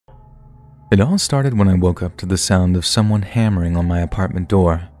It all started when I woke up to the sound of someone hammering on my apartment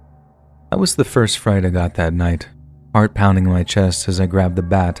door. That was the first fright I got that night, heart pounding in my chest as I grabbed the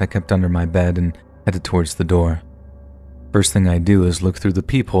bat I kept under my bed and headed towards the door. First thing I do is look through the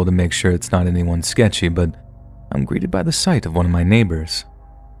peephole to make sure it's not anyone sketchy, but I'm greeted by the sight of one of my neighbors.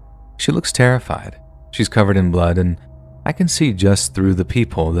 She looks terrified. She's covered in blood, and I can see just through the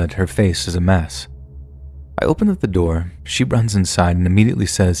peephole that her face is a mess. I open up the door, she runs inside and immediately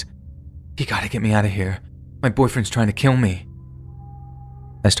says, "You gotta get me out of here. My boyfriend's trying to kill me."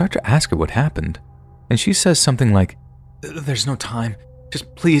 I start to ask her what happened, and she says something like, "There's no time.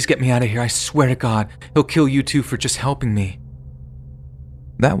 Just please get me out of here. I swear to God, he'll kill you too for just helping me."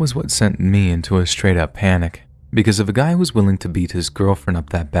 That was what sent me into a straight-up panic, because if a guy was willing to beat his girlfriend up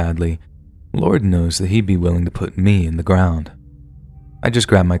that badly, Lord knows that he'd be willing to put me in the ground. I just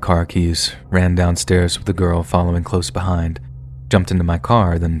grabbed my car keys, ran downstairs with the girl following close behind, jumped into my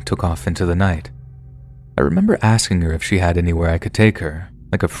car, then took off into the night. I remember asking her if she had anywhere I could take her,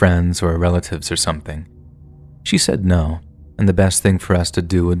 like a friend's or a relative's or something. She said no, and the best thing for us to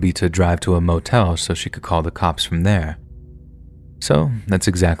do would be to drive to a motel so she could call the cops from there. So that's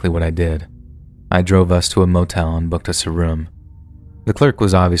exactly what I did. I drove us to a motel and booked us a room. The clerk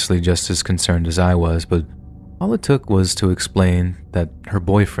was obviously just as concerned as I was, but all it took was to explain that her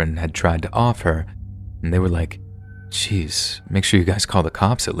boyfriend had tried to off her, and they were like, "Geez, make sure you guys call the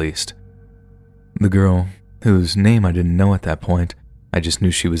cops at least." The girl, whose name I didn't know at that point, I just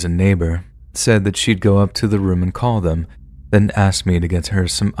knew she was a neighbor, said that she'd go up to the room and call them, then asked me to get her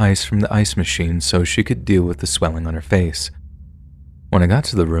some ice from the ice machine so she could deal with the swelling on her face. When I got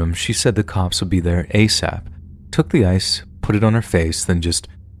to the room, she said the cops would be there ASAP, took the ice, put it on her face, then just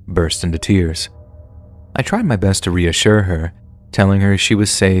burst into tears. I tried my best to reassure her, telling her she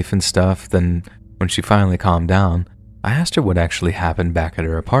was safe and stuff. Then, when she finally calmed down, I asked her what actually happened back at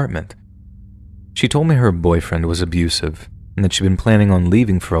her apartment. She told me her boyfriend was abusive, and that she'd been planning on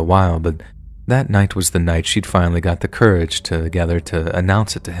leaving for a while, but that night was the night she'd finally got the courage together to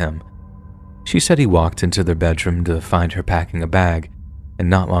announce it to him. She said he walked into their bedroom to find her packing a bag, and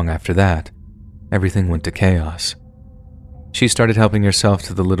not long after that, everything went to chaos. She started helping herself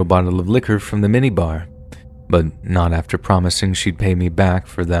to the little bottle of liquor from the minibar, but not after promising she'd pay me back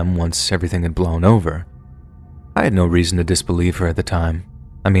for them once everything had blown over. I had no reason to disbelieve her at the time.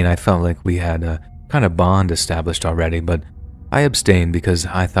 I mean, I felt like we had a kind of bond established already, but I abstained because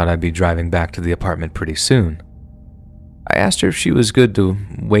I thought I'd be driving back to the apartment pretty soon. I asked her if she was good to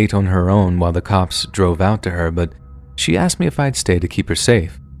wait on her own while the cops drove out to her, but she asked me if I'd stay to keep her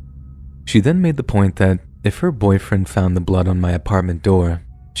safe. She then made the point that if her boyfriend found the blood on my apartment door,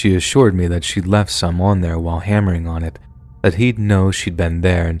 she assured me that she'd left some on there while hammering on it, that he'd know she'd been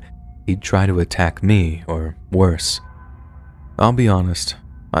there and he'd try to attack me, or worse. I'll be honest,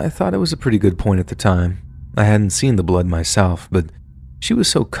 I thought it was a pretty good point at the time. I hadn't seen the blood myself, but she was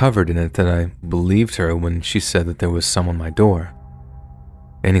so covered in it that I believed her when she said that there was some on my door.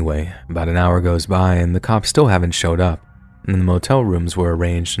 Anyway, about an hour goes by and the cops still haven't showed up, and the motel rooms were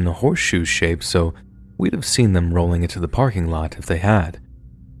arranged in a horseshoe shape, so we'd have seen them rolling into the parking lot if they had.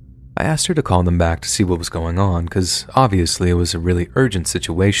 I asked her to call them back to see what was going on, because obviously it was a really urgent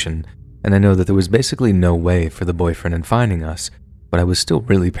situation, and I know that there was basically no way for the boyfriend in finding us, but I was still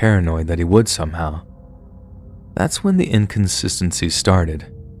really paranoid that he would somehow. That's when the inconsistencies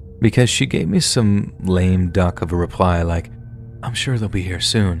started, because she gave me some lame duck of a reply like, "I'm sure they'll be here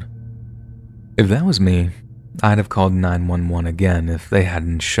soon." If that was me, I'd have called 911 again if they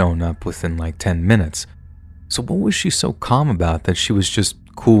hadn't shown up within like 10 minutes. So what was she so calm about that she was just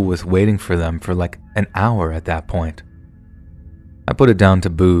cool with waiting for them for like an hour at that point? I put it down to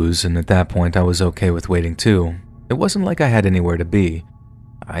booze, and at that point I was okay with waiting too. It wasn't like I had anywhere to be.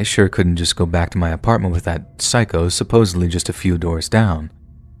 I sure couldn't just go back to my apartment with that psycho supposedly just a few doors down.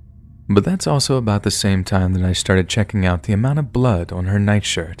 But that's also about the same time that I started checking out the amount of blood on her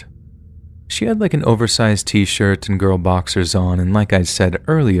nightshirt. She had like an oversized t-shirt and girl boxers on, and like I said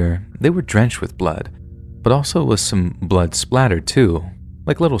earlier, they were drenched with blood, but also with some blood splattered too,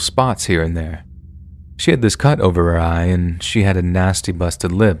 like little spots here and there. She had this cut over her eye, and she had a nasty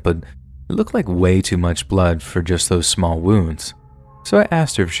busted lip, but it looked like way too much blood for just those small wounds. So I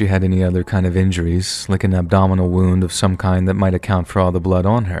asked her if she had any other kind of injuries, like an abdominal wound of some kind that might account for all the blood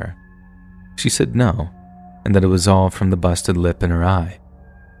on her. She said no, and that it was all from the busted lip in her eye.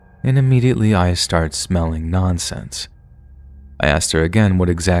 And immediately I start smelling nonsense. I asked her again what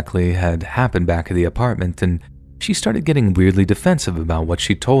exactly had happened back at the apartment, and she started getting weirdly defensive about what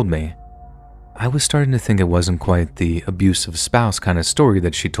she told me. I was starting to think it wasn't quite the abusive spouse kind of story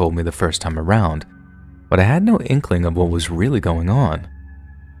that she told me the first time around, but I had no inkling of what was really going on.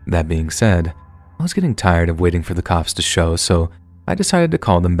 That being said, I was getting tired of waiting for the cops to show, so I decided to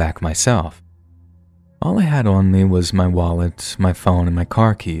call them back myself. All I had on me was my wallet, my phone, and my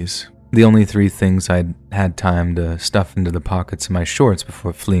car keys, the only three things I'd had time to stuff into the pockets of my shorts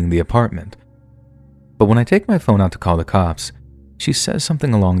before fleeing the apartment. But when I take my phone out to call the cops, she says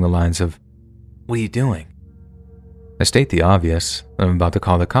something along the lines of, "What are you doing?" I state the obvious, that I'm about to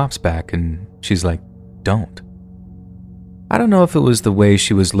call the cops back, and she's like, "Don't." I don't know if it was the way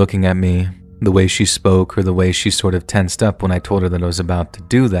she was looking at me, the way she spoke, or the way she sort of tensed up when I told her that I was about to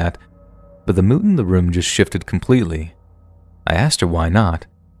do that, but the mood in the room just shifted completely. I asked her why not,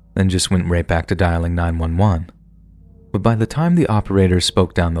 then just went right back to dialing 911. But by the time the operator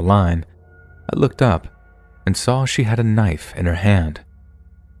spoke down the line, I looked up and saw she had a knife in her hand.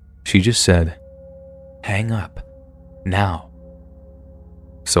 She just said, "Hang up, now."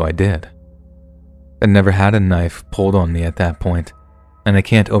 So I did. I never had a knife pulled on me at that point, and I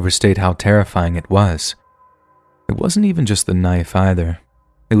can't overstate how terrifying it was. It wasn't even just the knife either.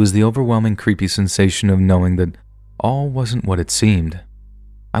 It was the overwhelming creepy sensation of knowing that all wasn't what it seemed.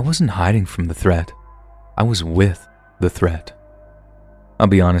 I wasn't hiding from the threat. I was with the threat. I'll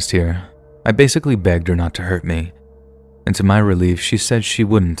be honest here. I basically begged her not to hurt me, and to my relief, she said she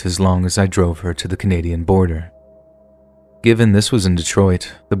wouldn't as long as I drove her to the Canadian border. Given this was in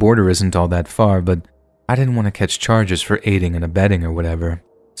Detroit, the border isn't all that far, but I didn't want to catch charges for aiding and abetting or whatever,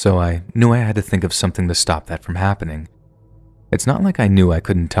 so I knew I had to think of something to stop that from happening. It's not like I knew I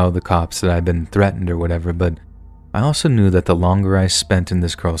couldn't tell the cops that I'd been threatened or whatever, but I also knew that the longer I spent in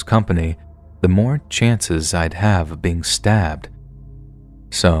this girl's company, the more chances I'd have of being stabbed.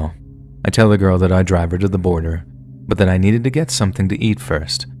 So, I tell the girl that I'd drive her to the border, but that I needed to get something to eat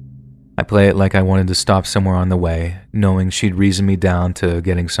first. I play it like I wanted to stop somewhere on the way, knowing she'd reason me down to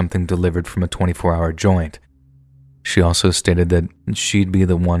getting something delivered from a 24-hour joint. She also stated that she'd be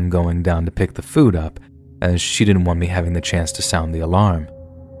the one going down to pick the food up, as she didn't want me having the chance to sound the alarm.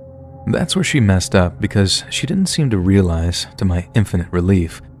 That's where she messed up, because she didn't seem to realize, to my infinite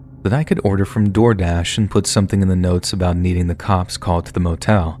relief, that I could order from DoorDash and put something in the notes about needing the cops called to the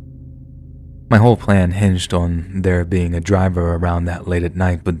motel. My whole plan hinged on there being a driver around that late at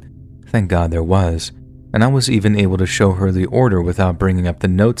night, but thank God there was, and I was even able to show her the order without bringing up the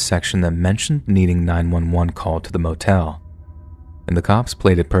notes section that mentioned needing 911 called to the motel. And the cops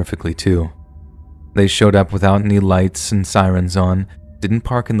played it perfectly too. They showed up without any lights and sirens on, didn't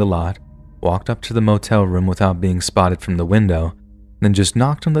park in the lot, walked up to the motel room without being spotted from the window, then just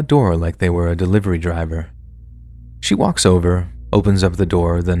knocked on the door like they were a delivery driver. She walks over, opens up the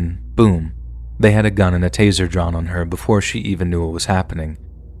door, then boom, they had a gun and a taser drawn on her before she even knew what was happening.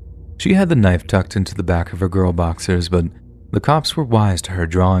 She had the knife tucked into the back of her girl boxers, but the cops were wise to her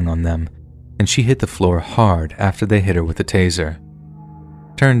drawing on them, and she hit the floor hard after they hit her with the taser.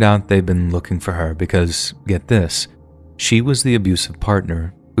 Turned out they'd been looking for her because, get this, she was the abusive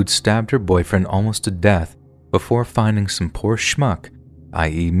partner who'd stabbed her boyfriend almost to death before finding some poor schmuck,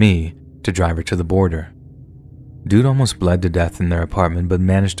 i.e. me, to drive her to the border. Dude almost bled to death in their apartment but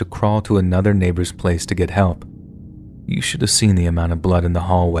managed to crawl to another neighbor's place to get help. You should have seen the amount of blood in the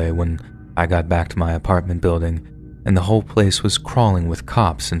hallway when I got back to my apartment building, and the whole place was crawling with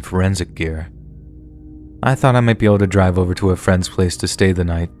cops and forensic gear. I thought I might be able to drive over to a friend's place to stay the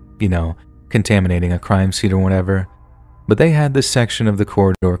night, contaminating a crime scene or whatever, but they had this section of the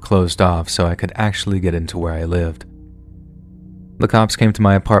corridor closed off so I could actually get into where I lived. The cops came to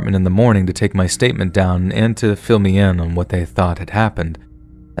my apartment in the morning to take my statement down and to fill me in on what they thought had happened.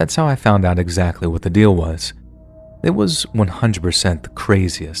 That's how I found out exactly what the deal was. It was 100% the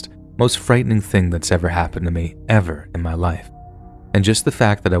craziest, most frightening thing that's ever happened to me ever in my life. And just the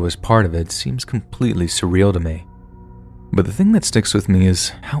fact that I was part of it seems completely surreal to me. But the thing that sticks with me is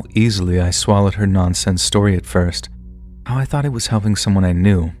how easily I swallowed her nonsense story at first. How I thought it was helping someone I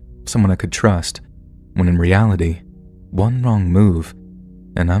knew, someone I could trust, when in reality, one wrong move,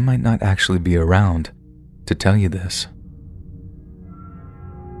 and I might not actually be around to tell you this.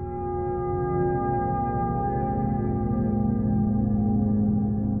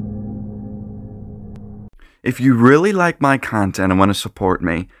 If you really like my content and want to support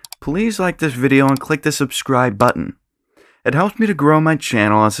me, please like this video and click the subscribe button. It helps me to grow my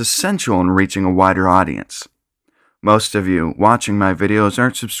channel as essential in reaching a wider audience. Most of you watching my videos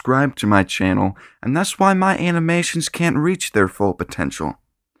aren't subscribed to my channel, and that's why my animations can't reach their full potential.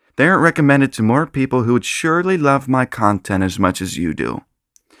 They aren't recommended to more people who would surely love my content as much as you do.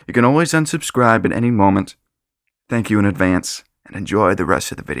 You can always unsubscribe at any moment. Thank you in advance, and enjoy the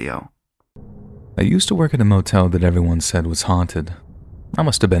rest of the video. I used to work at a motel that everyone said was haunted. I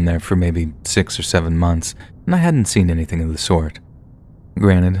must have been there for maybe 6 or 7 months, and I hadn't seen anything of the sort.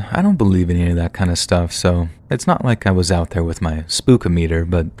 Granted, I don't believe in any of that kind of stuff, so it's not like I was out there with my spookometer,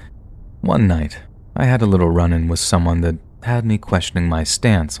 but one night, I had a little run-in with someone that had me questioning my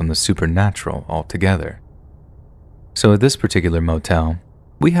stance on the supernatural altogether. So at this particular motel,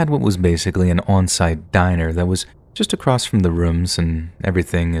 we had what was basically an on-site diner that was just across from the rooms and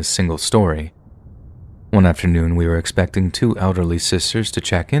everything is single story. One afternoon, we were expecting two elderly sisters to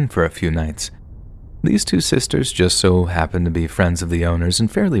check in for a few nights. These two sisters just so happened to be friends of the owners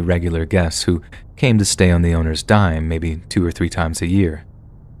and fairly regular guests who came to stay on the owner's dime maybe 2 or 3 times a year.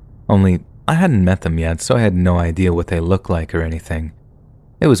 Only, I hadn't met them yet, so I had no idea what they looked like or anything.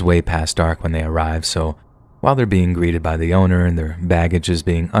 It was way past dark when they arrived, so while they're being greeted by the owner and their baggage is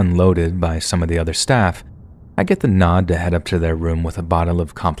being unloaded by some of the other staff, I get the nod to head up to their room with a bottle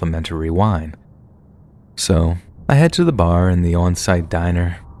of complimentary wine. So, I head to the bar in the on-site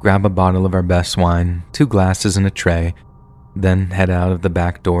diner, grab a bottle of our best wine, 2 glasses and a tray, then head out of the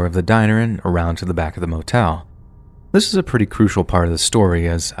back door of the diner and around to the back of the motel. This is a pretty crucial part of the story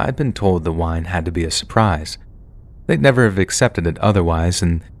as I'd been told the wine had to be a surprise. They'd never have accepted it otherwise,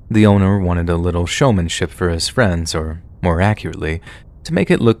 and the owner wanted a little showmanship for his friends, or more accurately, to make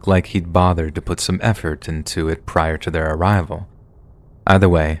it look like he'd bothered to put some effort into it prior to their arrival. Either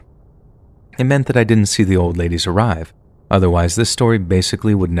way, it meant that I didn't see the old ladies arrive, otherwise this story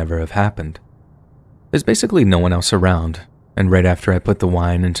basically would never have happened. There's basically no one else around, and right after I put the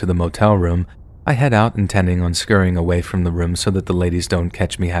wine into the motel room, I head out intending on scurrying away from the room so that the ladies don't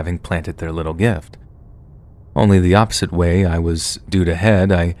catch me having planted their little gift. Only the opposite way I was due to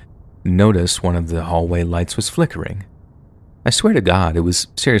head, I noticed one of the hallway lights was flickering. I swear to God, it was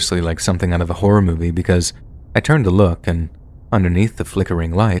seriously like something out of a horror movie because I turned to look and underneath the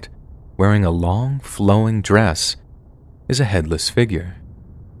flickering light, wearing a long, flowing dress, is a headless figure.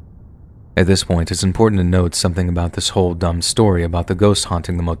 At this point, it's important to note something about this whole dumb story about the ghost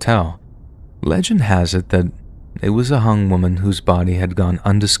haunting the motel. Legend has it that it was a hung woman whose body had gone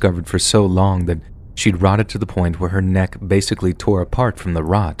undiscovered for so long that she'd rotted to the point where her neck basically tore apart from the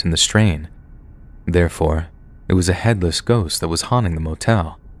rot and the strain. Therefore, it was a headless ghost that was haunting the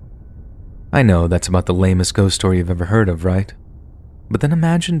motel. I know that's about the lamest ghost story you've ever heard of, right? But then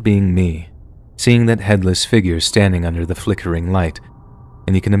imagine being me, seeing that headless figure standing under the flickering light,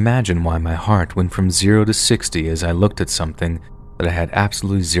 and you can imagine why my heart went from 0 to 60 as I looked at something that I had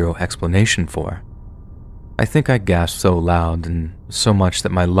absolutely zero explanation for. I think I gasped so loud and so much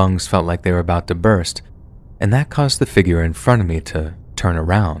that my lungs felt like they were about to burst, and that caused the figure in front of me to turn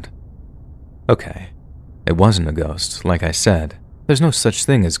around. Okay, it wasn't a ghost, like I said. There's no such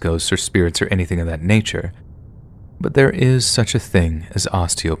thing as ghosts or spirits or anything of that nature. But there is such a thing as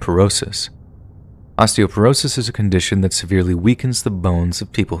osteoporosis. Osteoporosis is a condition that severely weakens the bones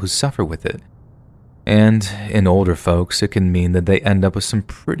of people who suffer with it. And in older folks, it can mean that they end up with some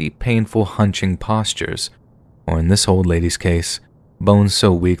pretty painful hunching postures, or in this old lady's case, bones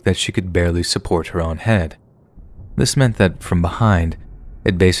so weak that she could barely support her own head. This meant that from behind,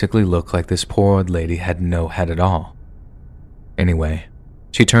 it basically looked like this poor old lady had no head at all. Anyway,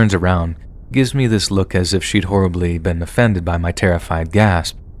 she turns around, gives me this look as if she'd horribly been offended by my terrified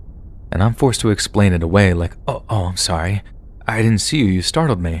gasp, and I'm forced to explain it away like, oh, I'm sorry. I didn't see you, you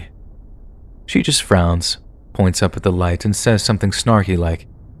startled me. She just frowns, points up at the light and says something snarky like,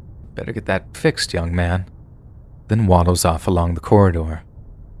 better get that fixed, young man, then waddles off along the corridor.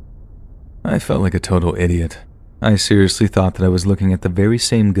 I felt like a total idiot. I seriously thought that I was looking at the very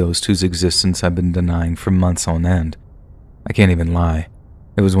same ghost whose existence I've been denying for months on end. I can't even lie.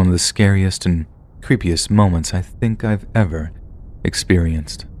 It was one of the scariest and creepiest moments I think I've ever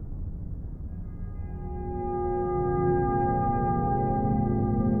experienced.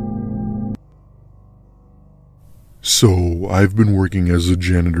 So, I've been working as a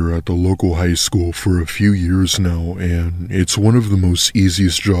janitor at the local high school for a few years now, and it's one of the most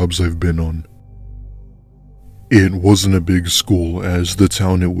easiest jobs I've been on. It wasn't a big school, as the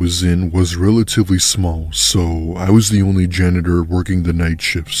town it was in was relatively small, so I was the only janitor working the night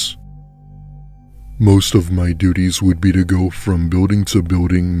shifts. Most of my duties would be to go from building to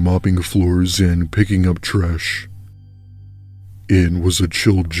building, mopping floors and picking up trash. It was a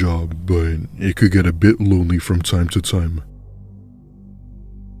chill job, but it could get a bit lonely from time to time.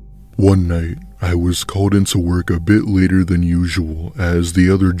 One night, I was called into work a bit later than usual as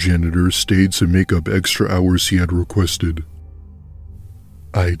the other janitor stayed to make up extra hours he had requested.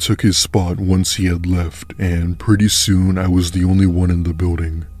 I took his spot once he had left, and pretty soon I was the only one in the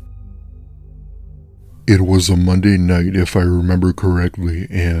building. It was a Monday night if I remember correctly,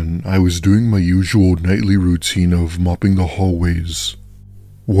 and I was doing my usual nightly routine of mopping the hallways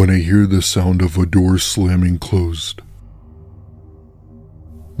when I hear the sound of a door slamming closed.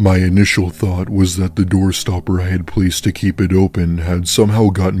 My initial thought was that the door stopper I had placed to keep it open had somehow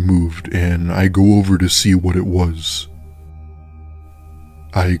gotten moved, and I go over to see what it was.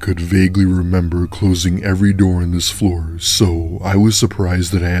 I could vaguely remember closing every door on this floor, so I was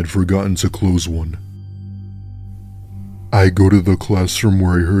surprised that I had forgotten to close one. I go to the classroom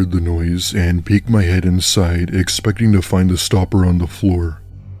where I heard the noise and peek my head inside, expecting to find the stopper on the floor.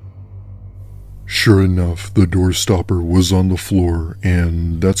 Sure enough, the door stopper was on the floor,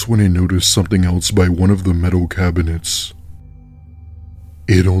 and that's when I noticed something else by one of the metal cabinets.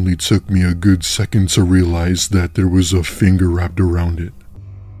 It only took me a good second to realize that there was a finger wrapped around it.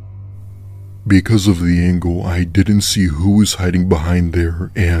 Because of the angle, I didn't see who was hiding behind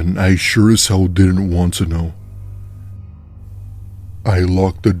there, and I sure as hell didn't want to know. I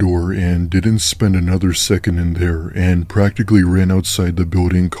locked the door and didn't spend another second in there, and practically ran outside the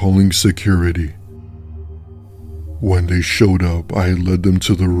building calling security. When they showed up, I led them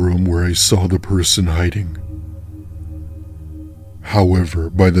to the room where I saw the person hiding. However,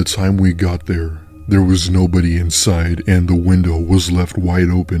 by the time we got there, there was nobody inside and the window was left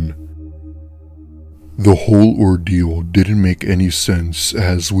wide open. The whole ordeal didn't make any sense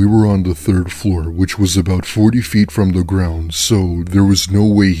as we were on the 3rd floor, which was about 40 feet from the ground, so there was no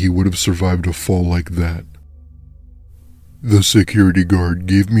way he would have survived a fall like that. The security guard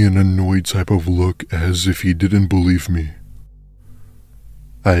gave me an annoyed type of look as if he didn't believe me.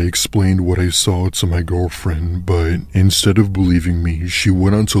 I explained what I saw to my girlfriend, but instead of believing me, she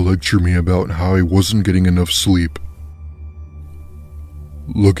went on to lecture me about how I wasn't getting enough sleep.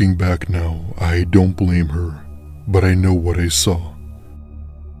 Looking back now, I don't blame her, but I know what I saw.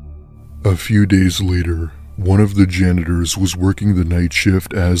 A few days later, one of the janitors was working the night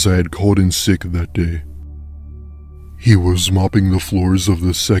shift as I had called in sick that day. He was mopping the floors of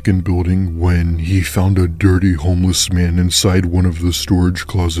the 2nd building when he found a dirty homeless man inside one of the storage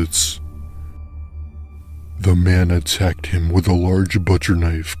closets. The man attacked him with a large butcher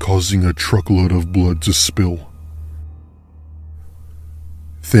knife, causing a truckload of blood to spill.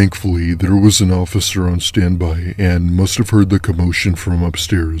 Thankfully, there was an officer on standby and must have heard the commotion from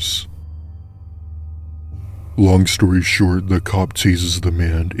upstairs. Long story short, the cop tases the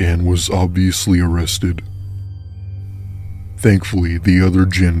man and was obviously arrested. Thankfully, the other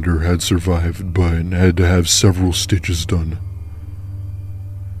janitor had survived, but had to have several stitches done.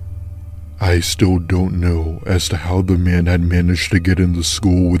 I still don't know as to how the man had managed to get into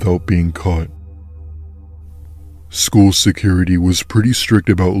school without being caught. School security was pretty strict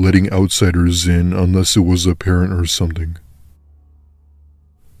about letting outsiders in unless it was a parent or something.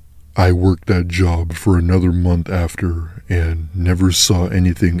 I worked that job for another month after and never saw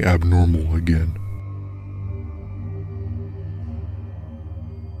anything abnormal again.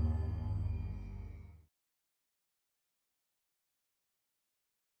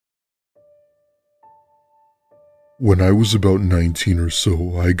 When I was about 19 or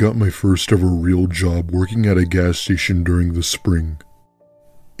so, I got my first ever real job working at a gas station during the spring.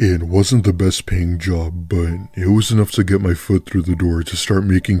 It wasn't the best paying job, but it was enough to get my foot through the door to start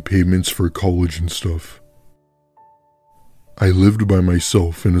making payments for college and stuff. I lived by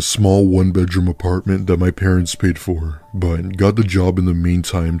myself in a small 1-bedroom apartment that my parents paid for, but got the job in the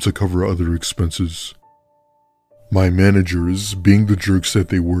meantime to cover other expenses. My managers, being the jerks that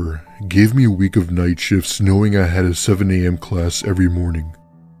they were, gave me a week of night shifts knowing I had a 7 a.m. class every morning.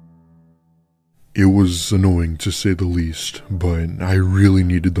 It was annoying to say the least, but I really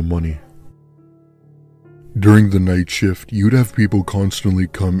needed the money. During the night shift, you'd have people constantly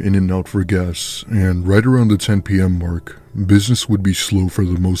come in and out for gas, and right around the 10 p.m. mark, business would be slow for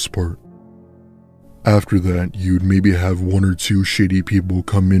the most part. After that, you'd maybe have 1 or 2 shady people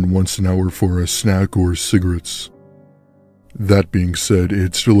come in once an hour for a snack or cigarettes. That being said,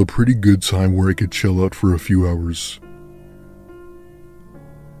 it's still a pretty good time where I could chill out for a few hours.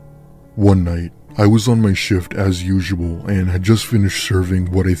 One night, I was on my shift as usual and had just finished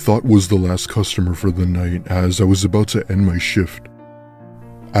serving what I thought was the last customer for the night as I was about to end my shift.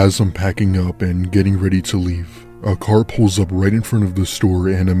 As I'm packing up and getting ready to leave, a car pulls up right in front of the store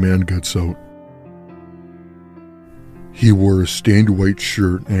and a man gets out. He wore a stained white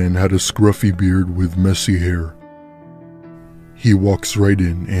shirt and had a scruffy beard with messy hair. He walks right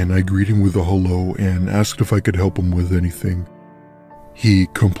in and I greet him with a hello and asked if I could help him with anything. He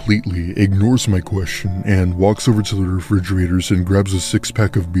completely ignores my question and walks over to the refrigerators and grabs a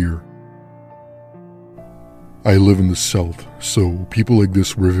 6-pack of beer. I live in the South, so people like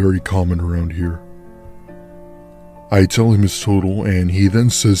this were very common around here. I tell him his total and he then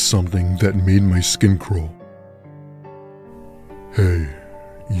says something that made my skin crawl. "Hey,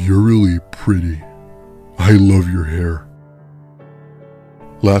 you're really pretty. I love your hair."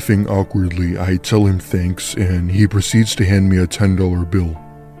 Laughing awkwardly, I tell him thanks and he proceeds to hand me a $10 bill,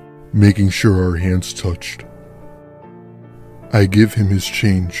 making sure our hands touched. I give him his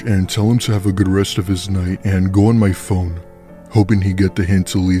change and tell him to have a good rest of his night and go on my phone, hoping he'd get the hint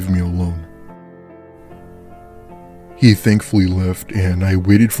to leave me alone. He thankfully left and I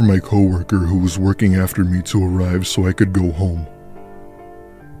waited for my coworker who was working after me to arrive so I could go home.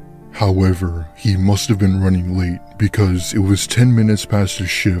 However, he must have been running late because it was 10 minutes past his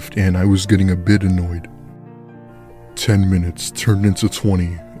shift and I was getting a bit annoyed. 10 minutes turned into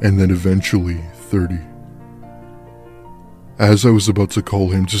 20 and then eventually 30. As I was about to call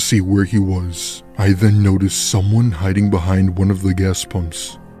him to see where he was, I then noticed someone hiding behind one of the gas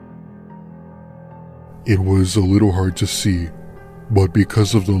pumps. It was a little hard to see, but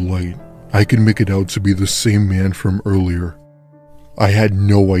because of the light, I could make it out to be the same man from earlier. I had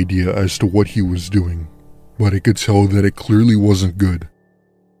no idea as to what he was doing, but I could tell that it clearly wasn't good.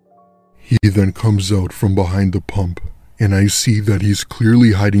 He then comes out from behind the pump, and I see that he's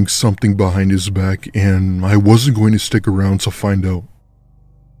clearly hiding something behind his back, and I wasn't going to stick around to find out.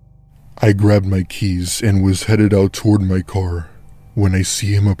 I grabbed my keys and was headed out toward my car when I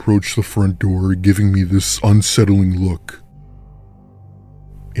see him approach the front door, giving me this unsettling look.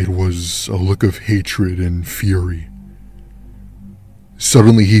 It was a look of hatred and fury.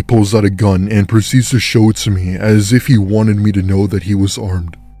 Suddenly he pulls out a gun and proceeds to show it to me as if he wanted me to know that he was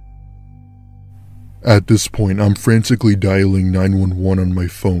armed. At this point, I'm frantically dialing 911 on my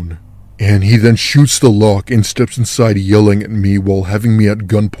phone, and he then shoots the lock and steps inside yelling at me while having me at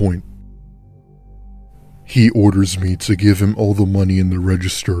gunpoint. He orders me to give him all the money in the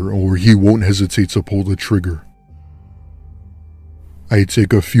register or he won't hesitate to pull the trigger. I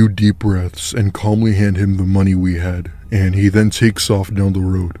take a few deep breaths and calmly hand him the money we had, and he then takes off down the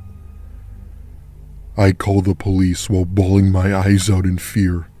road. I call the police while bawling my eyes out in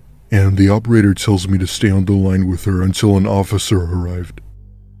fear, and the operator tells me to stay on the line with her until an officer arrived.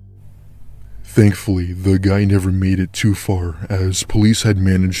 Thankfully, the guy never made it too far as police had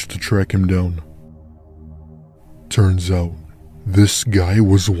managed to track him down. Turns out, this guy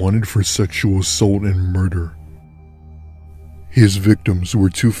was wanted for sexual assault and murder. His victims were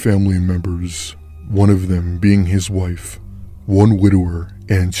 2 family members, one of them being his wife, 1 widower,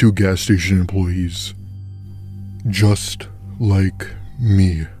 and 2 gas station employees. Just like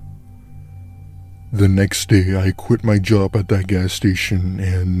me. The next day, I quit my job at that gas station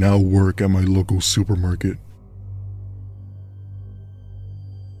and now work at my local supermarket.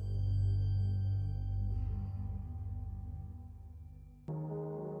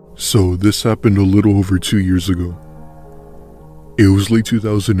 So this happened a little over 2 years ago. It was late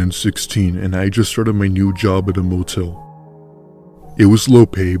 2016 and I just started my new job at a motel. It was low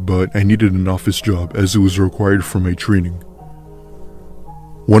pay, but I needed an office job as it was required for my training.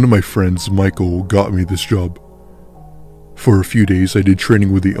 One of my friends, Michael, got me this job. For a few days I did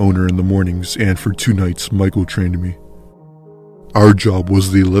training with the owner in the mornings, and for 2 nights Michael trained me. Our job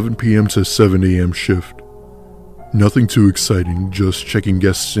was the 11 p.m. to 7 a.m. shift. Nothing too exciting, just checking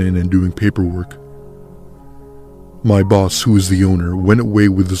guests in and doing paperwork. My boss, who is the owner, went away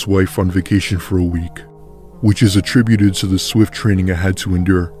with his wife on vacation for a week, which is attributed to the swift training I had to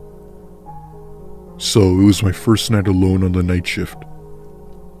endure. So it was my first night alone on the night shift.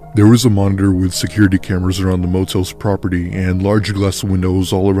 There was a monitor with security cameras around the motel's property and large glass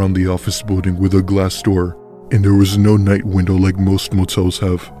windows all around the office building with a glass door, and there was no night window like most motels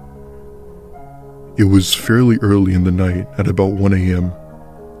have. It was fairly early in the night, at about 1 a.m.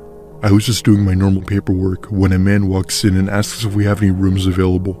 I was just doing my normal paperwork when a man walks in and asks if we have any rooms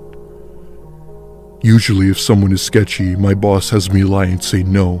available. Usually if someone is sketchy, my boss has me lie and say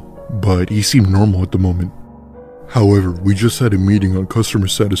no, but he seemed normal at the moment. However, we just had a meeting on customer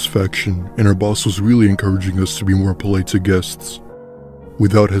satisfaction and our boss was really encouraging us to be more polite to guests.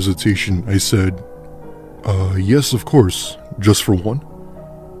 Without hesitation, I said, yes, of course, just for one?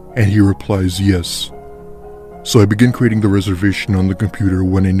 And he replies, yes. So I begin creating the reservation on the computer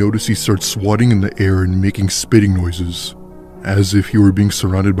when I notice he starts swatting in the air and making spitting noises, as if he were being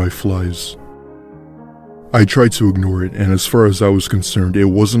surrounded by flies. I tried to ignore it, and as far as I was concerned, it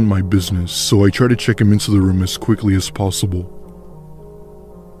wasn't my business, so I tried to check him into the room as quickly as possible.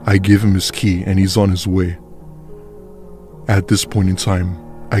 I give him his key and he's on his way. At this point in time,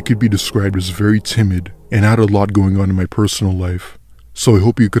 I could be described as very timid and had a lot going on in my personal life, so I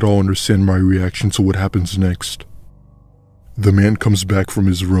hope you could all understand my reaction to what happens next. The man comes back from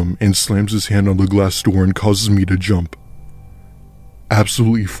his room and slams his hand on the glass door and causes me to jump.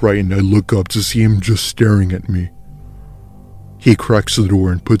 Absolutely frightened, I look up to see him just staring at me. He cracks the door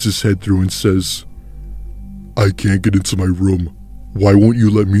and puts his head through and says, "I can't get into my room. Why won't you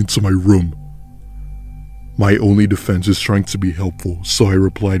let me into my room? My only defense is trying to be helpful, so I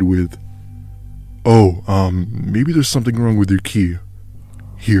replied with, "Oh, maybe there's something wrong with your key.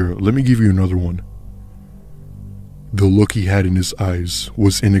 Here, let me give you another one." The look he had in his eyes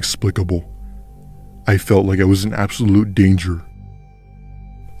was inexplicable. I felt like I was in absolute danger.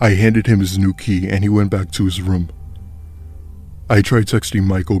 I handed him his new key and he went back to his room. I tried texting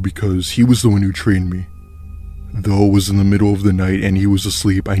Michael because he was the one who trained me. Though it was in the middle of the night and he was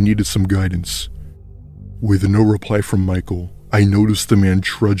asleep, I needed some guidance. With no reply from Michael, I noticed the man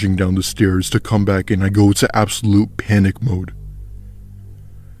trudging down the stairs to come back and I go into absolute panic mode.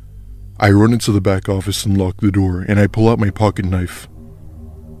 I run into the back office and lock the door, and I pull out my pocket knife.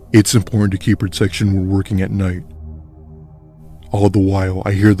 It's important to keep protection when working at night. All the while,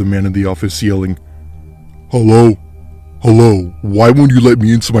 I hear the man in the office yelling, "Hello? Hello, why won't you let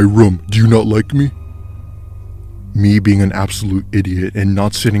me into my room? Do you not like me?" Me being an absolute idiot and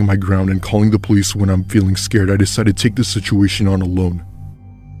not standing my ground and calling the police when I'm feeling scared, I decided to take the situation on alone.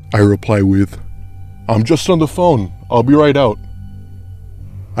 I reply with, "I'm just on the phone, I'll be right out."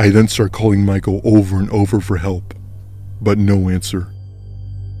 I then start calling Michael over and over for help, but no answer.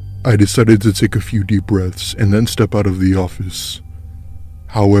 I decided to take a few deep breaths and then step out of the office.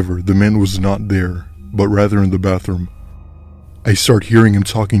 However, the man was not there, but rather in the bathroom. I start hearing him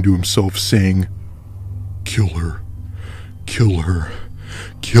talking to himself saying, "Kill her, kill her,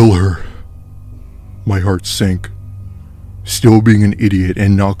 kill her." My heart sank. Still being an idiot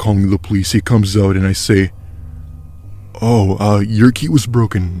and not calling the police, he comes out and I say, "Oh, your key was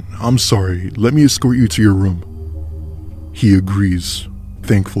broken. I'm sorry. Let me escort you to your room." He agrees,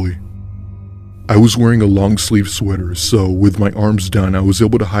 thankfully. I was wearing a long sleeve sweater, so with my arms down, I was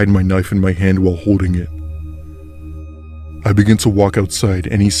able to hide my knife in my hand while holding it. I begin to walk outside,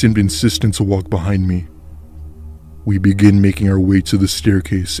 and he seemed insistent to walk behind me. We begin making our way to the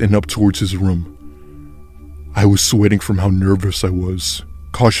staircase and up towards his room. I was sweating from how nervous I was,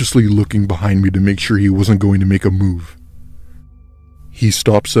 cautiously looking behind me to make sure he wasn't going to make a move. He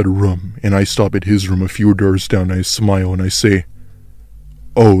stops at a room, and I stop at his room a few doors down. I smile and I say,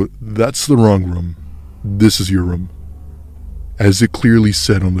 "Oh, that's the wrong room. This is your room," as it clearly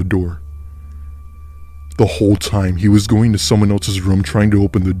said on the door. The whole time, he was going to someone else's room trying to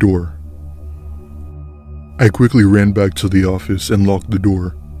open the door. I quickly ran back to the office and locked the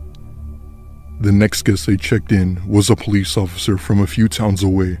door. The next guest I checked in was a police officer from a few towns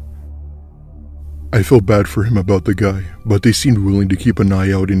away. I felt bad for him about the guy, but they seemed willing to keep an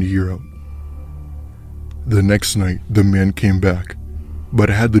eye out and ear out. The next night, the man came back, but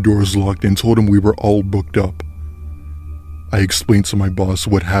I had the doors locked and told him we were all booked up. I explained to my boss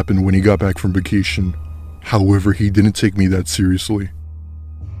what happened when he got back from vacation. However, he didn't take me that seriously.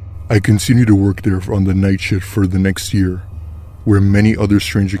 I continued to work there on the night shift for the next year, where many other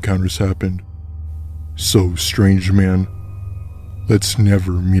strange encounters happened. So, strange man, let's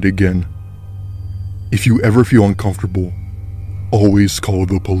never meet again. If you ever feel uncomfortable, always call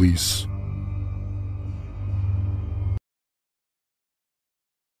the police.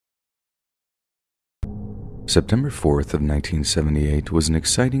 September 4th of 1978 was an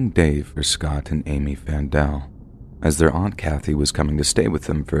exciting day for Scott and Amy Fandel, as their Aunt Kathy was coming to stay with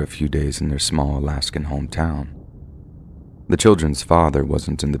them for a few days in their small Alaskan hometown. The children's father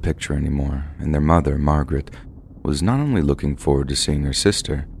wasn't in the picture anymore, and their mother, Margaret, was not only looking forward to seeing her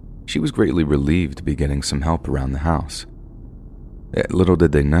sister, she was greatly relieved to be getting some help around the house. Little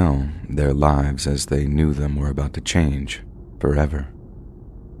did they know, their lives as they knew them were about to change forever.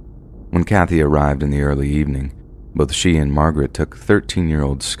 When Kathy arrived in the early evening, both she and Margaret took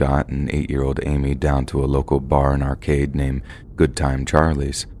 13-year-old Scott and 8-year-old Amy down to a local bar and arcade named Good Time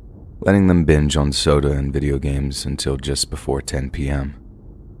Charlie's, letting them binge on soda and video games until just before 10 p.m.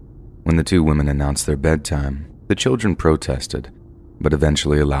 When the two women announced their bedtime, the children protested, but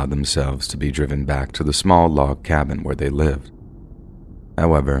eventually allowed themselves to be driven back to the small log cabin where they lived.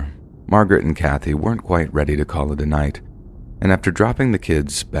 However, Margaret and Kathy weren't quite ready to call it a night, and after dropping the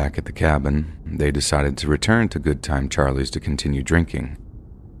kids back at the cabin, they decided to return to Good Time Charlie's to continue drinking.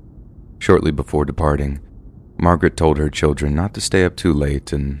 Shortly before departing, Margaret told her children not to stay up too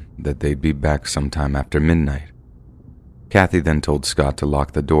late and that they'd be back sometime after midnight. Kathy then told Scott to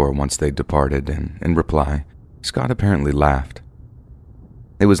lock the door once they departed, and in reply, Scott apparently laughed.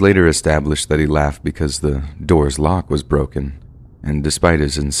 It was later established that he laughed because the door's lock was broken, and despite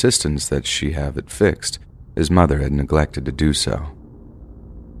his insistence that she have it fixed, his mother had neglected to do so.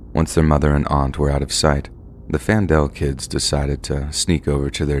 Once their mother and aunt were out of sight, the Fandel kids decided to sneak over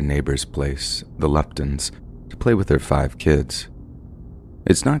to their neighbor's place, the Luptons, to play with their 5 kids.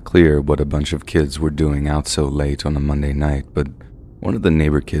 It's not clear what a bunch of kids were doing out so late on a Monday night, but One of the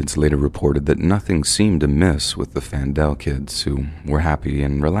neighbor kids later reported that nothing seemed amiss with the Fandel kids, who were happy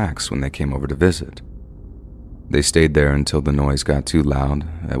and relaxed when they came over to visit. They stayed there until the noise got too loud,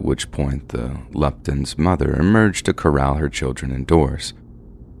 at which point the Lupton's mother emerged to corral her children indoors.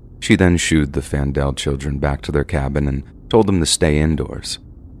 She then shooed the Fandel children back to their cabin and told them to stay indoors.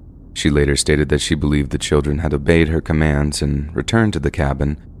 She later stated that she believed the children had obeyed her commands and returned to the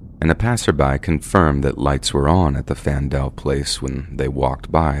cabin, and a passerby confirmed that lights were on at the Fandel place when they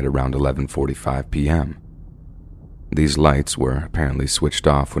walked by at around 11:45 p.m. These lights were apparently switched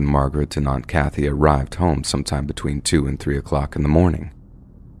off when Margaret and Aunt Kathy arrived home sometime between 2 and 3 o'clock in the morning.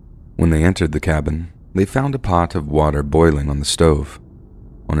 When they entered the cabin, they found a pot of water boiling on the stove.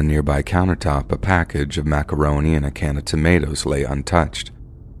 On a nearby countertop, a package of macaroni and a can of tomatoes lay untouched.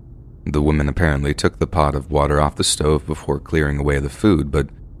 The women apparently took the pot of water off the stove before clearing away the food, but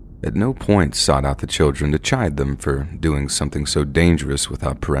at no point sought out the children to chide them for doing something so dangerous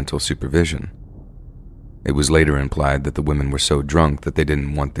without parental supervision. It was later implied that the women were so drunk that they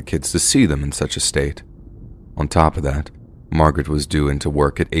didn't want the kids to see them in such a state. On top of that, Margaret was due into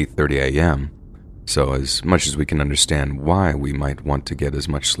work at 8:30 a.m., so as much as we can understand why we might want to get as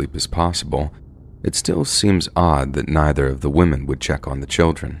much sleep as possible, it still seems odd that neither of the women would check on the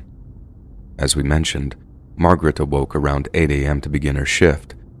children. As we mentioned, Margaret awoke around 8 a.m. to begin her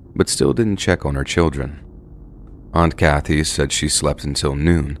shift, but still didn't check on her children. Aunt Kathy said she slept until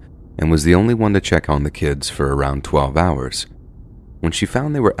noon and was the only one to check on the kids for around 12 hours. When she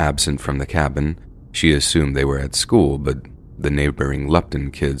found they were absent from the cabin, she assumed they were at school, but the neighboring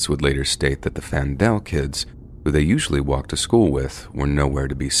Lupton kids would later state that the Fandel kids, who they usually walked to school with, were nowhere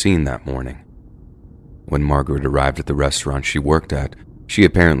to be seen that morning. When Margaret arrived at the restaurant she worked at, she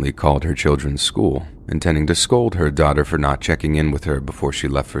apparently called her children's school, intending to scold her daughter for not checking in with her before she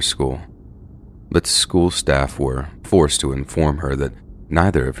left for school. But school staff were forced to inform her that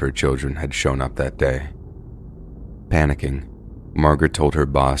neither of her children had shown up that day. Panicking, Margaret told her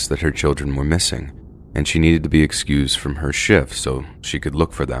boss that her children were missing, and she needed to be excused from her shift so she could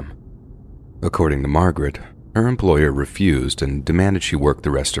look for them. According to Margaret, her employer refused and demanded she work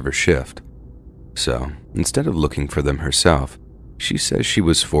the rest of her shift. So, instead of looking for them herself, she says she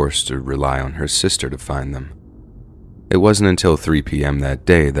was forced to rely on her sister to find them. It wasn't until 3 p.m. that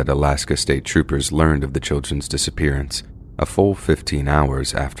day that Alaska State Troopers learned of the children's disappearance, a full 15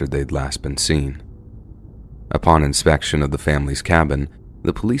 hours after they'd last been seen. Upon inspection of the family's cabin,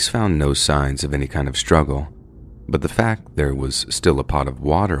 the police found no signs of any kind of struggle, but the fact there was still a pot of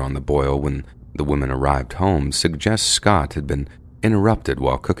water on the boil when the women arrived home suggests Scott had been interrupted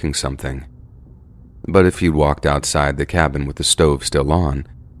while cooking something. But if he'd walked outside the cabin with the stove still on,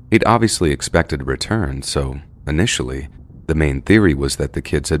 he'd obviously expected a return, so initially, the main theory was that the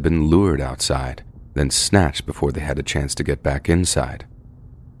kids had been lured outside, then snatched before they had a chance to get back inside.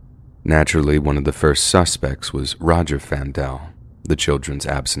 Naturally, one of the first suspects was Roger Fandel, the children's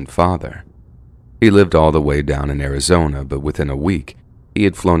absent father. He lived all the way down in Arizona, but within a week, he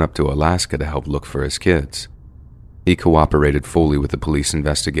had flown up to Alaska to help look for his kids. He cooperated fully with the police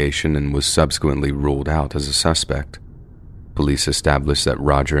investigation and was subsequently ruled out as a suspect. Police established that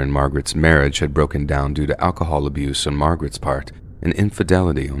Roger and Margaret's marriage had broken down due to alcohol abuse on Margaret's part and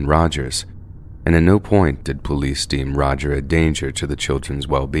infidelity on Roger's, and at no point did police deem Roger a danger to the children's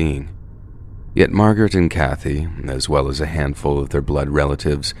well-being. Yet Margaret and Kathy, as well as a handful of their blood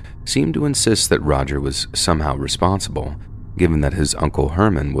relatives, seemed to insist that Roger was somehow responsible, given that his Uncle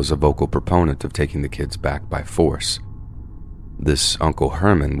Herman was a vocal proponent of taking the kids back by force. This Uncle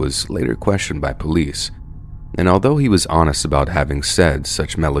Herman was later questioned by police, and although he was honest about having said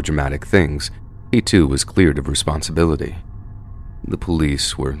such melodramatic things, he too was cleared of responsibility. The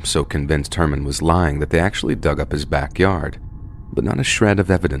police were so convinced Herman was lying that they actually dug up his backyard, but not a shred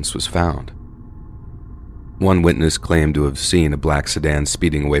of evidence was found. One witness claimed to have seen a black sedan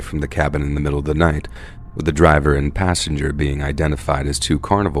speeding away from the cabin in the middle of the night, with the driver and passenger being identified as 2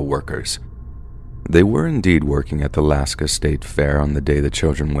 carnival workers. They were indeed working at the Alaska State Fair on the day the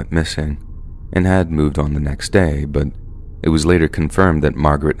children went missing, and had moved on the next day, but it was later confirmed that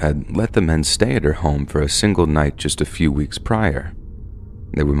Margaret had let the men stay at her home for a single night just a few weeks prior.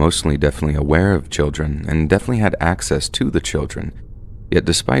 They were mostly definitely aware of children and definitely had access to the children, yet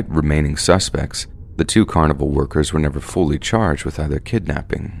despite remaining suspects, the 2 carnival workers were never fully charged with either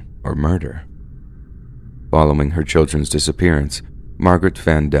kidnapping or murder. Following her children's disappearance, Margaret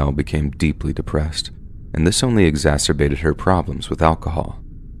Fandel became deeply depressed, and this only exacerbated her problems with alcohol.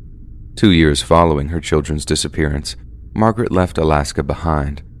 2 years following her children's disappearance, Margaret left Alaska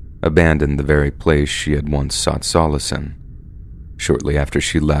behind, abandoned the very place she had once sought solace in. Shortly after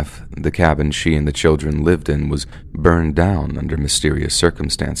she left, the cabin she and the children lived in was burned down under mysterious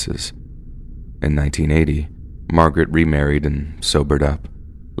circumstances. In 1980, Margaret remarried and sobered up,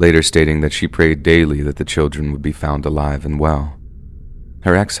 later stating that she prayed daily that the children would be found alive and well.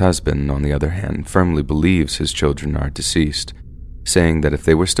 Her ex-husband, on the other hand, firmly believes his children are deceased, saying that if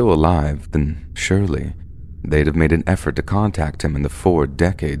they were still alive, then surely they'd have made an effort to contact him in the 4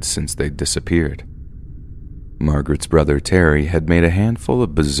 decades since they'd disappeared. Margaret's brother Terry had made a handful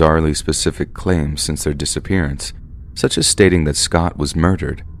of bizarrely specific claims since their disappearance, such as stating that Scott was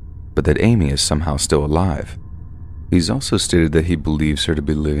murdered, but that Amy is somehow still alive. He's also stated that he believes her to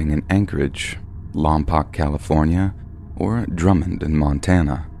be living in Anchorage, Lompoc, California, or Drummond in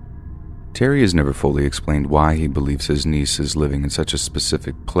Montana. Terry has never fully explained why he believes his niece is living in such a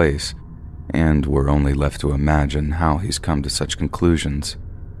specific place, and we're only left to imagine how he's come to such conclusions.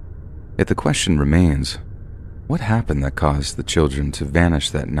 Yet the question remains, what happened that caused the children to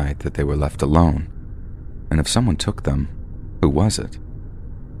vanish that night that they were left alone? And if someone took them, who was it?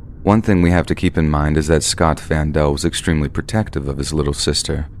 One thing we have to keep in mind is that Scott Vandell was extremely protective of his little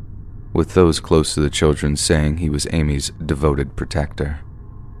sister, with those close to the children saying he was Amy's devoted protector.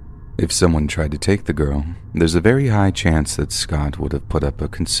 If someone tried to take the girl, there's a very high chance that Scott would have put up a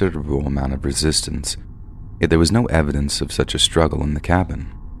considerable amount of resistance, yet there was no evidence of such a struggle in the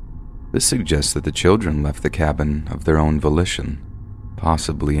cabin. This suggests that the children left the cabin of their own volition,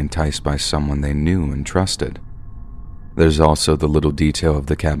 possibly enticed by someone they knew and trusted. There's also the little detail of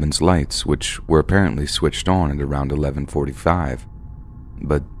the cabin's lights, which were apparently switched on at around 11:45,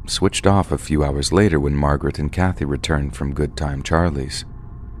 but switched off a few hours later when Margaret and Kathy returned from Good Time Charlie's.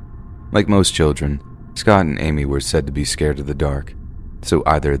 Like most children, Scott and Amy were said to be scared of the dark, so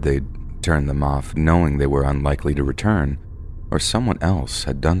either they'd turned them off knowing they were unlikely to return, or someone else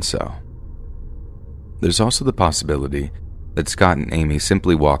had done so. There's also the possibility that Scott and Amy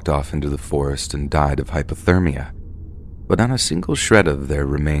simply walked off into the forest and died of hypothermia, but not a single shred of their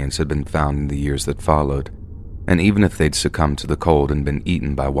remains had been found in the years that followed, and even if they'd succumbed to the cold and been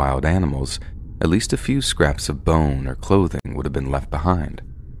eaten by wild animals, at least a few scraps of bone or clothing would have been left behind.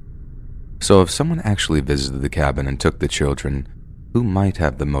 So if someone actually visited the cabin and took the children, who might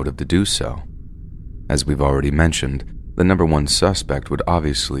have the motive to do so? As we've already mentioned, the number one suspect would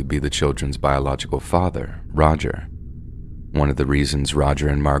obviously be the children's biological father, Roger. One of the reasons Roger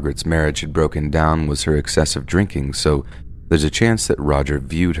and Margaret's marriage had broken down was her excessive drinking, so there's a chance that Roger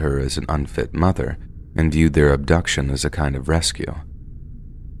viewed her as an unfit mother and viewed their abduction as a kind of rescue.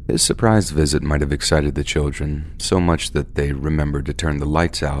 His surprise visit might have excited the children so much that they remembered to turn the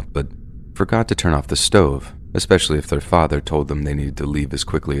lights out but forgot to turn off the stove, especially if their father told them they needed to leave as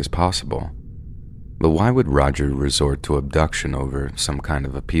quickly as possible. But why would Roger resort to abduction over some kind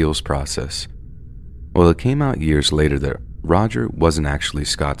of appeals process? Well, it came out years later that Roger wasn't actually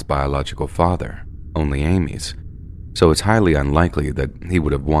Scott's biological father, only Amy's, so it's highly unlikely that he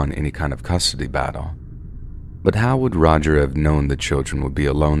would have won any kind of custody battle. But how would Roger have known the children would be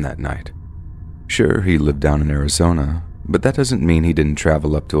alone that night? Sure, he lived down in Arizona, but that doesn't mean he didn't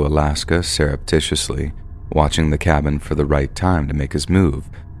travel up to Alaska surreptitiously, watching the cabin for the right time to make his move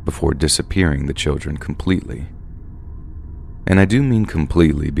before disappearing the children completely. And I do mean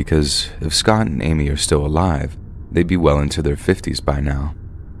completely because if Scott and Amy are still alive, they'd be well into their 50s by now,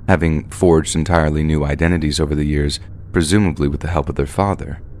 having forged entirely new identities over the years, presumably with the help of their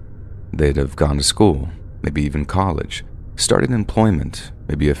father. They'd have gone to school, maybe even college, started employment,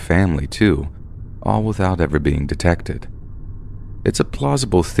 maybe a family too, all without ever being detected. It's a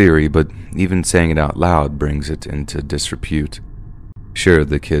plausible theory, but even saying it out loud brings it into disrepute. Sure,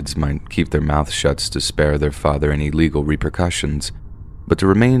 the kids might keep their mouths shut to spare their father any legal repercussions, but to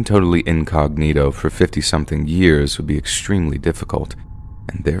remain totally incognito for 50-something years would be extremely difficult,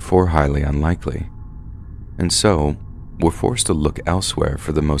 and therefore highly unlikely. And so, we're forced to look elsewhere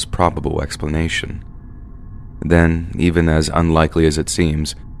for the most probable explanation. Then, even as unlikely as it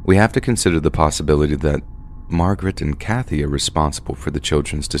seems, we have to consider the possibility that Margaret and Kathy are responsible for the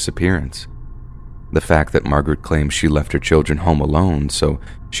children's disappearance. The fact that Margaret claims she left her children home alone so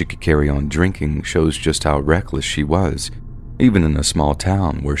she could carry on drinking shows just how reckless she was, even in a small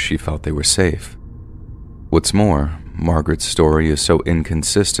town where she felt they were safe. What's more, Margaret's story is so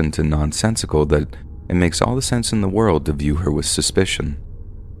inconsistent and nonsensical that it makes all the sense in the world to view her with suspicion.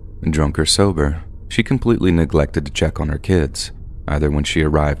 Drunk or sober, she completely neglected to check on her kids, either when she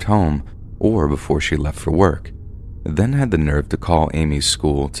arrived home or before she left for work, then had the nerve to call Amy's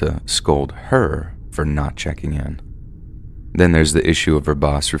school to scold her for not checking in. Then there's the issue of her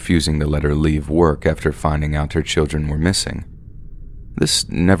boss refusing to let her leave work after finding out her children were missing. This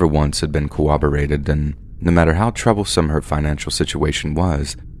never once had been corroborated, and No matter how troublesome her financial situation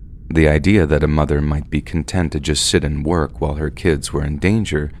was, the idea that a mother might be content to just sit and work while her kids were in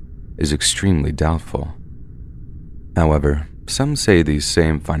danger is extremely doubtful. However, some say these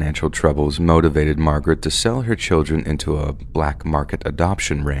same financial troubles motivated Margaret to sell her children into a black market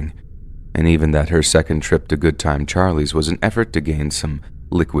adoption ring, and even that her second trip to Good Time Charlie's was an effort to gain some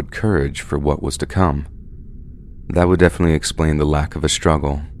liquid courage for what was to come. That would definitely explain the lack of a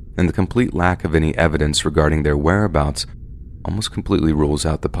struggle, and the complete lack of any evidence regarding their whereabouts almost completely rules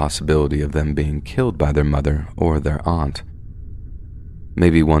out the possibility of them being killed by their mother or their aunt.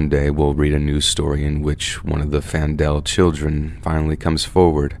 Maybe one day we'll read a news story in which one of the Fandel children finally comes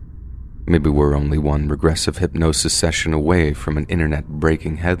forward. Maybe we're only one regressive hypnosis session away from an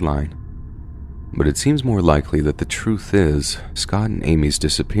internet-breaking headline. But it seems more likely that the truth is Scott and Amy's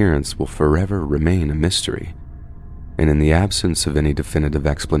disappearance will forever remain a mystery. And in the absence of any definitive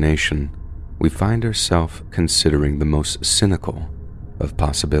explanation, we find ourselves considering the most cynical of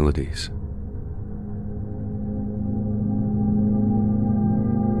possibilities.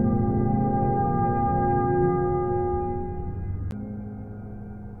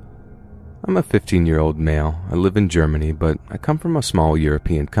 I'm a 15-year-old male. I live in Germany, but I come from a small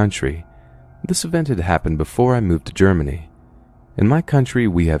European country. This event had happened before I moved to Germany. In my country,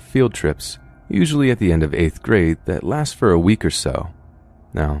 we have field trips, usually at the end of 8th grade, that last for a week or so.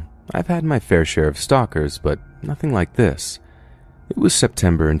 Now, I've had my fair share of stalkers, but nothing like this. It was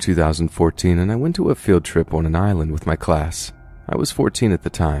September in 2014, and I went to a field trip on an island with my class. I was 14 at the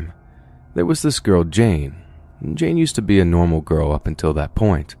time. There was this girl, Jane. Jane used to be a normal girl up until that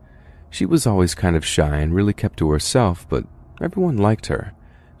point. She was always kind of shy and really kept to herself, but everyone liked her.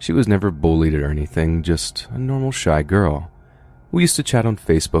 She was never bullied or anything, just a normal shy girl. We used to chat on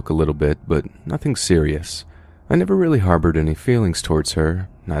Facebook a little bit, but nothing serious. I never really harbored any feelings towards her,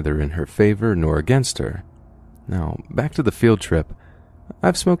 neither in her favor nor against her. Now, back to the field trip.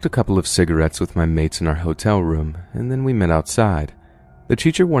 I've smoked a couple of cigarettes with my mates in our hotel room, and then we met outside. The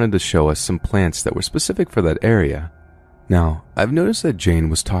teacher wanted to show us some plants that were specific for that area. Now, I've noticed that Jane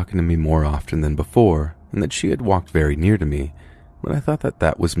was talking to me more often than before, and that she had walked very near to me, but I thought that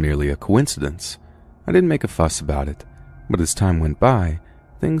that was merely a coincidence. I didn't make a fuss about it, but as time went by,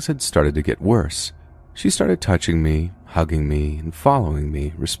 things had started to get worse. She started touching me, hugging me, and following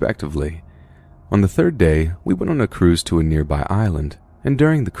me, respectively. On the third day, we went on a cruise to a nearby island, and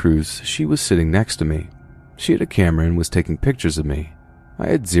during the cruise, she was sitting next to me. She had a camera and was taking pictures of me. I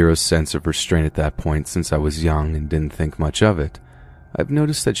had zero sense of restraint at that point since I was young and didn't think much of it. I've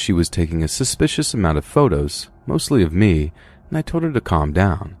noticed that she was taking a suspicious amount of photos, mostly of me, and I told her to calm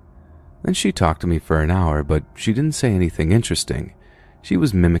down. Then she talked to me for an hour, but she didn't say anything interesting. She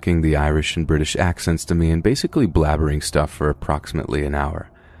was mimicking the Irish and British accents to me and basically blabbering stuff for approximately an hour.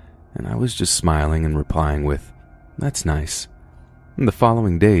 And I was just smiling and replying with, "That's nice." In the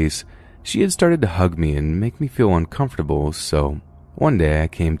following days, she had started to hug me and make me feel uncomfortable, so one day I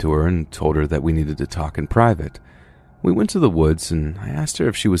came to her and told her that we needed to talk in private. We went to the woods and I asked her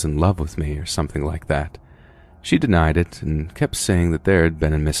if she was in love with me or something like that. She denied it and kept saying that there had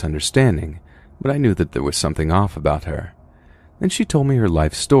been a misunderstanding, but I knew that there was something off about her. Then she told me her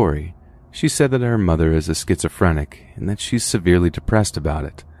life story. She said that her mother is a schizophrenic and that she's severely depressed about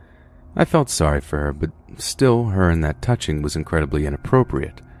it. I felt sorry for her, but still her and that touching was incredibly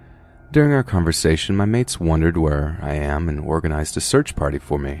inappropriate. During our conversation, my mates wondered where I am and organized a search party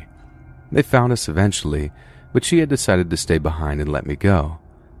for me. They found us eventually, but she had decided to stay behind and let me go.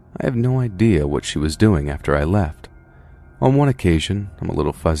 I have no idea what she was doing after I left. On one occasion, I'm a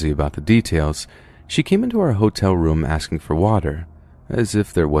little fuzzy about the details, she came into our hotel room asking for water, as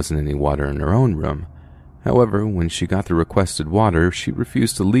if there wasn't any water in her own room. However, when she got the requested water, she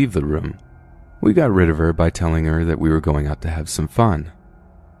refused to leave the room. We got rid of her by telling her that we were going out to have some fun.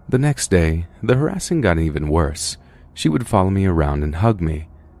 The next day, the harassing got even worse. She would follow me around and hug me.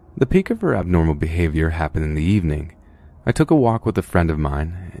 The peak of her abnormal behavior happened in the evening. I took a walk with a friend of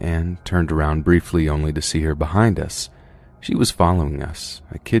mine and turned around briefly only to see her behind us. She was following us,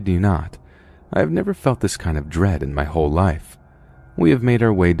 I kid you not. I have never felt this kind of dread in my whole life. We have made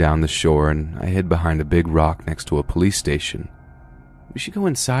our way down the shore and I hid behind a big rock next to a police station. "We should go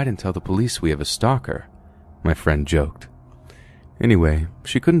inside and tell the police we have a stalker," my friend joked. Anyway,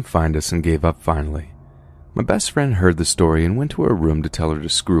 she couldn't find us and gave up finally. My best friend heard the story and went to her room to tell her to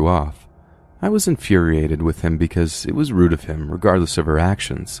screw off. I was infuriated with him because it was rude of him, regardless of her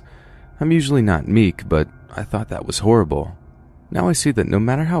actions. I'm usually not meek, but I thought that was horrible. Now I see that no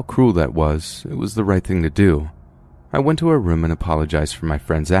matter how cruel that was, it was the right thing to do. I went to her room and apologized for my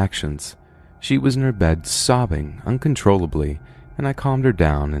friend's actions. She was in her bed sobbing uncontrollably, and I calmed her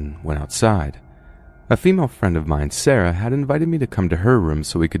down and went outside. A female friend of mine, Sarah, had invited me to come to her room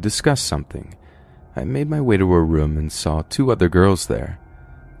so we could discuss something. I made my way to her room and saw 2 other girls there.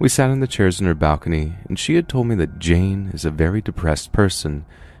 We sat in the chairs in her balcony, and she had told me that Jane is a very depressed person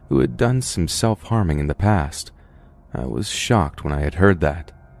who had done some self-harming in the past. I was shocked when I had heard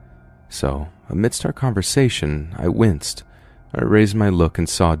that. So, amidst our conversation, I winced. I raised my look and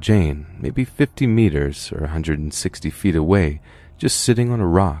saw Jane, maybe 50 meters or 160 feet away, just sitting on a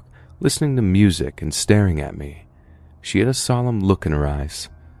rock, listening to music and staring at me. She had a solemn look in her eyes.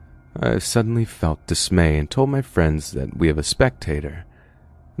 I suddenly felt dismay and told my friends that we have a spectator.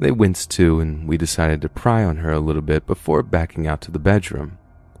 They winced too, and we decided to pry on her a little bit before backing out to the bedroom.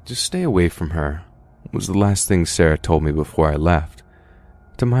 "Just stay away from her," was the last thing Sarah told me before I left.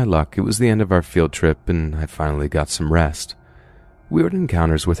 To my luck, it was the end of our field trip, and I finally got some rest. Weird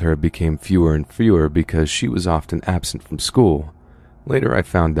encounters with her became fewer and fewer because she was often absent from school. Later I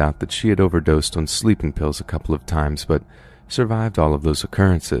found out that she had overdosed on sleeping pills a couple of times, but survived all of those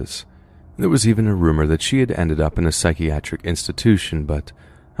occurrences. There was even a rumor that she had ended up in a psychiatric institution, but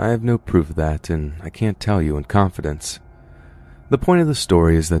I have no proof of that, and I can't tell you in confidence. The point of the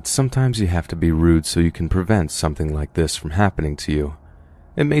story is that sometimes you have to be rude so you can prevent something like this from happening to you.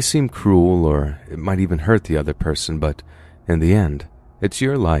 It may seem cruel, or it might even hurt the other person, but in the end, it's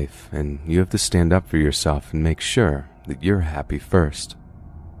your life, and you have to stand up for yourself and make sure that you're happy first.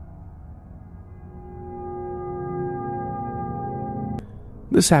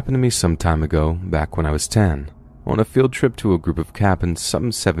 This happened to me some time ago, back when I was 10, on a field trip to a group of cabins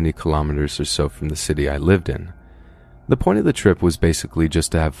some 70 kilometers or so from the city I lived in. The point of the trip was basically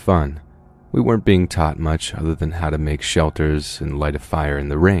just to have fun. We weren't being taught much other than how to make shelters and light a fire in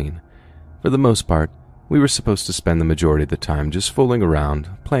the rain. For the most part, we were supposed to spend the majority of the time just fooling around,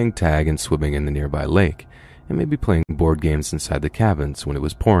 playing tag and swimming in the nearby lake, and maybe playing board games inside the cabins when it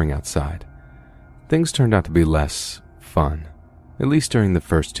was pouring outside. Things turned out to be less fun, at least during the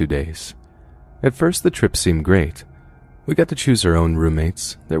first 2 days. At first, the trip seemed great. We got to choose our own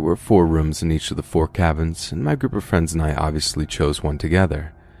roommates. There were 4 rooms in each of the 4 cabins, and my group of friends and I obviously chose one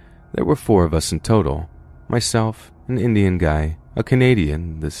together. There were 4 of us in total: myself, an Indian guy, a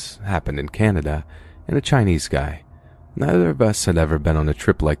Canadian, this happened in Canada, and a Chinese guy. Neither of us had ever been on a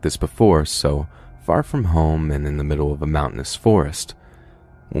trip like this before, so far from home and in the middle of a mountainous forest.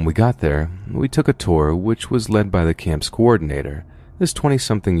 When we got there, we took a tour which was led by the camp's coordinator, this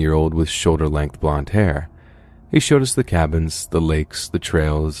 20-something-year-old with shoulder-length blonde hair. He showed us the cabins, the lakes, the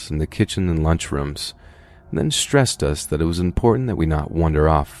trails, and the kitchen and lunchrooms, and then stressed us that it was important that we not wander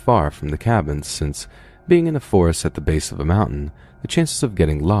off far from the cabins, since, being in a forest at the base of a mountain, the chances of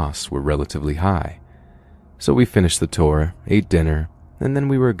getting lost were relatively high. So we finished the tour, ate dinner, and then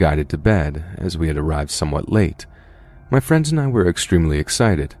we were guided to bed, as we had arrived somewhat late. My friends and I were extremely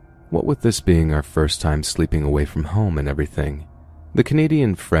excited, what with this being our first time sleeping away from home and everything. The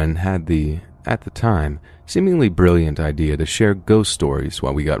Canadian friend had the, at the time, seemingly brilliant idea to share ghost stories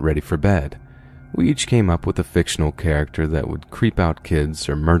while we got ready for bed. We each came up with a fictional character that would creep out kids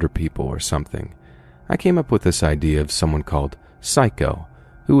or murder people or something. I came up with this idea of someone called Psycho,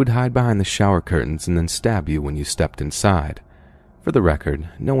 who would hide behind the shower curtains and then stab you when you stepped inside. For the record,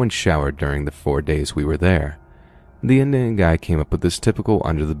 no one showered during the 4 days we were there. The Indian guy came up with this typical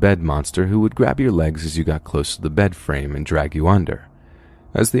under-the-bed monster who would grab your legs as you got close to the bed frame and drag you under.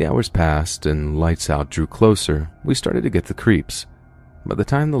 As the hours passed and lights out drew closer, we started to get the creeps. By the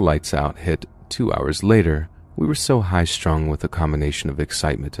time the lights out hit 2 hours later, we were so high-strung with a combination of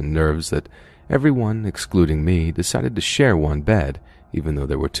excitement and nerves that everyone, excluding me, decided to share one bed, even though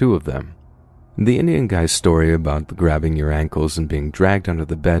there were 2 of them. The Indian guy's story about grabbing your ankles and being dragged under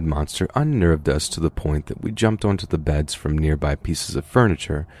the bed monster unnerved us to the point that we jumped onto the beds from nearby pieces of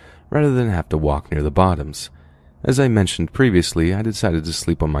furniture rather than have to walk near the bottoms. As I mentioned previously, I decided to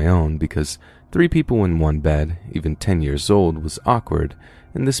sleep on my own because 3 people in one bed, even 10 years old, was awkward,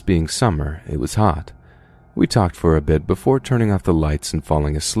 and this being summer, it was hot. We talked for a bit before turning off the lights and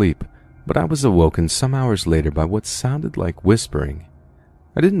falling asleep, but I was awoken some hours later by what sounded like whispering.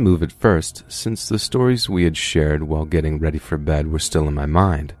 I didn't move at first, since the stories we had shared while getting ready for bed were still in my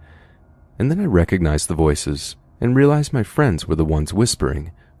mind. And then I recognized the voices, and realized my friends were the ones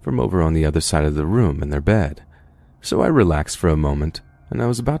whispering, from over on the other side of the room in their bed. So I relaxed for a moment, and I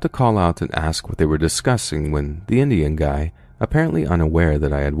was about to call out and ask what they were discussing when the Indian guy, apparently unaware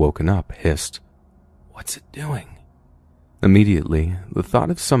that I had woken up, hissed, "What's it doing?" Immediately, the thought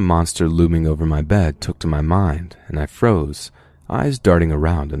of some monster looming over my bed took to my mind, and I froze, eyes darting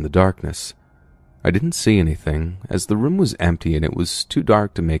around in the darkness. I didn't see anything, as the room was empty and it was too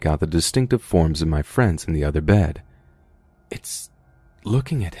dark to make out the distinctive forms of my friends in the other bed. "It's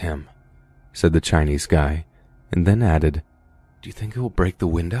looking at him," said the Chinese guy, and then added, "Do you think it will break the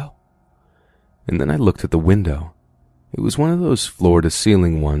window?" And then I looked at the window. It was one of those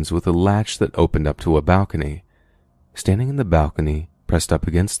floor-to-ceiling ones with a latch that opened up to a balcony. Standing in the balcony, pressed up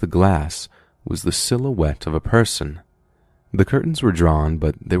against the glass, was the silhouette of a person. The curtains were drawn,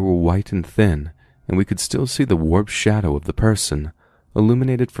 but they were white and thin, and we could still see the warped shadow of the person,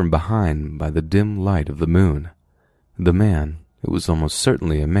 illuminated from behind by the dim light of the moon. The man, it was almost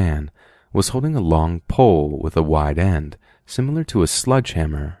certainly a man, was holding a long pole with a wide end, similar to a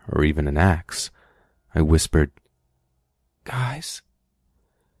sledgehammer or even an axe. I whispered, "Guys?"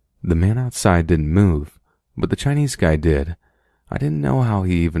 The man outside didn't move, but the Chinese guy did. I didn't know how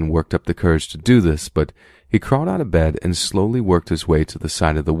he even worked up the courage to do this, but he crawled out of bed and slowly worked his way to the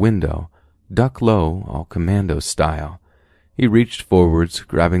side of the window, duck low, all commando style. He reached forwards,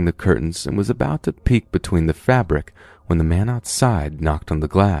 grabbing the curtains, and was about to peek between the fabric when the man outside knocked on the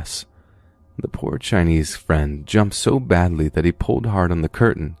glass. The poor Chinese friend jumped so badly that he pulled hard on the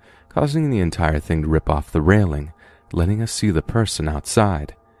curtain, causing the entire thing to rip off the railing, letting us see the person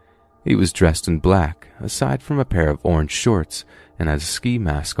outside. He was dressed in black, aside from a pair of orange shorts, and had a ski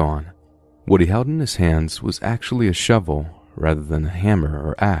mask on. What he held in his hands was actually a shovel, rather than a hammer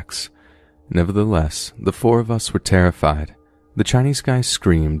or axe. Nevertheless, the four of us were terrified. The Chinese guy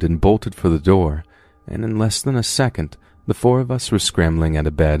screamed and bolted for the door, and in less than a second, the four of us were scrambling out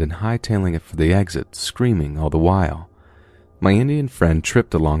of bed and hightailing it for the exit, screaming all the while. My Indian friend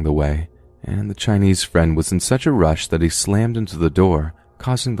tripped along the way, and the Chinese friend was in such a rush that he slammed into the door,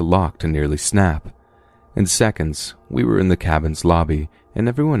 causing the lock to nearly snap. In seconds, we were in the cabin's lobby, and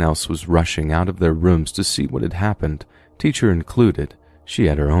everyone else was rushing out of their rooms to see what had happened, teacher included. She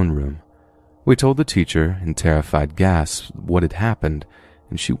had her own room. We told the teacher, in terrified gasps, what had happened,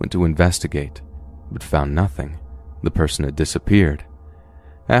 and she went to investigate, but found nothing. The person had disappeared.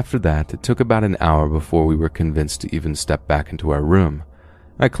 After that, it took about an hour before we were convinced to even step back into our room.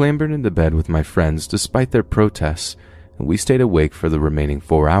 I clambered into bed with my friends despite their protests, and we stayed awake for the remaining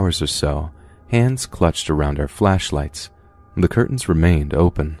 4 hours or so, hands clutched around our flashlights. The curtains remained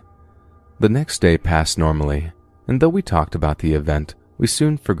open. The next day passed normally, and though we talked about the event, we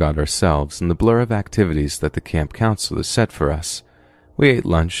soon forgot ourselves in the blur of activities that the camp counselors set for us. We ate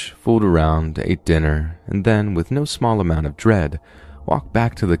lunch, fooled around, ate dinner, and then, with no small amount of dread, walked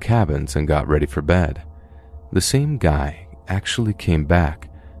back to the cabins and got ready for bed. The same guy actually came back,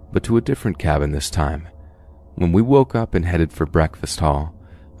 but to a different cabin this time. When we woke up and headed for breakfast hall,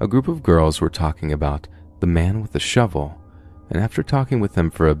 a group of girls were talking about the man with the shovel, and after talking with them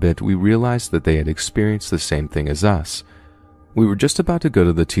for a bit, we realized that they had experienced the same thing as us. We were just about to go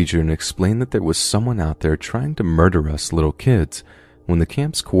to the teacher and explain that there was someone out there trying to murder us little kids, when the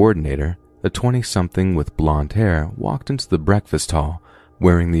camp's coordinator, a 20-something with blonde hair, walked into the breakfast hall,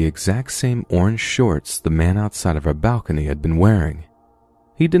 wearing the exact same orange shorts the man outside of our balcony had been wearing.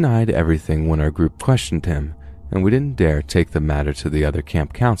 He denied everything when our group questioned him, and we didn't dare take the matter to the other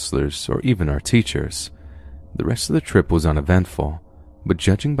camp counselors or even our teachers. The rest of the trip was uneventful, but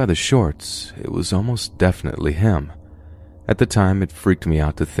judging by the shorts, it was almost definitely him. At the time, it freaked me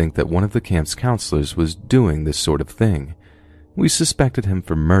out to think that one of the camp's counselors was doing this sort of thing. We suspected him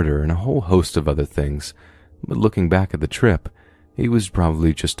for murder and a whole host of other things, but looking back at the trip, he was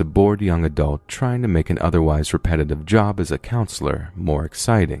probably just a bored young adult trying to make an otherwise repetitive job as a counselor more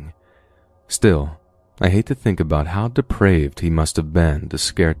exciting. Still, I hate to think about how depraved he must have been to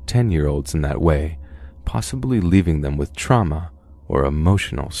scare 10-year-olds in that way, possibly leaving them with trauma or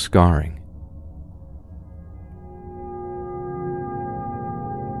emotional scarring.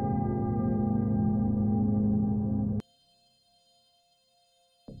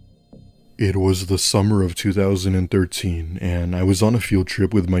 It was the summer of 2013, and I was on a field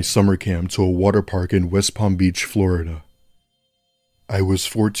trip with my summer camp to a water park in West Palm Beach, Florida. I was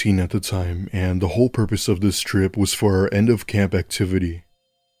 14 at the time, and the whole purpose of this trip was for our end-of-camp activity.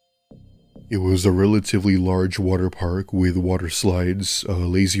 It was a relatively large water park with water slides, a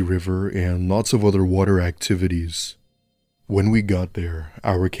lazy river, and lots of other water activities. When we got there,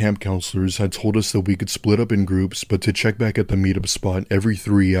 our camp counselors had told us that we could split up in groups but to check back at the meetup spot every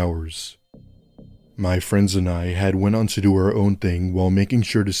 3 hours. My friends and I had went on to do our own thing while making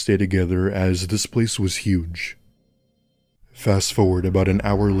sure to stay together as this place was huge. Fast forward about an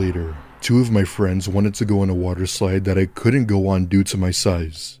hour later, 2 of my friends wanted to go on a water slide that I couldn't go on due to my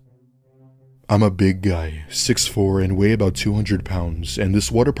size. I'm a big guy, 6'4" and weigh about 200 pounds, and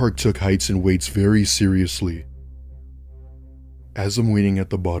this water park took heights and weights very seriously. As I'm waiting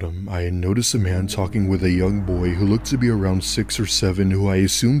at the bottom, I noticed a man talking with a young boy who looked to be around 6 or 7 who I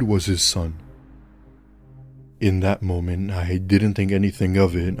assumed was his son. In that moment, I didn't think anything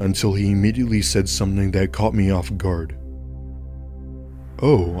of it until he immediately said something that caught me off guard.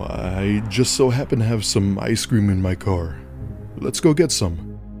 "Oh, I just so happen to have some ice cream in my car. Let's go get some."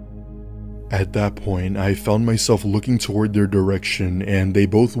 At that point, I found myself looking toward their direction, and they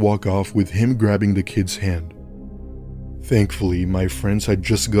both walk off with him grabbing the kid's hand. Thankfully, my friends had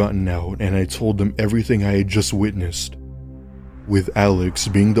just gotten out, and I told them everything I had just witnessed. With Alex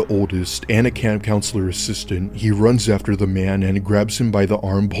being the oldest and a camp counselor assistant, he runs after the man and grabs him by the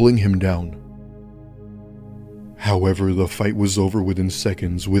arm, pulling him down. However, the fight was over within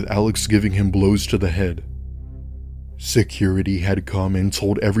seconds, with Alex giving him blows to the head. Security had come and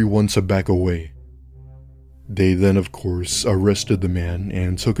told everyone to back away. They then, of course, arrested the man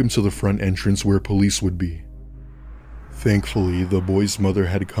and took him to the front entrance where police would be. Thankfully, the boy's mother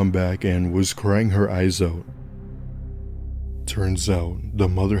had come back and was crying her eyes out. Turns out, the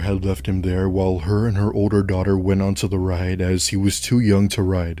mother had left him there while her and her older daughter went onto the ride as he was too young to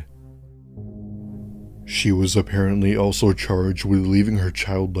ride. She was apparently also charged with leaving her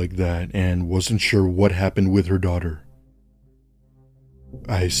child like that and wasn't sure what happened with her daughter.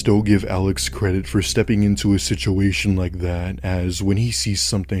 I still give Alex credit for stepping into a situation like that, as when he sees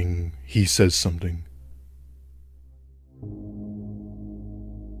something, he says something.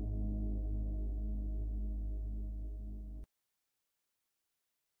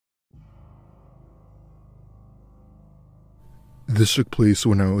 This took place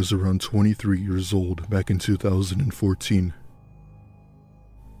when I was around 23 years old, back in 2014.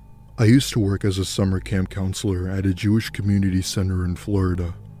 I used to work as a summer camp counselor at a Jewish community center in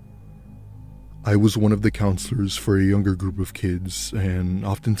Florida. I was one of the counselors for a younger group of kids, and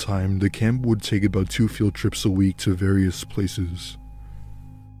oftentimes the camp would take about 2 field trips a week to various places.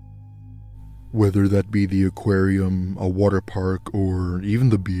 Whether that be the aquarium, a water park, or even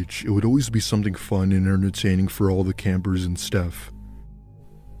the beach, it would always be something fun and entertaining for all the campers and staff.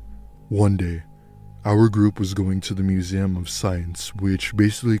 One day, our group was going to the Museum of Science, which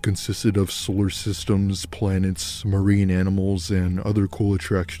basically consisted of solar systems, planets, marine animals, and other cool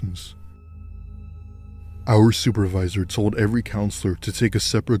attractions. Our supervisor told every counselor to take a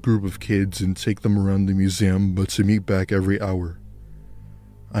separate group of kids and take them around the museum, but to meet back every hour.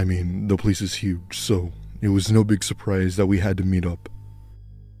 I mean, the place is huge, so it was no big surprise that we had to meet up.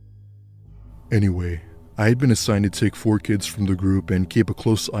 Anyway, I had been assigned to take 4 kids from the group and keep a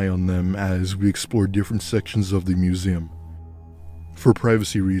close eye on them as we explored different sections of the museum. For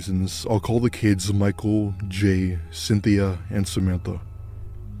privacy reasons, I'll call the kids Michael, Jay, Cynthia, and Samantha.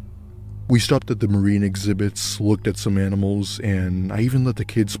 We stopped at the marine exhibits, looked at some animals, and I even let the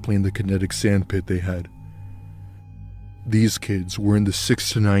kids play in the kinetic sand pit they had. These kids were in the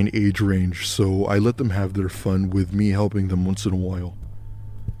 6 to 9 age range, so I let them have their fun with me helping them once in a while.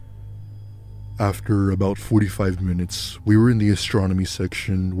 After about 45 minutes, we were in the astronomy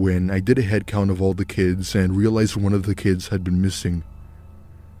section when I did a head count of all the kids and realized one of the kids had been missing.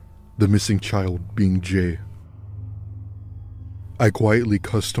 The missing child being Jay. I quietly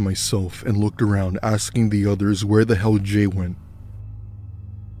cussed to myself and looked around, asking the others where the hell Jay went.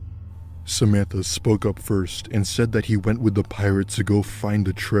 Samantha spoke up first and said that he went with the pirate to go find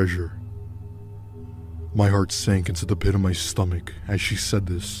the treasure. My heart sank into the pit of my stomach as she said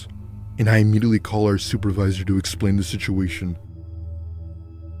this, and I immediately called our supervisor to explain the situation.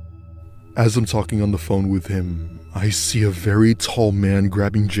 As I'm talking on the phone with him, I see a very tall man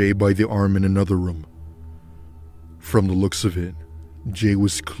grabbing Jay by the arm in another room. From the looks of it, Jay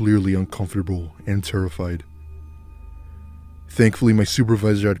was clearly uncomfortable and terrified. Thankfully, my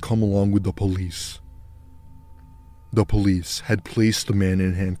supervisor had come along with the police. The police had placed the man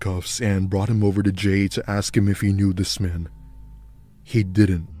in handcuffs and brought him over to Jay to ask him if he knew this man. He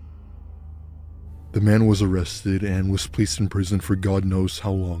didn't. The man was arrested and was placed in prison for God knows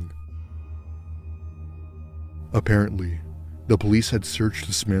how long. Apparently, the police had searched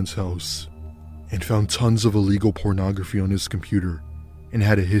this man's house and found tons of illegal pornography on his computer and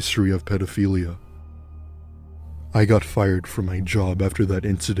had a history of pedophilia. I got fired from my job after that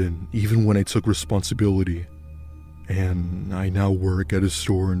incident, even when I took responsibility, and I now work at a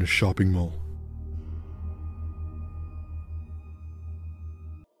store in a shopping mall.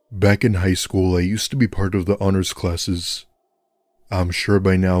 Back in high school, I used to be part of the honors classes. I'm sure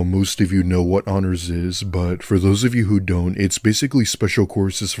by now most of you know what honors is, but for those of you who don't, it's basically special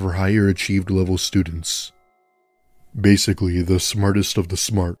courses for higher achieved level students. Basically, the smartest of the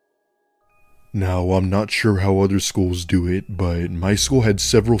smart. Now, I'm not sure how other schools do it, but my school had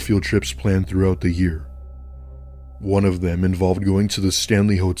several field trips planned throughout the year. One of them involved going to the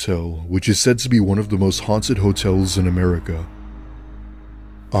Stanley Hotel, which is said to be one of the most haunted hotels in America.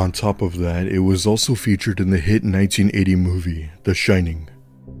 On top of that, it was also featured in the hit 1980 movie, The Shining.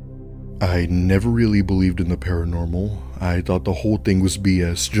 I never really believed in the paranormal. I thought the whole thing was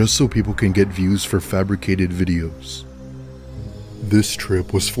BS just so people can get views for fabricated videos. This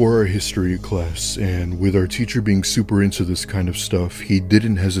trip was for our history class, and with our teacher being super into this kind of stuff, he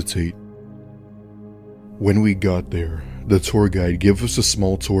didn't hesitate. When we got there, the tour guide gave us a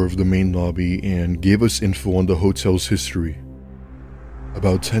small tour of the main lobby and gave us info on the hotel's history.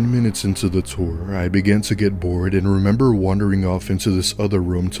 About 10 minutes into the tour, I began to get bored and remember wandering off into this other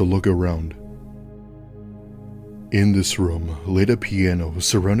room to look around. In this room laid a piano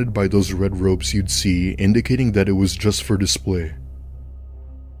surrounded by those red ropes you'd see, indicating that it was just for display.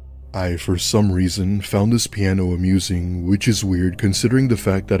 I, for some reason, found this piano amusing, which is weird considering the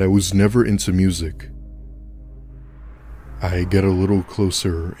fact that I was never into music. I get a little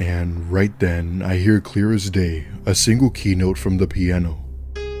closer, and right then, I hear clear as day, a single key note from the piano.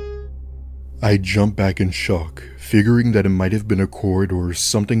 I jump back in shock, figuring that it might have been a chord or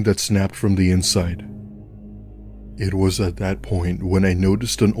something that snapped from the inside. It was at that point when I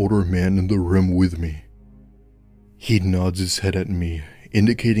noticed an older man in the room with me. He nods his head at me,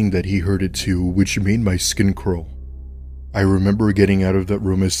 indicating that he heard it too, which made my skin crawl. I remember getting out of that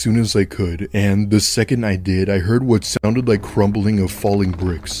room as soon as I could, and the second I did, I heard what sounded like crumbling of falling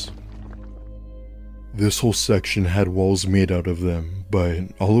bricks. This whole section had walls made out of them,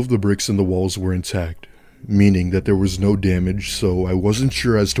 but all of the bricks in the walls were intact, meaning that there was no damage, so I wasn't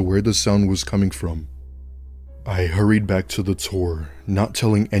sure as to where the sound was coming from. I hurried back to the tour, not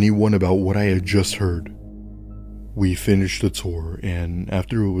telling anyone about what I had just heard. We finished the tour, and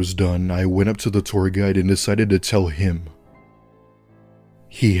after it was done, I went up to the tour guide and decided to tell him.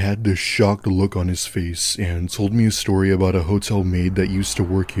 He had this shocked look on his face and told me a story about a hotel maid that used to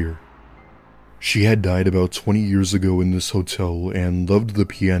work here. She had died about 20 years ago in this hotel and loved the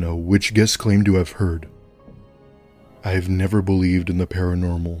piano, which guests claimed to have heard. I've never believed in the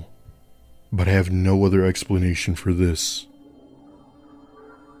paranormal, but I have no other explanation for this.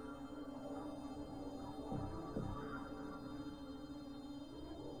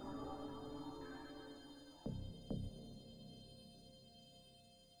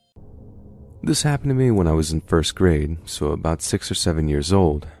 This happened to me when I was in first grade, so about 6 or 7 years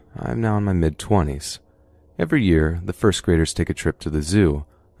old. I'm now in my mid-20s. Every year, the first graders take a trip to the zoo,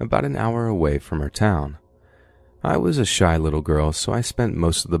 about an hour away from our town. I was a shy little girl, so I spent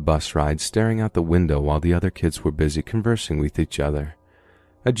most of the bus ride staring out the window while the other kids were busy conversing with each other.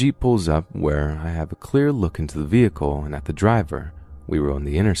 A Jeep pulls up where I have a clear look into the vehicle, and at the driver. We were on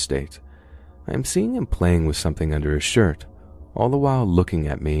the interstate. I am seeing him playing with something under his shirt, all the while looking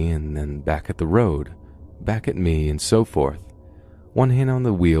at me and then back at the road, back at me and so forth. One hand on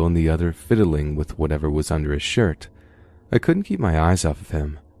the wheel and the other fiddling with whatever was under his shirt. I couldn't keep my eyes off of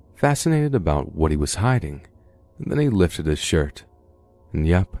him, fascinated about what he was hiding. And then he lifted his shirt. And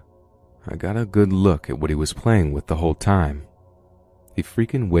yup, I got a good look at what he was playing with the whole time. He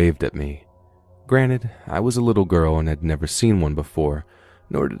freaking waved at me. Granted, I was a little girl and had never seen one before,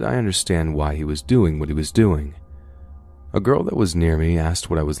 nor did I understand why he was doing what he was doing. A girl that was near me asked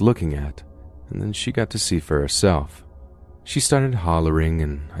what I was looking at, and then she got to see for herself. She started hollering,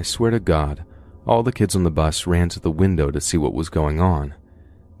 and I swear to God, all the kids on the bus ran to the window to see what was going on.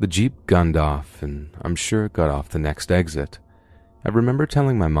 The Jeep gunned off, and I'm sure it got off the next exit. I remember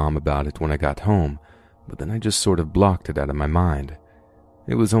telling my mom about it when I got home, but then I just sort of blocked it out of my mind.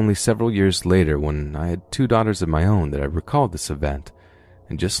 It was only several years later, when I had 2 daughters of my own, that I recalled this event,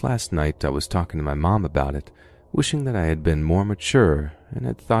 and just last night I was talking to my mom about it, wishing that I had been more mature and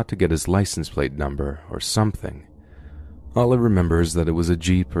had thought to get his license plate number or something. All I remember is that it was a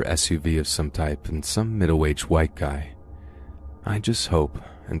Jeep or SUV of some type and some middle-aged white guy. I just hope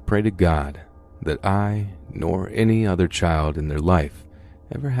and pray to God that I, nor any other child in their life,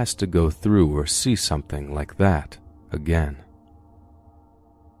 ever has to go through or see something like that again.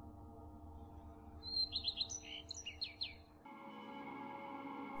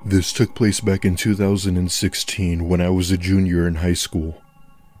 This took place back in 2016 when I was a junior in high school.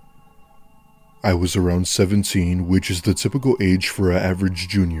 I was around 17, which is the typical age for an average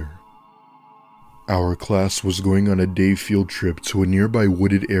junior. Our class was going on a day field trip to a nearby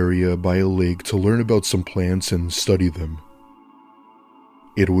wooded area by a lake to learn about some plants and study them.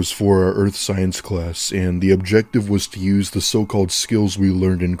 It was for our earth science class, and the objective was to use the so-called skills we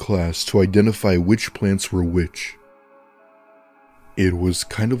learned in class to identify which plants were which. It was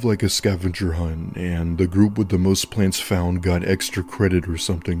kind of like a scavenger hunt, and the group with the most plants found got extra credit or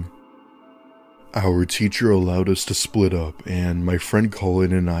something. Our teacher allowed us to split up, and my friend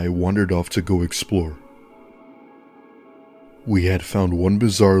Colin and I wandered off to go explore. We had found one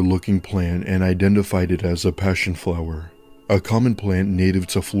bizarre-looking plant and identified it as a passion flower, a common plant native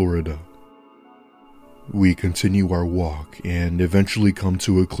to Florida. We continue our walk and eventually come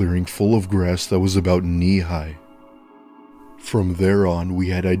to a clearing full of grass that was about knee-high. From there on, we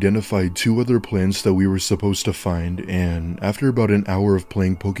had identified 2 other plants that we were supposed to find, and after about an hour of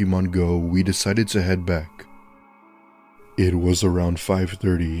playing Pokemon Go, we decided to head back. It was around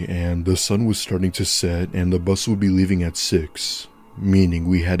 5:30 and the sun was starting to set and the bus would be leaving at 6, meaning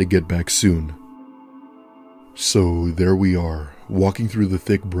we had to get back soon. So there we are, walking through the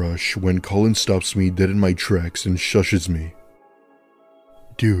thick brush when Colin stops me dead in my tracks and shushes me.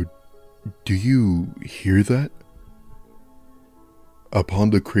 "Dude, do you hear that?" Upon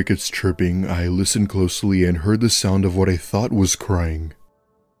the crickets chirping, I listened closely and heard the sound of what I thought was crying.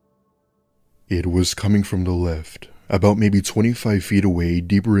 It was coming from the left, about maybe 25 feet away,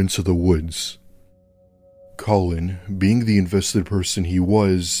 deeper into the woods. Colin, being the invested person he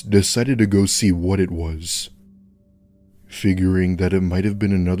was, decided to go see what it was. Figuring that it might have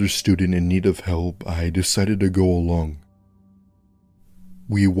been another student in need of help, I decided to go along.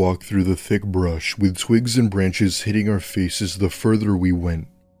 We walked through the thick brush with twigs and branches hitting our faces the further we went.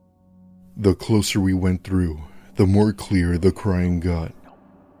 The closer we went through, the more clear the crying got.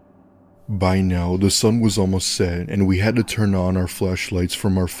 By now, the sun was almost set and we had to turn on our flashlights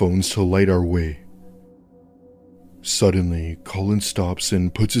from our phones to light our way. Suddenly, Colin stops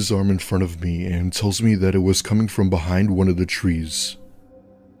and puts his arm in front of me and tells me that it was coming from behind one of the trees.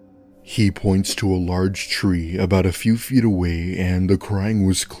 He points to a large tree about a few feet away and the crying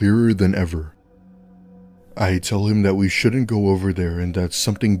was clearer than ever. I tell him that we shouldn't go over there and that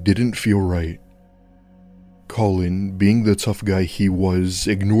something didn't feel right. Colin, being the tough guy he was,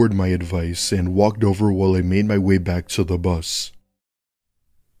 ignored my advice and walked over while I made my way back to the bus.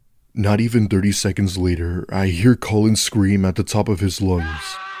 Not even 30 seconds later, I hear Colin scream at the top of his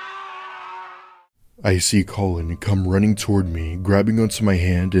lungs. I see Colin come running toward me, grabbing onto my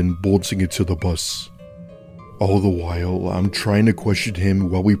hand and bolting it to the bus. All the while, I'm trying to question him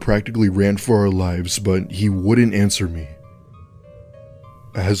while we practically ran for our lives, but he wouldn't answer me.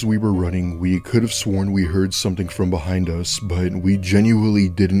 As we were running, we could have sworn we heard something from behind us, but we genuinely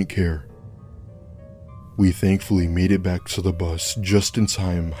didn't care. We thankfully made it back to the bus just in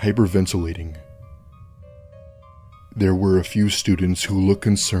time, hyperventilating. There were a few students who looked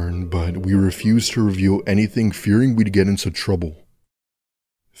concerned, but we refused to reveal anything, fearing we'd get into trouble.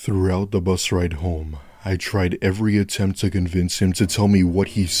 Throughout the bus ride home, I tried every attempt to convince him to tell me what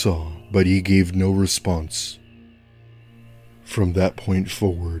he saw, but he gave no response. From that point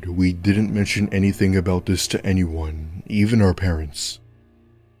forward, we didn't mention anything about this to anyone, even our parents.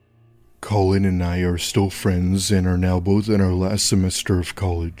 Colin and I are still friends and are now both in our last semester of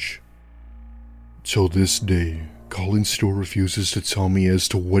college. Till this day, Colin still refuses to tell me as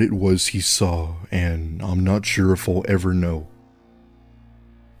to what it was he saw, and I'm not sure if I'll ever know.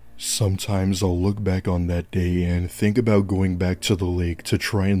 Sometimes I'll look back on that day and think about going back to the lake to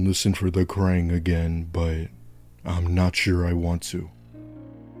try and listen for the crying again, but I'm not sure I want to.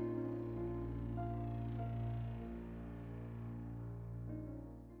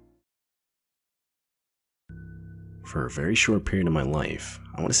 For a very short period of my life,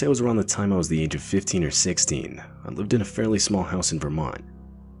 I want to say it was around the time I was the age of 15 or 16, I lived in a fairly small house in Vermont.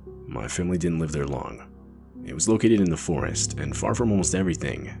 My family didn't live there long. It was located in the forest and far from almost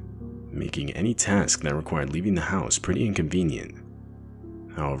everything, making any task that required leaving the house pretty inconvenient.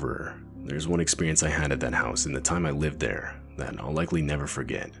 However, there's one experience I had at that house in the time I lived there that I'll likely never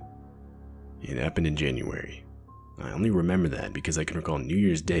forget. It happened in January. I only remember that because I can recall New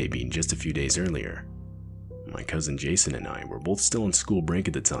Year's Day being just a few days earlier. My cousin Jason and I were both still on school break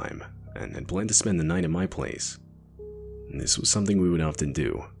at the time, and had planned to spend the night at my place. This was something we would often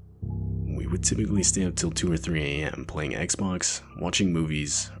do. We would typically stay up till 2 or 3 a.m. playing Xbox, watching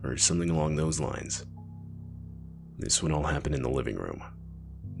movies, or something along those lines. This would all happen in the living room.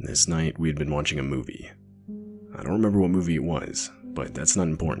 This night, we had been watching a movie. I don't remember what movie it was, but that's not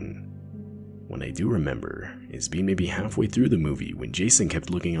important. What I do remember is being maybe halfway through the movie when Jason kept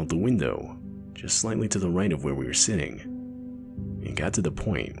looking out the window, just slightly to the right of where we were sitting. It got to the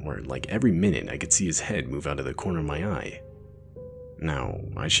point where like every minute I could see his head move out of the corner of my eye. Now,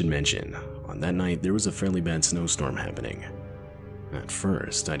 I should mention, on that night there was a fairly bad snowstorm happening. At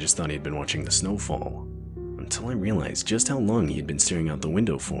first, I just thought he had been watching the snowfall, until I realized just how long he had been staring out the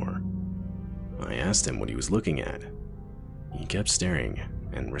window for. I asked him what he was looking at. He kept staring,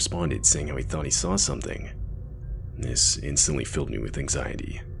 and responded saying how he thought he saw something. This instantly filled me with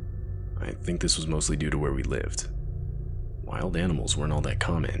anxiety. I think this was mostly due to where we lived. Wild animals weren't all that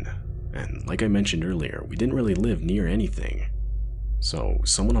common, And like I mentioned earlier, we didn't really live near anything. So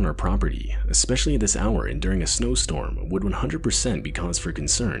someone on our property, especially at this hour and during a snowstorm, would 100% be cause for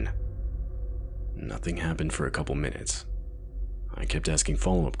concern. Nothing happened for a couple minutes. I kept asking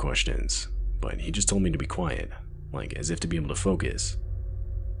follow-up questions, but he just told me to be quiet, like as if to be able to focus.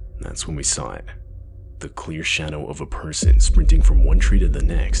 That's when we saw it. The clear shadow of a person sprinting from one tree to the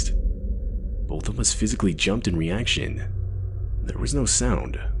next. Both of us physically jumped in reaction. There was no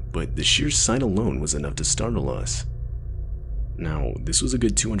sound, but the sheer sight alone was enough to startle us. Now, this was a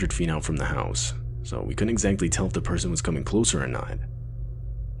good 200 feet out from the house, so we couldn't exactly tell if the person was coming closer or not.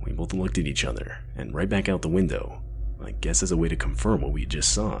 We both looked at each other, and right back out the window, I guess as a way to confirm what we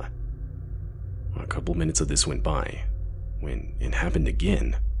just saw. A couple minutes of this went by, when it happened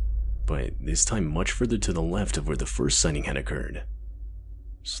again, but this time much further to the left of where the first sighting had occurred.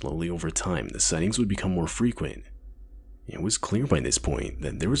 Slowly over time, the sightings would become more frequent. It was clear by this point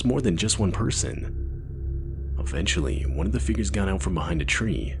that there was more than just one person. Eventually, one of the figures got out from behind a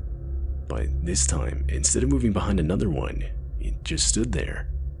tree, but this time, instead of moving behind another one, it just stood there.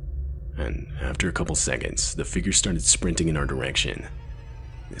 And after a couple seconds, the figure started sprinting in our direction.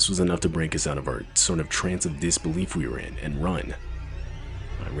 This was enough to break us out of our sort of trance of disbelief we were in and run.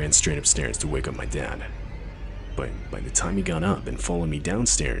 I ran straight upstairs to wake up my dad, but by the time he got up and followed me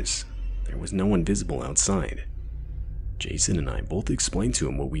downstairs, there was no one visible outside. Jason and I both explained to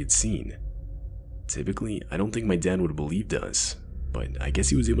him what we had seen. Typically, I don't think my dad would have believed us, but I guess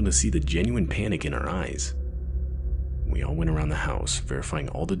he was able to see the genuine panic in our eyes. We all went around the house, verifying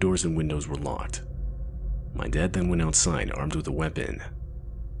all the doors and windows were locked. My dad then went outside armed with a weapon.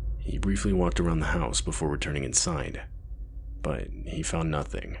 He briefly walked around the house before returning inside, but he found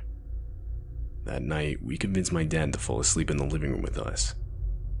nothing. That night, we convinced my dad to fall asleep in the living room with us.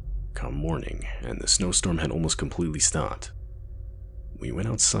 Come morning, and the snowstorm had almost completely stopped. We went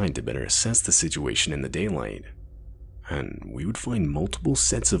outside to better assess the situation in the daylight, and we would find multiple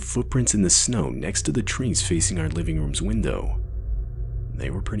sets of footprints in the snow next to the trees facing our living room's window. They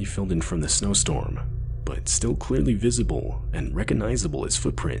were pretty filled in from the snowstorm, but still clearly visible and recognizable as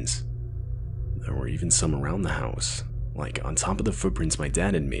footprints. There were even some around the house, like on top of the footprints my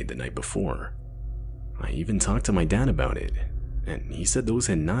dad had made the night before. I even talked to my dad about it, and he said those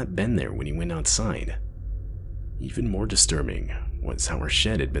had not been there when he went outside. Even more disturbing was how our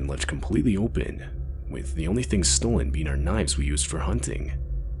shed had been left completely open, with the only things stolen being our knives we used for hunting.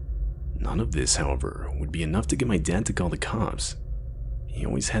 None of this, however, would be enough to get my dad to call the cops. He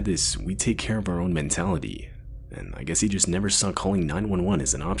always had this we take care of our own mentality, and I guess he just never saw calling 911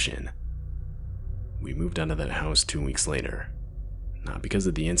 as an option. We moved out of that house 2 weeks later. Not because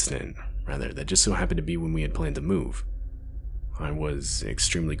of the incident, rather that just so happened to be when we had planned to move. I was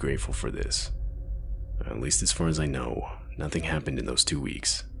extremely grateful for this. At least as far as I know, nothing happened in those 2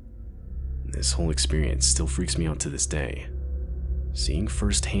 weeks. This whole experience still freaks me out to this day. Seeing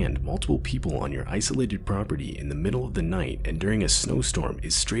firsthand multiple people on your isolated property in the middle of the night and during a snowstorm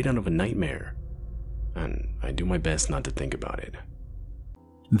is straight out of a nightmare, and I do my best not to think about it.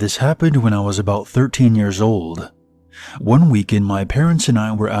 This happened when I was about 13 years old. One weekend, my parents and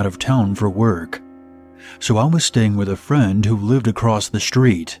I were out of town for work, so I was staying with a friend who lived across the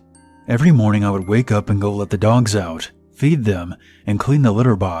street. Every morning I would wake up and go let the dogs out, feed them, and clean the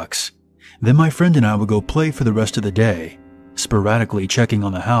litter box. Then my friend and I would go play for the rest of the day, sporadically checking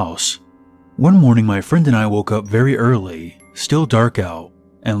on the house. One morning my friend and I woke up very early, still dark out,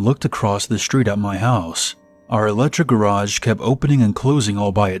 and looked across the street at my house. Our electric garage kept opening and closing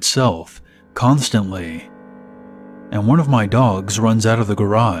all by itself, constantly. And one of my dogs runs out of the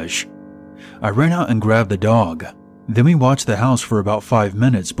garage. I ran out and grabbed the dog. Then we watched the house for about 5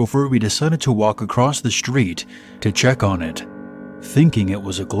 minutes before we decided to walk across the street to check on it. Thinking it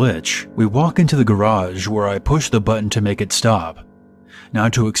was a glitch, we walk into the garage where I push the button to make it stop. Now,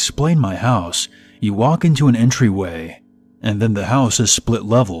 to explain my house, you walk into an entryway, and then the house is split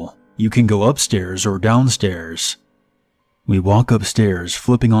level. You can go upstairs or downstairs. We walk upstairs,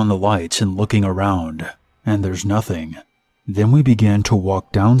 flipping on the lights and looking around, and there's nothing. Then we began to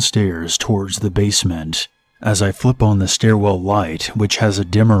walk downstairs towards the basement. As I flip on the stairwell light, which has a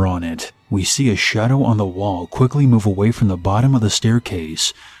dimmer on it, we see a shadow on the wall quickly move away from the bottom of the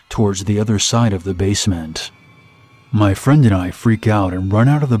staircase towards the other side of the basement. My friend and I freak out and run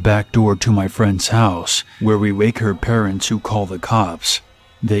out of the back door to my friend's house, where we wake her parents, who call the cops.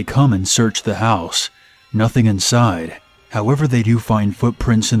 They come and search the house. Nothing inside. However, they do find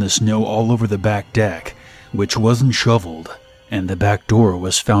footprints in the snow all over the back deck, which wasn't shoveled, and the back door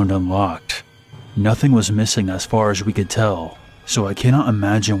was found unlocked. Nothing was missing as far as we could tell, so I cannot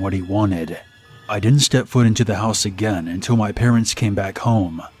imagine what he wanted. I didn't step foot into the house again until my parents came back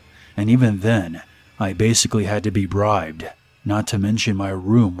home, and even then, I basically had to be bribed, not to mention my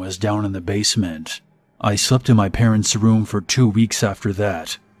room was down in the basement. I slept in my parents' room for 2 weeks after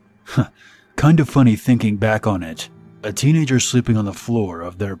that. Kind of funny thinking back on it, a teenager sleeping on the floor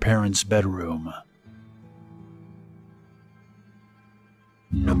of their parents' bedroom.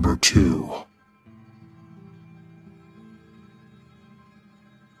 Number 2.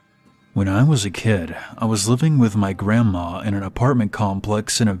 When I was a kid, I was living with my grandma in an apartment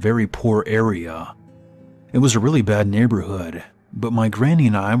complex in a very poor area. It was a really bad neighborhood, but my granny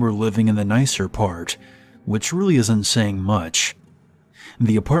and I were living in the nicer part, which really isn't saying much.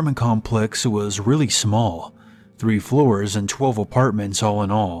 The apartment complex was really small, 3 floors and 12 apartments all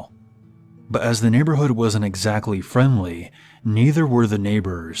in all. But as the neighborhood wasn't exactly friendly, neither were the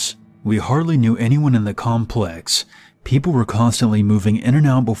neighbors. We hardly knew anyone in the complex. People were constantly moving in and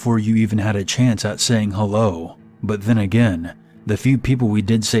out before you even had a chance at saying hello. But then again, the few people we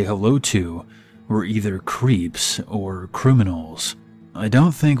did say hello to were either creeps or criminals. I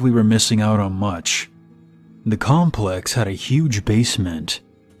don't think we were missing out on much. The complex had a huge basement,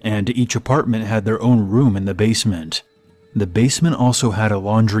 and each apartment had their own room in the basement. The basement also had a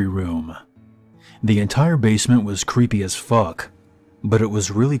laundry room. The entire basement was creepy as fuck, but it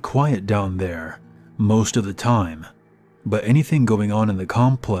was really quiet down there, most of the time. But anything going on in the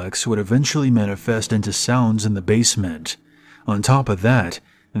complex would eventually manifest into sounds in the basement. On top of that,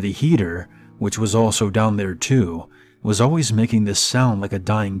 the heater, which was also down there too, was always making this sound like a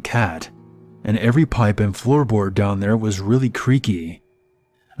dying cat, and every pipe and floorboard down there was really creaky.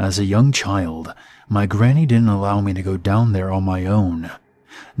 As a young child, my granny didn't allow me to go down there on my own.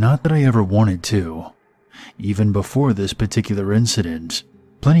 Not that I ever wanted to. Even before this particular incident,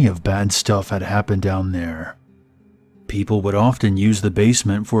 plenty of bad stuff had happened down there. People would often use the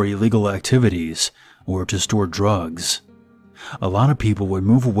basement for illegal activities or to store drugs. A lot of people would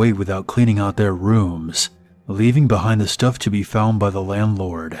move away without cleaning out their rooms, leaving behind the stuff to be found by the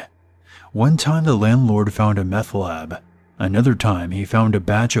landlord. One time the landlord found a meth lab. Another time he found a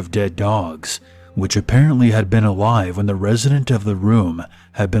batch of dead dogs, which apparently had been alive when the resident of the room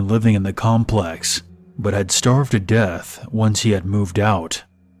had been living in the complex, but had starved to death once he had moved out.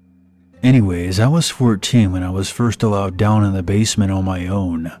 Anyways, I was 14 when I was first allowed down in the basement on my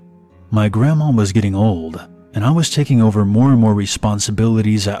own. My grandma was getting old, and I was taking over more and more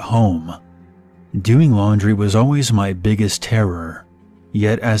responsibilities at home. Doing laundry was always my biggest terror.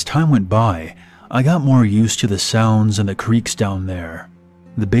 Yet as time went by, I got more used to the sounds and the creaks down there.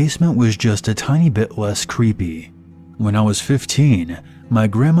 The basement was just a tiny bit less creepy. When I was 15, my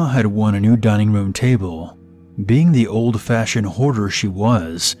grandma had won a new dining room table. Being the old-fashioned hoarder she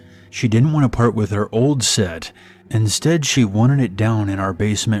was, she didn't want to part with her old set. Instead, she wanted it down in our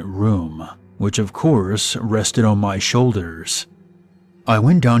basement room, which of course rested on my shoulders. I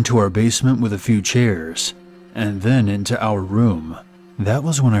went down to our basement with a few chairs, and then into our room. That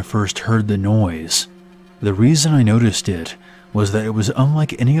was when I first heard the noise. The reason I noticed it was that it was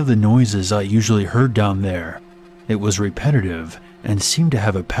unlike any of the noises I usually heard down there. It was repetitive and seemed to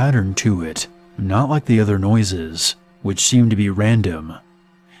have a pattern to it, not like the other noises, which seemed to be random.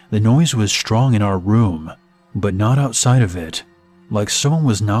 The noise was strong in our room, but not outside of it, like someone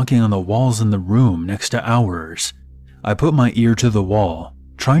was knocking on the walls in the room next to ours. I put my ear to the wall,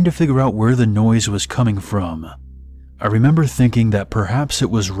 trying to figure out where the noise was coming from. I remember thinking that perhaps it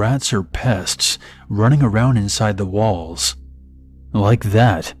was rats or pests running around inside the walls. Like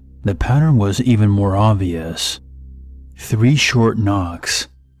that, the pattern was even more obvious. 3 short knocks,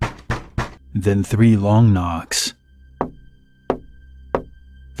 then 3 long knocks,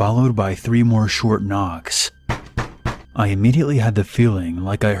 followed by 3 more short knocks. I immediately had the feeling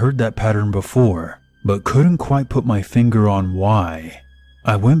like I heard that pattern before, but couldn't quite put my finger on why.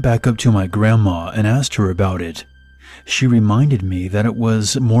 I went back up to my grandma and asked her about it. She reminded me that it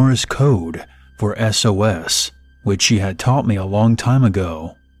was Morse code for SOS, which she had taught me a long time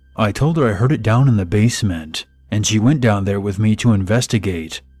ago. I told her I heard it down in the basement, and she went down there with me to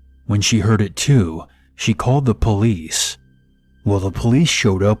investigate. When she heard it too, she called the police. Well, the police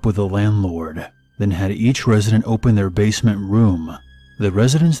showed up with the landlord, then had each resident open their basement room. The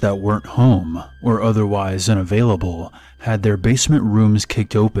residents that weren't home or otherwise unavailable had their basement rooms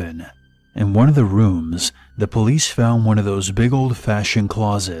kicked open. In one of the rooms, the police found one of those big old-fashioned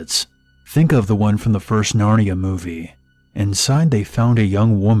closets. Think of the one from the first Narnia movie. Inside they found a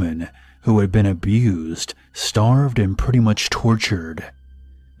young woman who had been abused, starved, and pretty much tortured.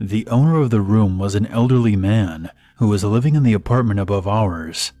 The owner of the room was an elderly man who was living in the apartment above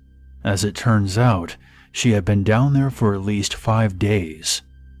ours. As it turns out, she had been down there for at least 5 days.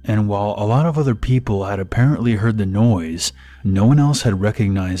 and while a lot of other people had apparently heard the noise, no one else had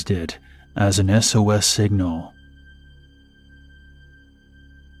recognized it as an SOS signal.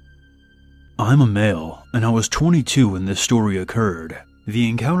 I'm a male, and I was 22 when this story occurred. The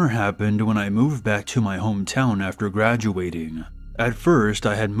encounter happened when I moved back to my hometown after graduating. At first,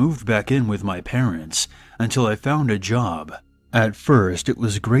 I had moved back in with my parents until I found a job. At first, it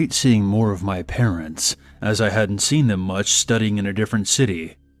was great seeing more of my parents, as I hadn't seen them much studying in a different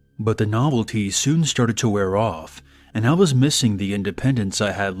city. But the novelty soon started to wear off, and I was missing the independence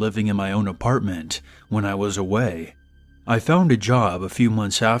I had living in my own apartment when I was away. I found a job a few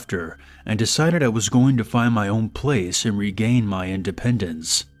months after and decided I was going to find my own place and regain my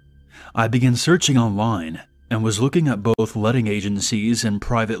independence. I began searching online and was looking at both letting agencies and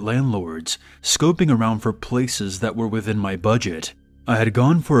private landlords, scoping around for places that were within my budget. I had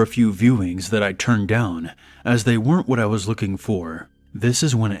gone for a few viewings that I turned down, as they weren't what I was looking for. This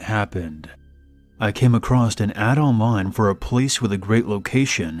is when it happened. I came across an ad online for a place with a great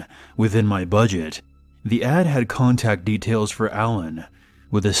location within my budget. The ad had contact details for Alan,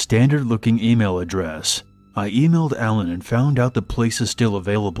 with a standard-looking email address. I emailed Alan and found out the place is still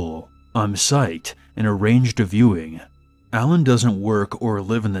available. I'm psyched and arranged a viewing. Alan doesn't work or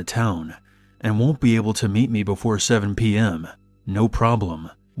live in the town and won't be able to meet me before 7 p.m. No problem.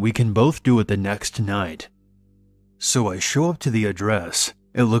 We can both do it the next night. So I show up to the address.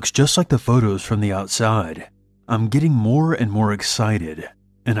 It looks just like the photos from the outside. I'm getting more and more excited,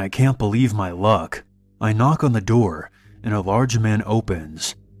 and I can't believe my luck. I knock on the door, and a large man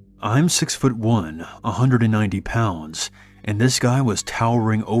opens. I'm 6'1", 190 pounds, and this guy was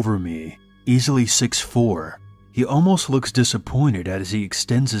towering over me, easily 6'4". He almost looks disappointed as he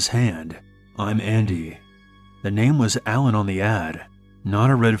extends his hand. I'm Andy. The name was Alan on the ad. Not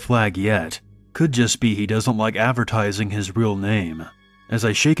a red flag yet. Could just be he doesn't like advertising his real name. As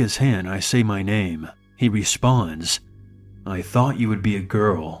I shake his hand, I say my name. He responds, "I thought you would be a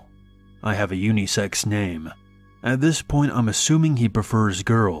girl. I have a unisex name." At this point, I'm assuming he prefers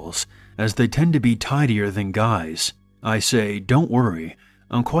girls, as they tend to be tidier than guys. I say, "Don't worry,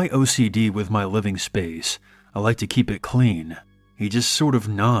 I'm quite OCD with my living space. I like to keep it clean." He just sort of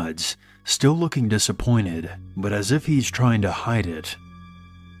nods, still looking disappointed, but as if he's trying to hide it.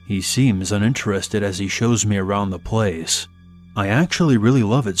 He seems uninterested as he shows me around the place. I actually really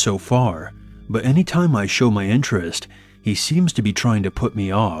love it so far, but anytime I show my interest, he seems to be trying to put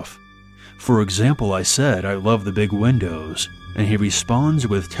me off. For example, I said I love the big windows, and he responds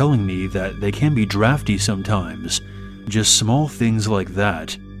with telling me that they can be drafty sometimes, just small things like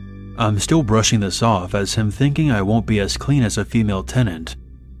that. I'm still brushing this off as him thinking I won't be as clean as a female tenant.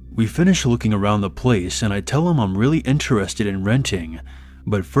 We finish looking around the place and I tell him I'm really interested in renting,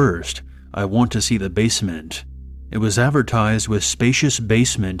 but first, I want to see the basement. It was advertised with spacious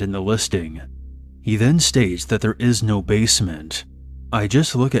basement in the listing. He then states that there is no basement. I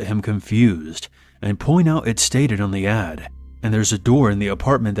just look at him confused and point out it's stated on the ad, and there's a door in the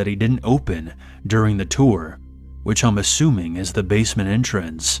apartment that he didn't open during the tour, which I'm assuming is the basement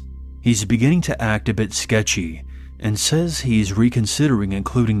entrance. He's beginning to act a bit sketchy and says he's reconsidering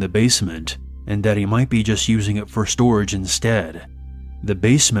including the basement and that he might be just using it for storage instead. The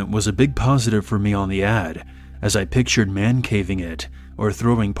basement was a big positive for me on the ad, as I pictured man caving it or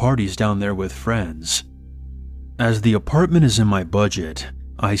throwing parties down there with friends. As the apartment is in my budget,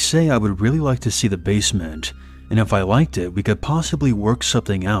 I say I would really like to see the basement, and if I liked it, we could possibly work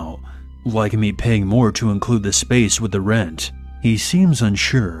something out, like me paying more to include the space with the rent. He seems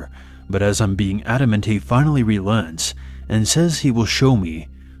unsure, but as I'm being adamant, he finally relents and says he will show me,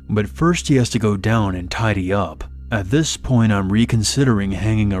 but first he has to go down and tidy up. At this point, I'm reconsidering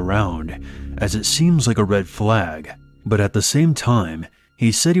hanging around, as it seems like a red flag, but at the same time,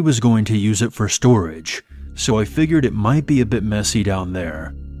 he said he was going to use it for storage, so I figured it might be a bit messy down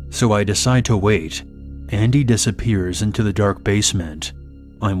there. So I decide to wait. Andy disappears into the dark basement.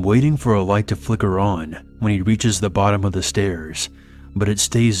 I'm waiting for a light to flicker on when he reaches the bottom of the stairs, but it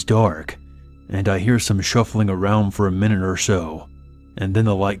stays dark, and I hear some shuffling around for a minute or so, and then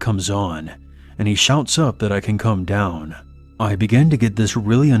the light comes on, and he shouts up that I can come down. I begin to get this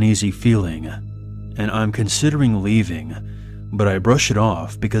really uneasy feeling, and I'm considering leaving, but I brush it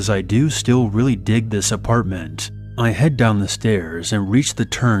off because I do still really dig this apartment. I head down the stairs and reach the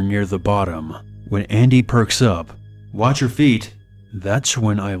turn near the bottom, when Andy perks up. "Watch your feet." That's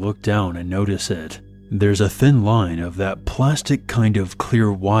when I look down and notice it. There's a thin line of that plastic kind of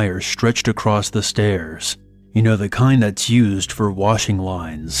clear wire stretched across the stairs. You know, the kind that's used for washing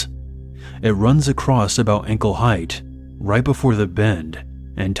lines. It runs across about ankle height, right before the bend,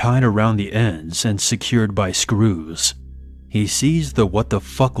 and tied around the ends and secured by screws. He sees the what the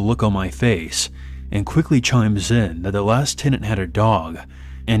fuck look on my face and quickly chimes in that the last tenant had a dog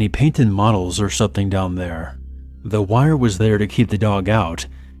and he painted models or something down there. The wire was there to keep the dog out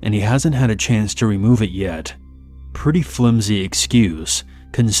and he hasn't had a chance to remove it yet. Pretty flimsy excuse,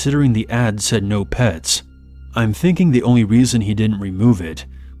 considering the ad said no pets. I'm thinking the only reason he didn't remove it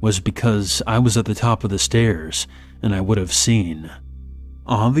was because I was at the top of the stairs and I would have seen.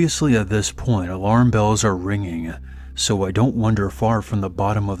 Obviously at this point alarm bells are ringing, so I don't wander far from the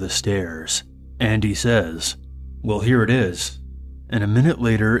bottom of the stairs. Andy says, "Well, here it is," and a minute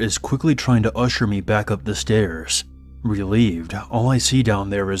later is quickly trying to usher me back up the stairs. Relieved, all I see down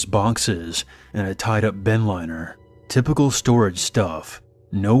there is boxes and a tied up bin liner. Typical storage stuff.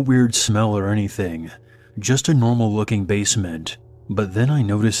 No weird smell or anything. Just a normal looking basement. But then I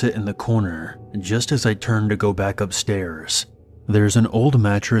notice it in the corner, just as I turn to go back upstairs. There's an old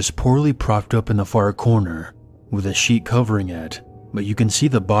mattress poorly propped up in the far corner, with a sheet covering it, but you can see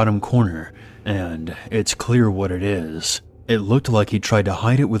the bottom corner, and it's clear what it is. It looked like he tried to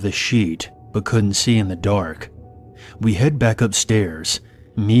hide it with a sheet, but couldn't see in the dark. We head back upstairs,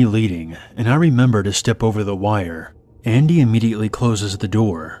 me leading, and I remember to step over the wire. Andy immediately closes the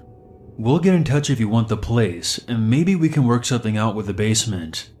door. "We'll get in touch if you want the place, and maybe we can work something out with the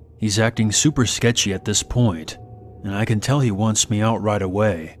basement." He's acting super sketchy at this point, and I can tell he wants me out right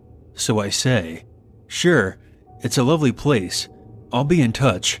away. So I say, "Sure, it's a lovely place. I'll be in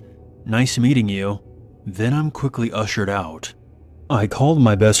touch. Nice meeting you." Then I'm quickly ushered out. I called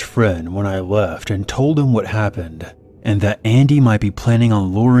my best friend when I left and told him what happened, and that Andy might be planning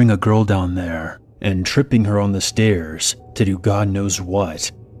on luring a girl down there and tripping her on the stairs to do God knows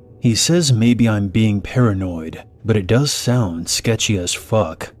what. He says maybe I'm being paranoid, but it does sound sketchy as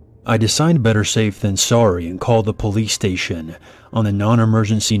fuck. I decide better safe than sorry and call the police station on the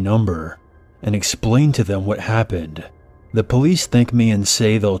non-emergency number and explain to them what happened. The police thank me and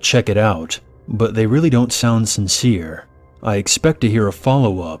say they'll check it out, but they really don't sound sincere. I expect to hear a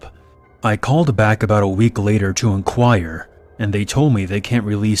follow-up. I called back about a week later to inquire, and they told me they can't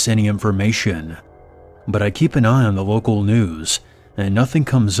release any information. But I keep an eye on the local news, and nothing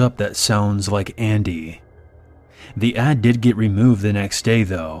comes up that sounds like Andy. The ad did get removed the next day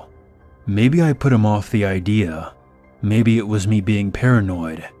though. Maybe I put him off the idea. Maybe it was me being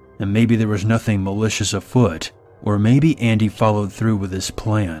paranoid, and maybe there was nothing malicious afoot, or maybe Andy followed through with his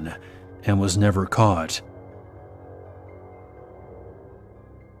plan and was never caught.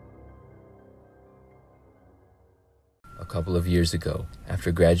 A couple of years ago,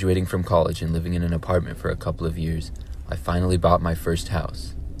 after graduating from college and living in an apartment for a couple of years, I finally bought my first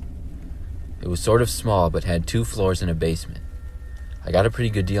house. It was sort of small but had 2 floors and a basement. I got a pretty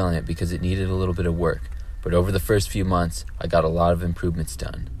good deal on it because it needed a little bit of work, but over the first few months, I got a lot of improvements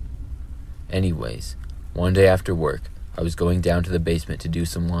done. Anyways, one day after work, I was going down to the basement to do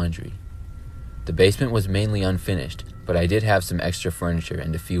some laundry. The basement was mainly unfinished, but I did have some extra furniture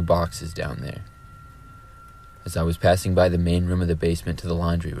and a few boxes down there. As I was passing by the main room of the basement to the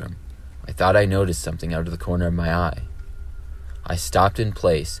laundry room, I thought I noticed something out of the corner of my eye. I stopped in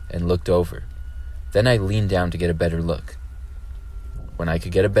place and looked over. Then I leaned down to get a better look. When I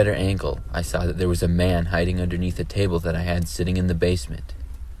could get a better angle, I saw that there was a man hiding underneath a table that I had sitting in the basement.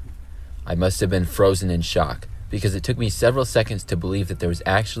 I must have been frozen in shock, because it took me several seconds to believe that there was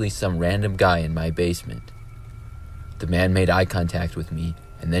actually some random guy in my basement. The man made eye contact with me,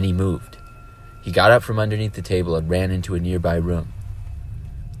 and then he moved. He got up from underneath the table and ran into a nearby room.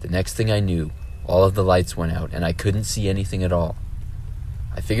 The next thing I knew, all of the lights went out and I couldn't see anything at all.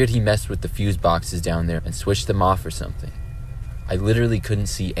 I figured he messed with the fuse boxes down there and switched them off or something. I literally couldn't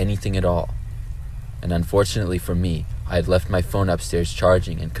see anything at all. And unfortunately for me, I had left my phone upstairs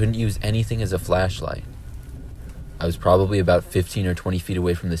charging and couldn't use anything as a flashlight. I was probably about 15 or 20 feet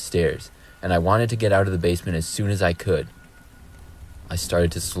away from the stairs, and I wanted to get out of the basement as soon as I could. I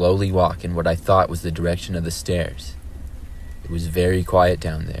started to slowly walk in what I thought was the direction of the stairs. It was very quiet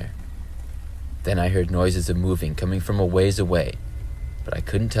down there. Then I heard noises of moving coming from a ways away, but I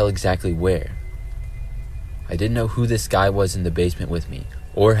couldn't tell exactly where. I didn't know who this guy was in the basement with me,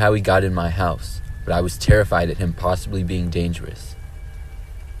 or how he got in my house, but I was terrified at him possibly being dangerous.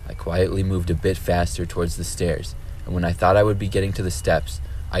 I quietly moved a bit faster towards the stairs, and when I thought I would be getting to the steps,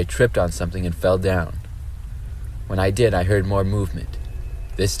 I tripped on something and fell down. When I did, I heard more movement.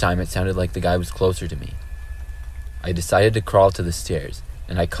 This time it sounded like the guy was closer to me. I decided to crawl to the stairs,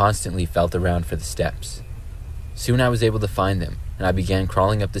 and I constantly felt around for the steps. Soon I was able to find them, and I began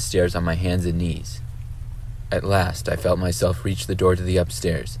crawling up the stairs on my hands and knees. At last, I felt myself reach the door to the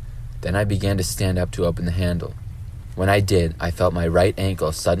upstairs. Then I began to stand up to open the handle. When I did, I felt my right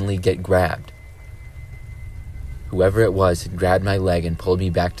ankle suddenly get grabbed. Whoever it was had grabbed my leg and pulled me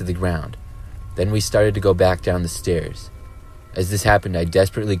back to the ground. Then we started to go back down the stairs. As this happened, I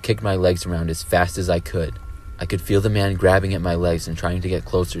desperately kicked my legs around as fast as I could. I could feel the man grabbing at my legs and trying to get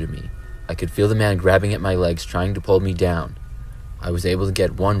closer to me. I could feel the man grabbing at my legs, trying to pull me down. I was able to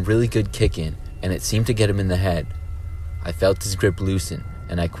get one really good kick in, and it seemed to get him in the head. I felt his grip loosen,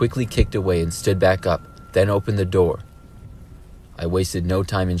 and I quickly kicked away and stood back up, then opened the door. I wasted no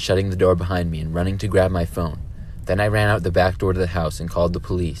time in shutting the door behind me and running to grab my phone. Then I ran out the back door to the house and called the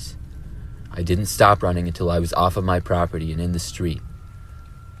police. I didn't stop running until I was off of my property and in the street.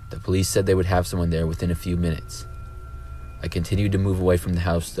 The police said they would have someone there within a few minutes. I continued to move away from the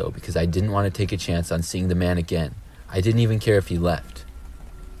house though, because I didn't want to take a chance on seeing the man again. I didn't even care if he left.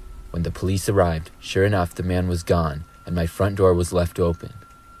 When the police arrived, sure enough, the man was gone, and my front door was left open.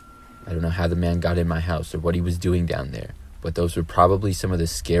 I don't know how the man got in my house or what he was doing down there, but those were probably some of the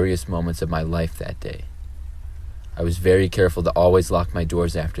scariest moments of my life that day. I was very careful to always lock my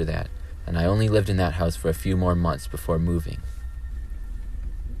doors after that, and I only lived in that house for a few more months before moving.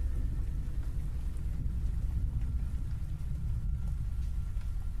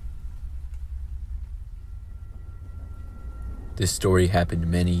 This story happened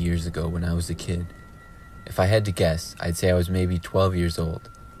many years ago when I was a kid. If I had to guess, I'd say I was maybe 12 years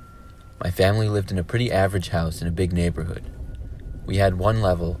old. My family lived in a pretty average house in a big neighborhood. We had one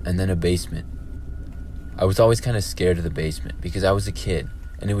level and then a basement. I was always kind of scared of the basement because I was a kid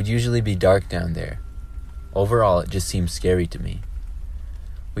and it would usually be dark down there. Overall, it just seemed scary to me.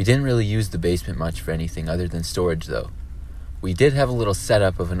 We didn't really use the basement much for anything other than storage though. We did have a little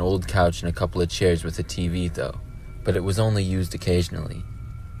setup of an old couch and a couple of chairs with a TV though, but it was only used occasionally.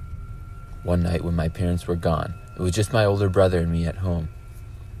 One night when my parents were gone, it was just my older brother and me at home.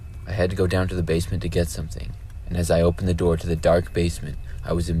 I had to go down to the basement to get something, and as I opened the door to the dark basement,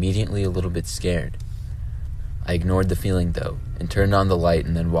 I was immediately a little bit scared. I ignored the feeling though, and turned on the light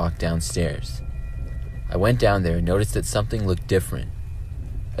and then walked downstairs. I went down there and noticed that something looked different.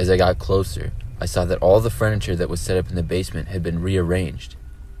 As I got closer, I saw that all the furniture that was set up in the basement had been rearranged.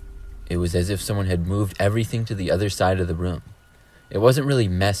 It was as if someone had moved everything to the other side of the room. It wasn't really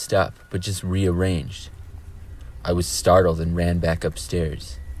messed up, but just rearranged. I was startled and ran back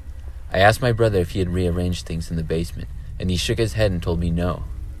upstairs. I asked my brother if he had rearranged things in the basement, and he shook his head and told me no.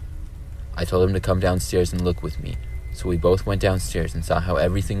 I told him to come downstairs and look with me, so we both went downstairs and saw how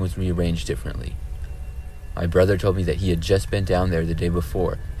everything was rearranged differently. My brother told me that he had just been down there the day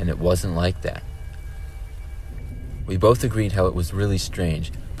before, and it wasn't like that. We both agreed how it was really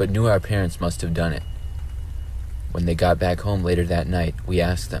strange, but knew our parents must have done it. When they got back home later that night, we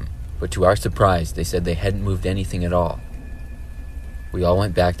asked them, but to our surprise, they said they hadn't moved anything at all. We all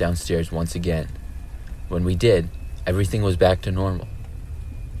went back downstairs once again. When we did, everything was back to normal.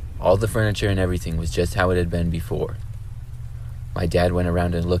 All the furniture and everything was just how it had been before. My dad went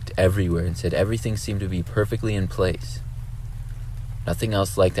around and looked everywhere and said everything seemed to be perfectly in place. Nothing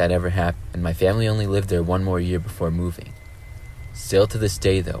else like that ever happened, and my family only lived there one more year before moving. Still to this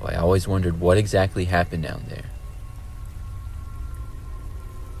day, though, I always wondered what exactly happened down there.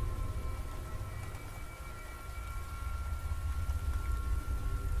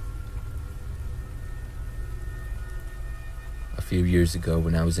 A few years ago,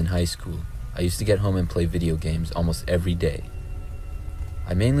 when I was in high school, I used to get home and play video games almost every day.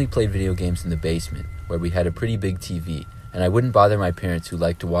 I mainly played video games in the basement, where we had a pretty big TV, and I wouldn't bother my parents who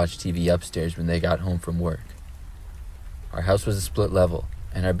liked to watch TV upstairs when they got home from work. Our house was a split level,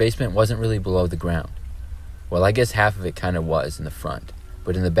 and our basement wasn't really below the ground. Well, I guess half of it kind of was in the front,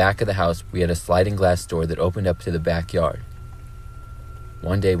 but in the back of the house we had a sliding glass door that opened up to the backyard.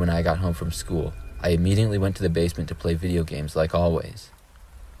 One day when I got home from school, I immediately went to the basement to play video games like always.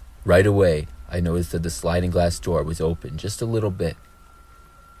 Right away, I noticed that the sliding glass door was open just a little bit.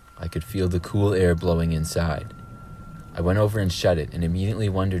 I could feel the cool air blowing inside. I went over and shut it and immediately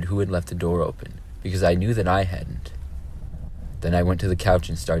wondered who had left the door open, because I knew that I hadn't. Then I went to the couch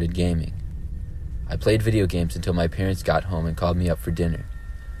and started gaming. I played video games until my parents got home and called me up for dinner.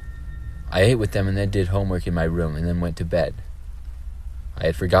 I ate with them and then did homework in my room and then went to bed. I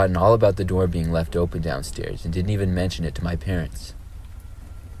had forgotten all about the door being left open downstairs and didn't even mention it to my parents.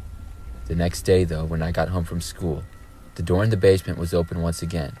 The next day, though, when I got home from school, the door in the basement was open once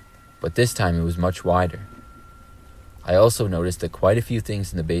again, but this time it was much wider. I also noticed that quite a few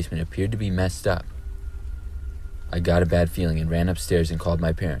things in the basement appeared to be messed up. I got a bad feeling and ran upstairs and called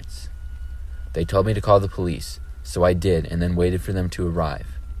my parents. They told me to call the police, so I did and then waited for them to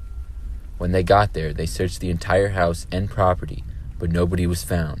arrive. When they got there, they searched the entire house and property, but nobody was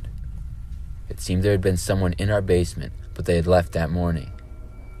found. It seemed there had been someone in our basement, but they had left that morning.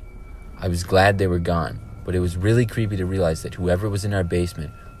 I was glad they were gone, but it was really creepy to realize that whoever was in our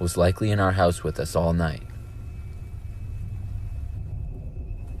basement was likely in our house with us all night.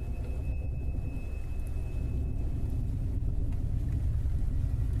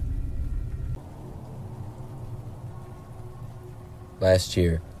 Last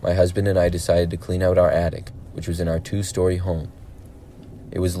year, my husband and I decided to clean out our attic, which was in our 2-story home.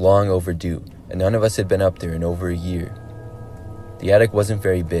 It was long overdue, and none of us had been up there in over a year. The attic wasn't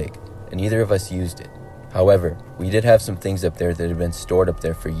very big, and neither of us used it. However, we did have some things up there that had been stored up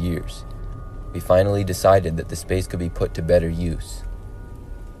there for years. We finally decided that the space could be put to better use.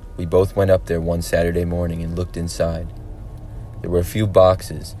 We both went up there one Saturday morning and looked inside. There were a few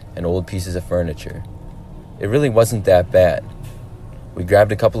boxes and old pieces of furniture. It really wasn't that bad. We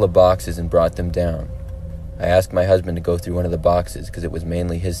grabbed a couple of boxes and brought them down. I asked my husband to go through one of the boxes because it was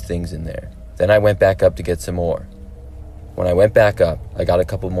mainly his things in there. Then I went back up to get some more. When I went back up, I got a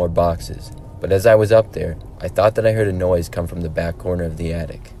couple more boxes, but as I was up there, I thought that I heard a noise come from the back corner of the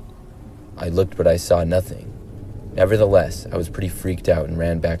attic. I looked, but I saw nothing. Nevertheless, I was pretty freaked out and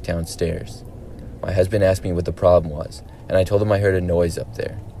ran back downstairs. My husband asked me what the problem was, and I told him I heard a noise up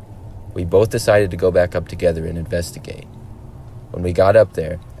there. We both decided to go back up together and investigate. When we got up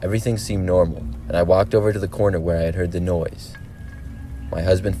there, everything seemed normal, and I walked over to the corner where I had heard the noise. My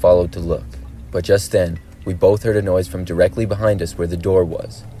husband followed to look, but just then, we both heard a noise from directly behind us where the door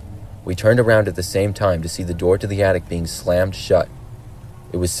was. We turned around at the same time to see the door to the attic being slammed shut.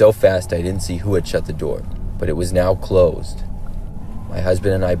 It was so fast I didn't see who had shut the door, but it was now closed. My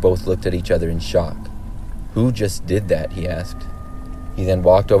husband and I both looked at each other in shock. "Who just did that?" he asked. He then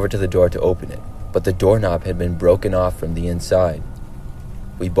walked over to the door to open it, but the doorknob had been broken off from the inside.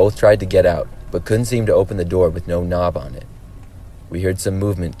 We both tried to get out, but couldn't seem to open the door with no knob on it. We heard some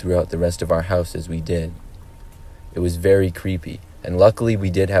movement throughout the rest of our house as we did. It was very creepy, and luckily we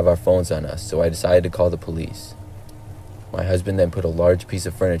did have our phones on us, so I decided to call the police. My husband then put a large piece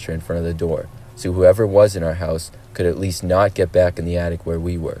of furniture in front of the door, so whoever was in our house could at least not get back in the attic where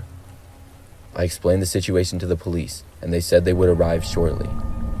we were. I explained the situation to the police, and they said they would arrive shortly.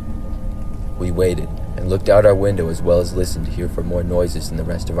 We waited and looked out our window as well as listened to hear for more noises in the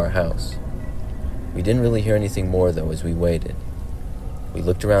rest of our house. We didn't really hear anything more though as we waited. We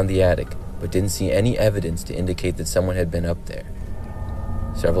looked around the attic, but didn't see any evidence to indicate that someone had been up there.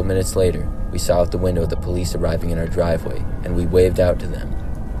 Several minutes later, we saw out the window the police arriving in our driveway, and we waved out to them.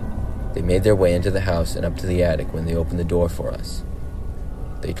 They made their way into the house and up to the attic when they opened the door for us.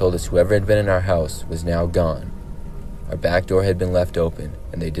 They told us whoever had been in our house was now gone. Our back door had been left open,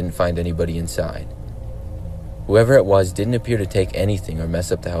 and they didn't find anybody inside. Whoever it was didn't appear to take anything or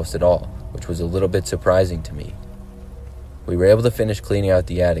mess up the house at all, which was a little bit surprising to me. We were able to finish cleaning out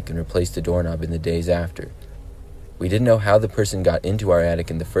the attic and replace the doorknob in the days after. We didn't know how the person got into our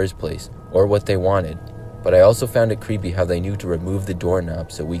attic in the first place, or what they wanted, but I also found it creepy how they knew to remove the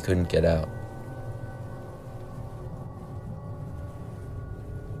doorknob so we couldn't get out.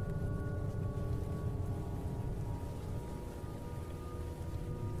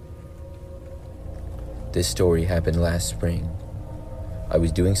 This story happened last spring. I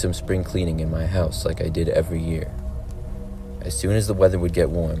was doing some spring cleaning in my house like I did every year. As soon as the weather would get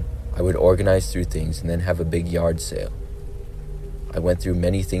warm, I would organize through things and then have a big yard sale. I went through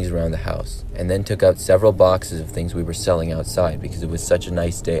many things around the house and then took out several boxes of things we were selling outside because it was such a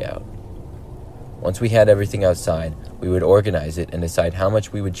nice day out. Once we had everything outside, we would organize it and decide how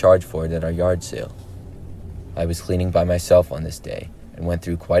much we would charge for it at our yard sale. I was cleaning by myself on this day, and went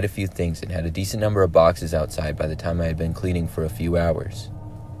through quite a few things and had a decent number of boxes outside by the time I had been cleaning for a few hours.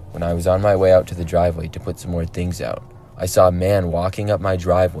 When I was on my way out to the driveway to put some more things out, I saw a man walking up my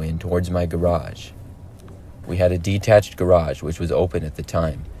driveway and towards my garage. We had a detached garage which was open at the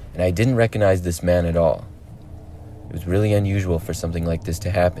time, and I didn't recognize this man at all. It was really unusual for something like this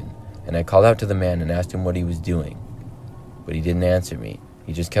to happen, and I called out to the man and asked him what he was doing. But he didn't answer me.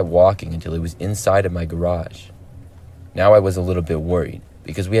 He just kept walking until he was inside of my garage. Now I was a little bit worried,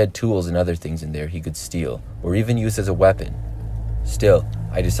 because we had tools and other things in there he could steal, or even use as a weapon. Still,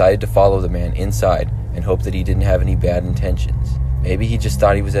 I decided to follow the man inside and hope that he didn't have any bad intentions. Maybe he just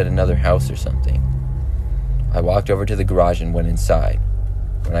thought he was at another house or something. I walked over to the garage and went inside.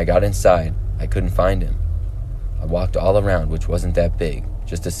 When I got inside, I couldn't find him. I walked all around, which wasn't that big,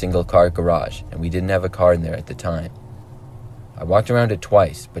 just a single-car garage, and we didn't have a car in there at the time. I walked around it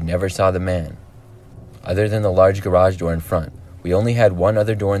twice, but never saw the man. Other than the large garage door in front, we only had one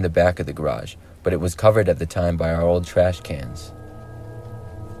other door in the back of the garage, but it was covered at the time by our old trash cans.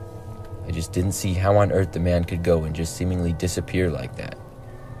 I just didn't see how on earth the man could go and just seemingly disappear like that.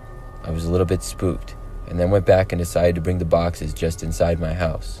 I was a little bit spooked, and then went back and decided to bring the boxes just inside my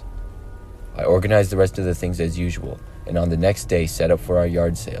house. I organized the rest of the things as usual, and on the next day set up for our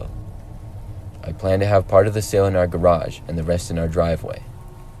yard sale. I planned to have part of the sale in our garage and the rest in our driveway.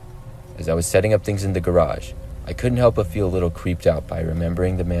 As I was setting up things in the garage, I couldn't help but feel a little creeped out by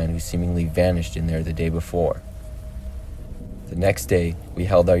remembering the man who seemingly vanished in there the day before. The next day, we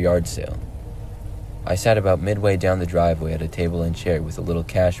held our yard sale. I sat about midway down the driveway at a table and chair with a little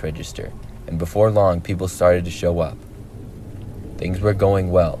cash register, and before long, people started to show up. Things were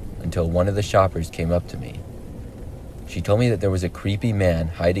going well until one of the shoppers came up to me. She told me that there was a creepy man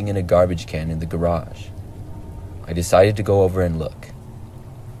hiding in a garbage can in the garage. I decided to go over and look.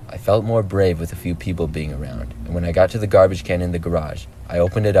 I felt more brave with a few people being around, and when I got to the garbage can in the garage, I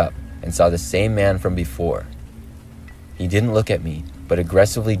opened it up and saw the same man from before. He didn't look at me, but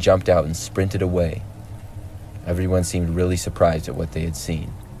aggressively jumped out and sprinted away. Everyone seemed really surprised at what they had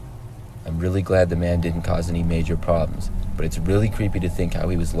seen. I'm really glad the man didn't cause any major problems, but it's really creepy to think how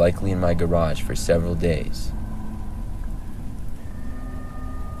he was likely in my garage for several days.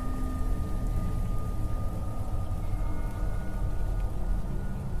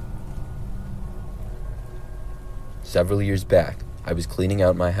 Several years back, I was cleaning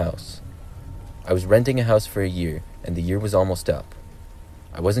out my house. I was renting a house for a year, and the year was almost up.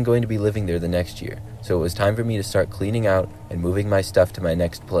 I wasn't going to be living there the next year, so it was time for me to start cleaning out and moving my stuff to my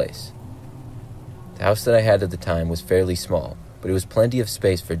next place. The house that I had at the time was fairly small, but it was plenty of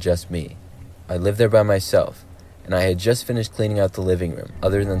space for just me. I lived there by myself, and I had just finished cleaning out the living room,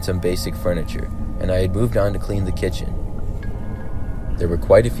 other than some basic furniture, and I had moved on to clean the kitchen. There were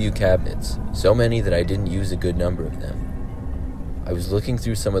quite a few cabinets, so many that I didn't use a good number of them. I was looking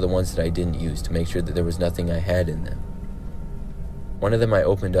through some of the ones that I didn't use to make sure that there was nothing I had in them. One of them I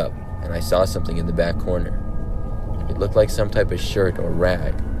opened up, and I saw something in the back corner. It looked like some type of shirt or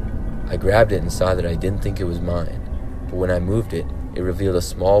rag. I grabbed it and saw that I didn't think it was mine, but when I moved it, it revealed a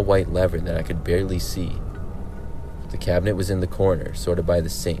small white lever that I could barely see. The cabinet was in the corner, sort of by the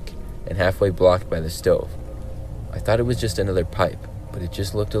sink, and halfway blocked by the stove. I thought it was just another pipe, but it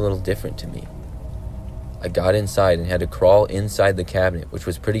just looked a little different to me. I got inside and had to crawl inside the cabinet, which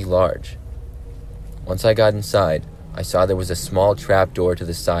was pretty large. Once I got inside, I saw there was a small trap door to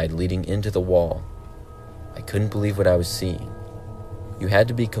the side leading into the wall. I couldn't believe what I was seeing. You had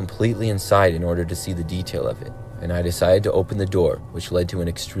to be completely inside in order to see the detail of it, and I decided to open the door, which led to an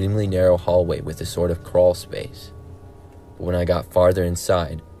extremely narrow hallway with a sort of crawl space. But when I got farther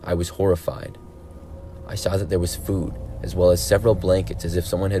inside, I was horrified. I saw that there was food, as well as several blankets as if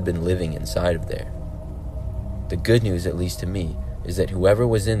someone had been living inside of there. The good news, at least to me, is that whoever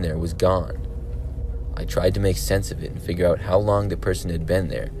was in there was gone. I tried to make sense of it and figure out how long the person had been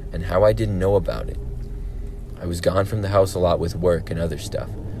there and how I didn't know about it. I was gone from the house a lot with work and other stuff,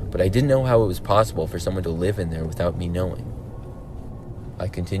 but I didn't know how it was possible for someone to live in there without me knowing. I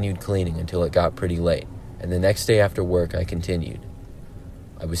continued cleaning until it got pretty late, and the next day after work I continued.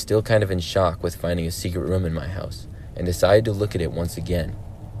 I was still kind of in shock with finding a secret room in my house, and decided to look at it once again.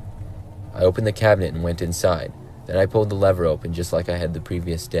 I opened the cabinet and went inside, then I pulled the lever open just like I had the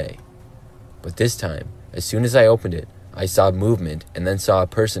previous day. But this time, as soon as I opened it, I saw movement and then saw a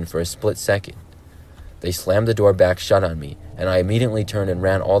person for a split second. They slammed the door back shut on me, and I immediately turned and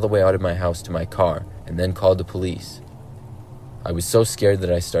ran all the way out of my house to my car and then called the police. I was so scared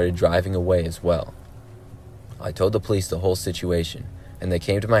that I started driving away as well. I told the police the whole situation, and they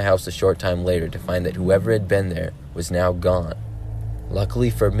came to my house a short time later to find that whoever had been there was now gone. Luckily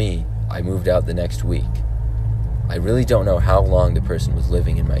for me, I moved out the next week. I really don't know how long the person was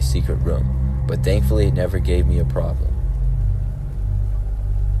living in my secret room, but thankfully it never gave me a problem.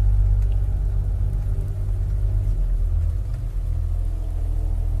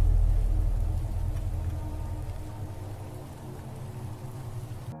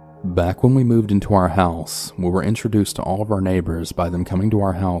 Back when we moved into our house, we were introduced to all of our neighbors by them coming to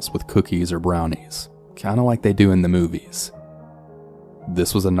our house with cookies or brownies, kind of like they do in the movies.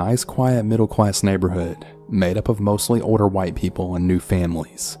 This was a nice, quiet, middle-class neighborhood, made up of mostly older white people and new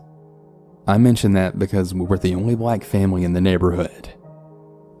families. I mention that because we were the only black family in the neighborhood.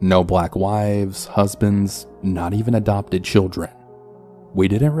 No black wives, husbands, not even adopted children. We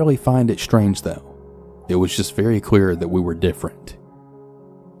didn't really find it strange though. It was just very clear that we were different.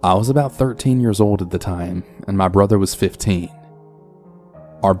 I was about 13 years old at the time, and my brother was 15.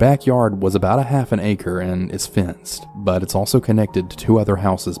 Our backyard was about a half an acre and is fenced, but it's also connected to two other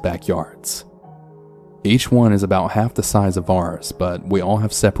houses' backyards. Each one is about half the size of ours, but we all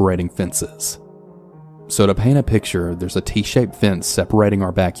have separating fences. So to paint a picture, there's a T-shaped fence separating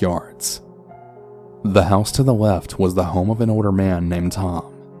our backyards. The house to the left was the home of an older man named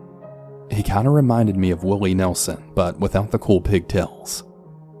Tom. He kind of reminded me of Willie Nelson, but without the cool pigtails.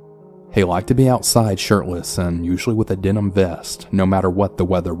 He liked to be outside shirtless and usually with a denim vest, no matter what the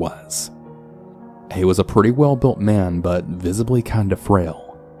weather was. He was a pretty well-built man, but visibly kind of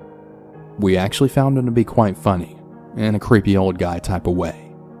frail. We actually found him to be quite funny, in a creepy old guy type of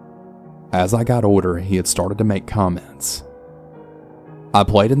way. As I got older, he had started to make comments. I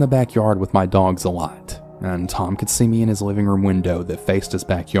played in the backyard with my dogs a lot, and Tom could see me in his living room window that faced his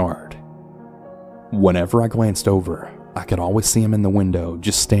backyard. Whenever I glanced over, I could always see him in the window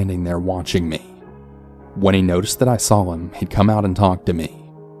just standing there watching me. When he noticed that I saw him, he'd come out and talk to me.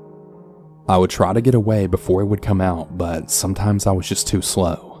 I would try to get away before he would come out, but sometimes I was just too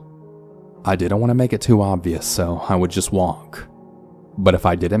slow. I didn't want to make it too obvious, so I would just walk. But if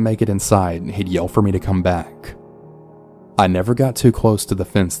I didn't make it inside, he'd yell for me to come back. I never got too close to the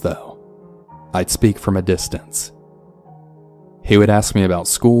fence though. I'd speak from a distance. He would ask me about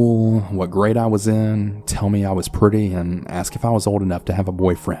school, what grade I was in, tell me I was pretty, and ask if I was old enough to have a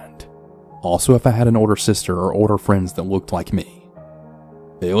boyfriend. Also if I had an older sister or older friends that looked like me.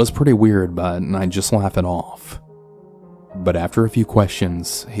 It was pretty weird, but I'd just laugh it off. But after a few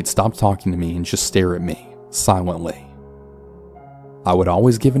questions, he'd stop talking to me and just stare at me, silently. I would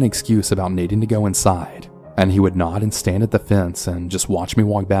always give an excuse about needing to go inside, and he would nod and stand at the fence and just watch me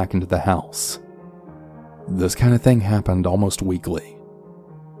walk back into the house. This kind of thing happened almost weekly.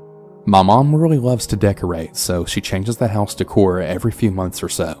 My mom really loves to decorate, so she changes the house decor every few months or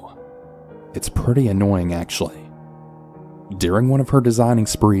so. It's pretty annoying, actually. During one of her designing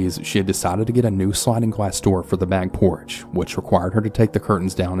sprees, she had decided to get a new sliding glass door for the back porch, which required her to take the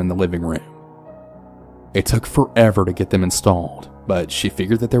curtains down in the living room. It took forever to get them installed, but she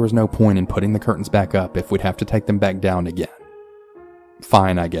figured that there was no point in putting the curtains back up if we'd have to take them back down again.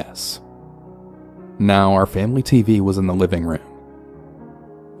 Fine, I guess. Now, our family TV was in the living room.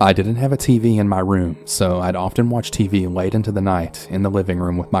 I didn't have a TV in my room, so I'd often watch TV late into the night in the living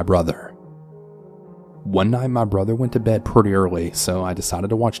room with my brother. One night my brother went to bed pretty early, so I decided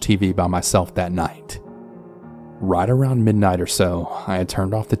to watch TV by myself that night. Right around midnight or so, I had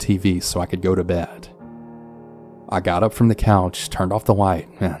turned off the TV so I could go to bed. I got up from the couch, turned off the light,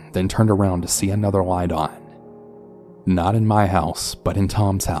 and then turned around to see another light on. Not in my house, but in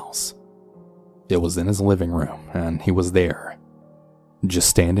Tom's house. It was in his living room, and he was there, just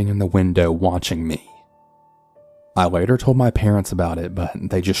standing in the window watching me. I later told my parents about it, but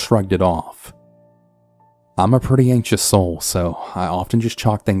they just shrugged it off. I'm a pretty anxious soul, so I often just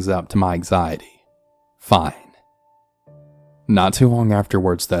chalk things up to my anxiety. Fine. Not too long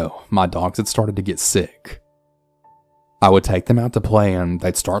afterwards, though, my dogs had started to get sick. I would take them out to play and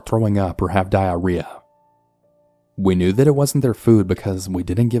they'd start throwing up or have diarrhea. We knew that it wasn't their food because we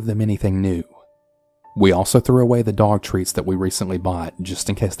didn't give them anything new. We also threw away the dog treats that we recently bought just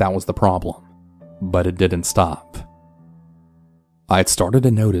in case that was the problem, but it didn't stop. I had started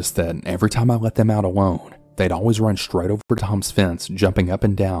to notice that every time I let them out alone, they'd always run straight over Tom's fence, jumping up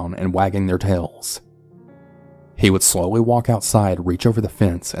and down and wagging their tails. He would slowly walk outside, reach over the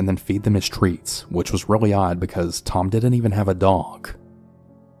fence, and then feed them his treats, which was really odd because Tom didn't even have a dog.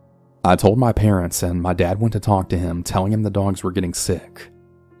 I told my parents, and my dad went to talk to him, telling him the dogs were getting sick.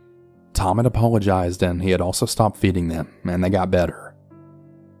 Tom had apologized, and he had also stopped feeding them, and they got better.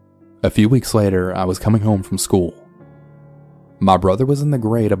 A few weeks later, I was coming home from school. My brother was in the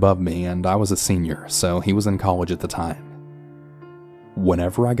grade above me, and I was a senior, so he was in college at the time.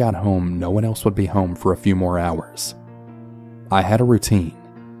 Whenever I got home, no one else would be home for a few more hours. I had a routine.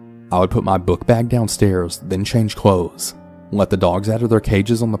 I would put my book bag downstairs, then change clothes, let the dogs out of their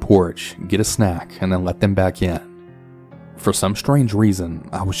cages on the porch, get a snack, and then let them back in. For some strange reason,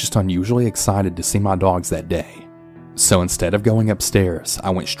 I was just unusually excited to see my dogs that day. So instead of going upstairs, I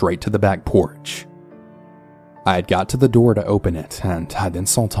went straight to the back porch. I had got to the door to open it, and I then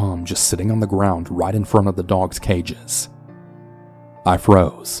saw Tom just sitting on the ground right in front of the dogs' cages. I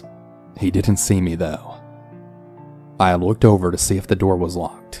froze. He didn't see me though. I looked over to see if the door was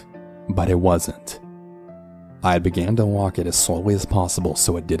locked, but it wasn't. I began to lock it as slowly as possible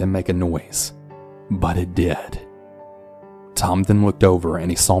so it didn't make a noise, but it did. Tom then looked over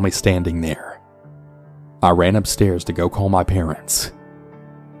and he saw me standing there. I ran upstairs to go call my parents.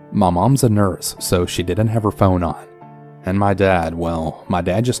 My mom's a nurse, so she didn't have her phone on. And my dad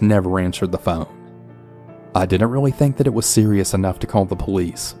just never answered the phone. I didn't really think that it was serious enough to call the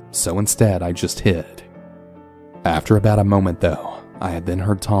police, so instead I just hid. After about a moment though, I had then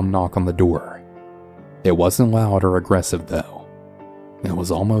heard Tom knock on the door. It wasn't loud or aggressive though. It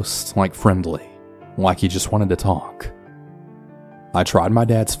was almost like friendly, like he just wanted to talk. I tried my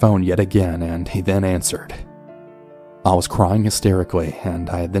dad's phone yet again, and he then answered. I was crying hysterically, and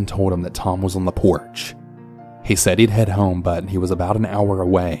I had then told him that Tom was on the porch. He said he'd head home, but he was about an hour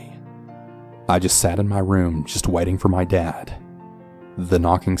away, I just sat in my room, just waiting for my dad. The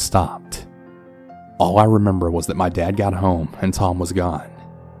knocking stopped. All I remember was that my dad got home and Tom was gone.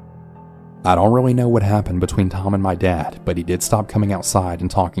 I don't really know what happened between Tom and my dad, but he did stop coming outside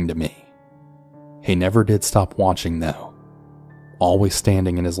and talking to me. He never did stop watching though, always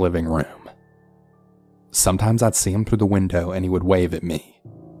standing in his living room. Sometimes I'd see him through the window and he would wave at me,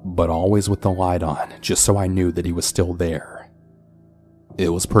 but always with the light on, just so I knew that he was still there. It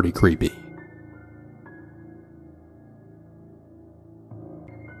was pretty creepy.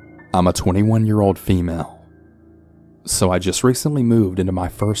 I'm a 21-year-old female, so I just recently moved into my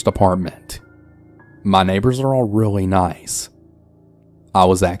first apartment. My neighbors are all really nice. I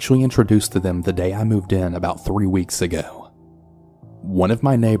was actually introduced to them the day I moved in about 3 weeks ago. One of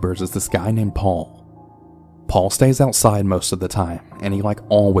my neighbors is this guy named Paul. Paul stays outside most of the time, and he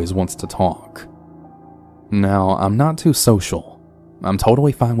always wants to talk. Now, I'm not too social. I'm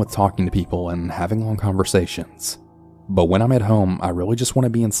totally fine with talking to people and having long conversations. But when I'm at home, I really just want to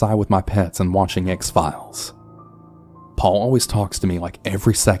be inside with my pets and watching X-Files. Paul always talks to me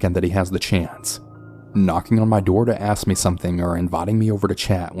every second that he has the chance, knocking on my door to ask me something or inviting me over to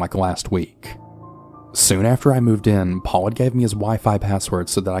chat like last week. Soon after I moved in, Paul had gave me his Wi-Fi password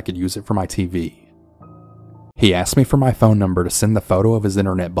so that I could use it for my TV. He asked me for my phone number to send the photo of his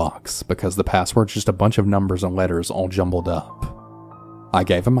internet box because the password's just a bunch of numbers and letters all jumbled up. I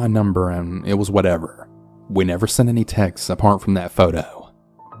gave him my number and it was whatever. We never sent any texts apart from that photo.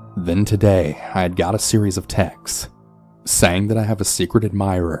 Then today, I had got a series of texts saying that I have a secret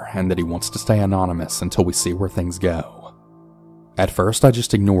admirer and that he wants to stay anonymous until we see where things go. At first, I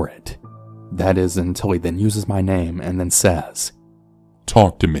just ignore it. That is, until he then uses my name and then says,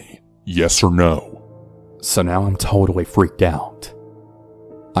 Talk to me, yes or no. So now I'm totally freaked out.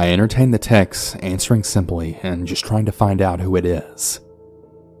 I entertain the text, answering simply and just trying to find out who it is.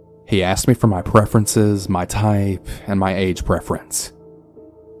 He asked me for my preferences, my type, and my age preference.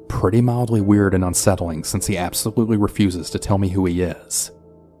 Pretty mildly weird and unsettling since he absolutely refuses to tell me who he is.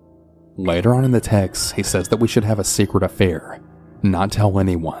 Later on in the text, he says that we should have a secret affair, not tell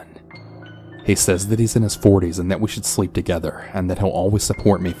anyone. He says that he's in his 40s and that we should sleep together and that he'll always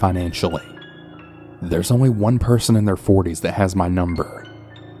support me financially. There's only one person in their 40s that has my number.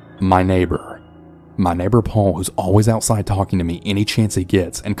 My neighbor. My neighbor Paul, who's always outside talking to me any chance he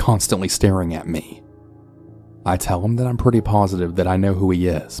gets and constantly staring at me. I tell him that I'm pretty positive that I know who he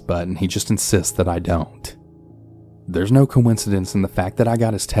is, but he just insists that I don't. There's no coincidence in the fact that I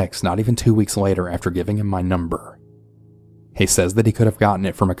got his text not even 2 weeks later after giving him my number. He says that he could have gotten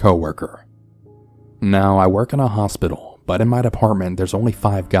it from a coworker. Now, I work in a hospital, but in my department there's only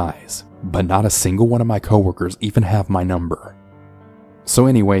 5 guys, but not a single one of my coworkers even have my number. So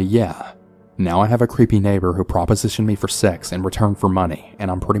anyway, yeah. Now I have a creepy neighbor who propositioned me for sex in return for money, and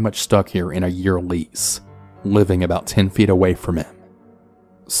I'm pretty much stuck here in a year lease, living about 10 feet away from him.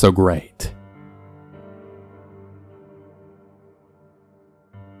 So great.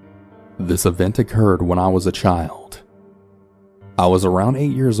 This event occurred when I was a child. I was around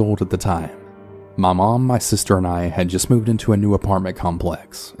 8 years old at the time. My mom, my sister, and I had just moved into a new apartment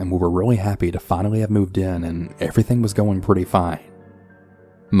complex, and we were really happy to finally have moved in, and everything was going pretty fine.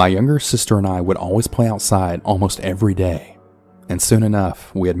 My younger sister and I would always play outside almost every day, and soon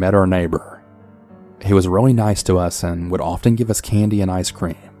enough, we had met our neighbor. He was really nice to us and would often give us candy and ice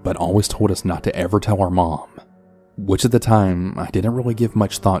cream, but always told us not to ever tell our mom, which at the time, I didn't really give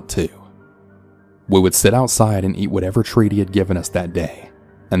much thought to. We would sit outside and eat whatever treat he had given us that day,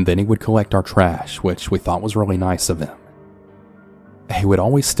 and then he would collect our trash, which we thought was really nice of him. He would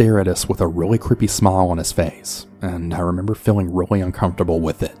always stare at us with a really creepy smile on his face, and I remember feeling really uncomfortable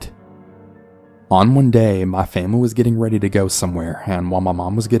with it. On one day, my family was getting ready to go somewhere, and while my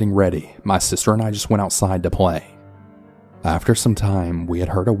mom was getting ready, my sister and I just went outside to play. After some time, we had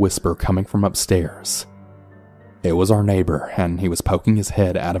heard a whisper coming from upstairs. It was our neighbor, and he was poking his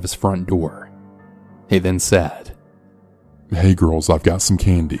head out of his front door. He then said, Hey girls, I've got some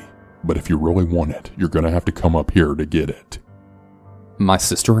candy, but if you really want it, you're gonna have to come up here to get it. My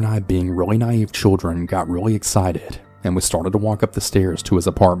sister and I, being really naive children, got really excited, and we started to walk up the stairs to his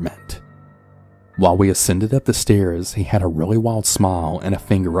apartment. While we ascended up the stairs, he had a really wild smile and a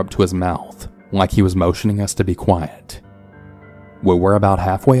finger up to his mouth, like he was motioning us to be quiet. We were about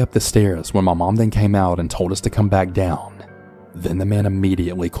halfway up the stairs when my mom then came out and told us to come back down. Then the man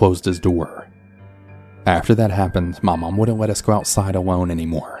immediately closed his door. After that happened, my mom wouldn't let us go outside alone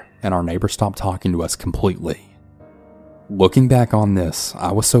anymore, and our neighbor stopped talking to us completely. Looking back on this,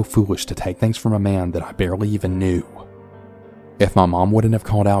 I was so foolish to take things from a man that I barely even knew. If my mom wouldn't have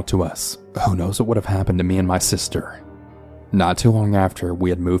called out to us, who knows what would have happened to me and my sister. Not too long after, we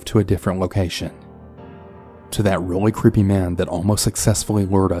had moved to a different location. To that really creepy man that almost successfully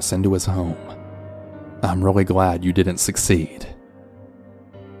lured us into his home. I'm really glad you didn't succeed.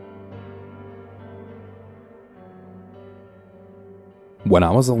 When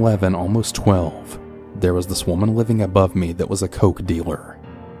I was 11, almost 12, there was this woman living above me that was a coke dealer.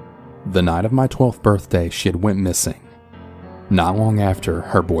 The night of my 12th birthday, she had went missing. Not long after,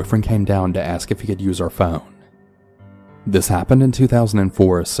 her boyfriend came down to ask if he could use our phone. This happened in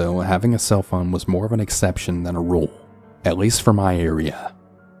 2004, so having a cell phone was more of an exception than a rule, at least for my area.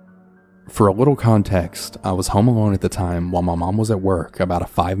 For a little context, I was home alone at the time while my mom was at work about a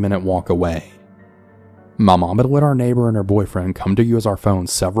 5-minute walk away. My mom had let our neighbor and her boyfriend come to use our phone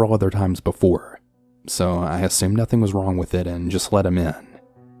several other times before, so I assumed nothing was wrong with it and just let him in,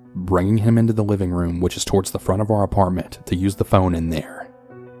 bringing him into the living room, which is towards the front of our apartment, to use the phone in there.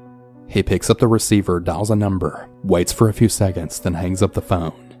 He picks up the receiver, dials a number, waits for a few seconds, then hangs up the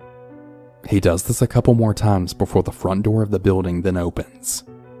phone. He does this a couple more times before the front door of the building then opens.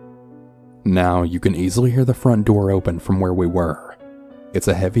 Now, you can easily hear the front door open from where we were. It's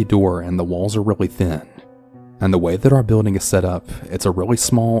a heavy door and the walls are really thin. And the way that our building is set up, it's a really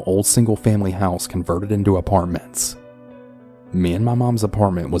small old single-family house converted into apartments. Me and my mom's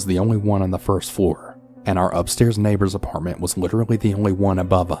apartment was the only one on the first floor, and our upstairs neighbor's apartment was literally the only one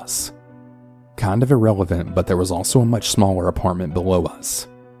above us. Kind of irrelevant, but there was also a much smaller apartment below us.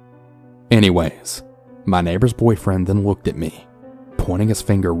 Anyways, my neighbor's boyfriend then looked at me, pointing his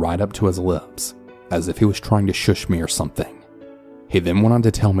finger right up to his lips, as if he was trying to shush me or something. He then went on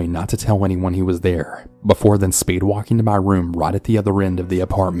to tell me not to tell anyone he was there, before then speed walking to my room right at the other end of the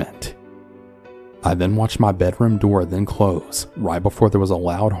apartment. I then watched my bedroom door then close, right before there was a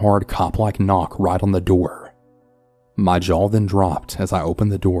loud, hard cop-like knock right on the door. My jaw then dropped as I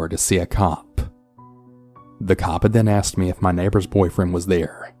opened the door to see a cop. The cop had then asked me if my neighbor's boyfriend was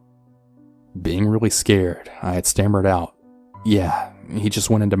there. Being really scared, I had stammered out, "Yeah, he just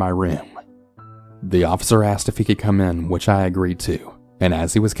went into my room." The officer asked if he could come in, which I agreed to, and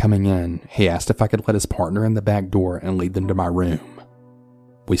as he was coming in, he asked if I could let his partner in the back door and lead them to my room.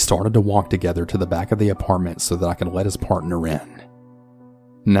 We started to walk together to the back of the apartment so that I could let his partner in.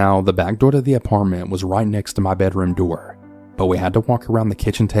 Now, the back door to the apartment was right next to my bedroom door, but we had to walk around the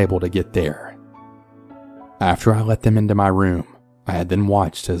kitchen table to get there. After I let them into my room, I had then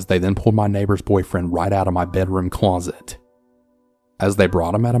watched as they then pulled my neighbor's boyfriend right out of my bedroom closet. As they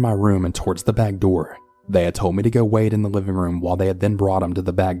brought him out of my room and towards the back door, they had told me to go wait in the living room while they had then brought him to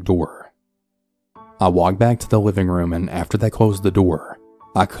the back door. I walked back to the living room, and after they closed the door,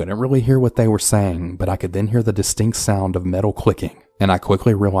 I couldn't really hear what they were saying, but I could then hear the distinct sound of metal clicking, and I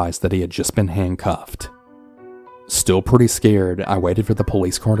quickly realized that he had just been handcuffed. Still pretty scared, I waited for the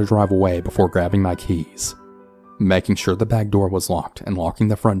police car to drive away before grabbing my keys, making sure the back door was locked and locking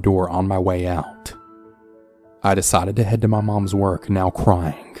the front door on my way out. I decided to head to my mom's work, now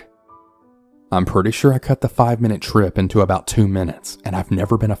crying. I'm pretty sure I cut the 5-minute trip into about 2 minutes, and I've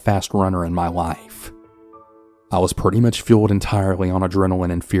never been a fast runner in my life. I was pretty much fueled entirely on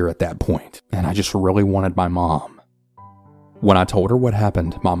adrenaline and fear at that point, and I just really wanted my mom. When I told her what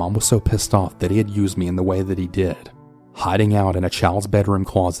happened, my mom was so pissed off that he had used me in the way that he did, hiding out in a child's bedroom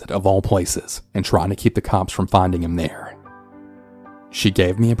closet of all places and trying to keep the cops from finding him there. She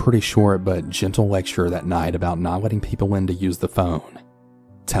gave me a pretty short but gentle lecture that night about not letting people in to use the phone,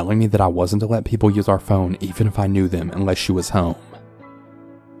 telling me that I wasn't to let people use our phone even if I knew them unless she was home.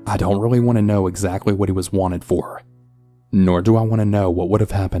 I don't really want to know exactly what he was wanted for, nor do I want to know what would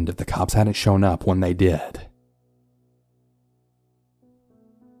have happened if the cops hadn't shown up when they did.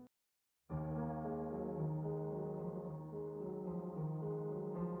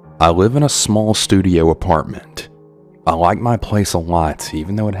 I live in a small studio apartment. I like my place a lot,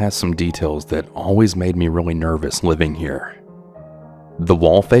 even though it has some details that always made me really nervous living here. The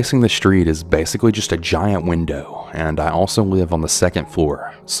wall facing the street is basically just a giant window, and I also live on the second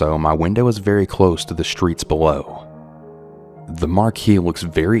floor, so my window is very close to the streets below. The marquee looks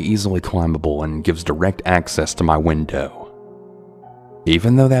very easily climbable and gives direct access to my window.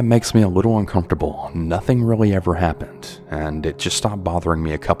 Even though that makes me a little uncomfortable, nothing really ever happened, and it just stopped bothering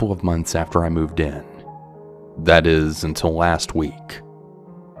me a couple of months after I moved in. That is, until last week.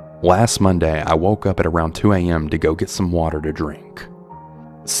 Last Monday, I woke up at around 2 a.m. to go get some water to drink.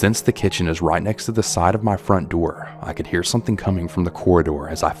 Since the kitchen is right next to the side of my front door, I could hear something coming from the corridor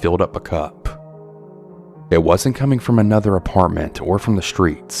as I filled up a cup. It wasn't coming from another apartment or from the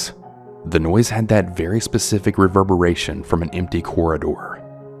streets. The noise had that very specific reverberation from an empty corridor.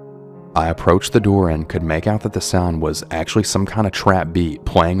 I approached the door and could make out that the sound was actually some kind of trap beat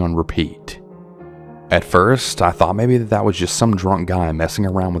playing on repeat. At first, I thought maybe that was just some drunk guy messing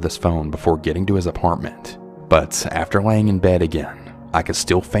around with his phone before getting to his apartment. But after laying in bed again, I could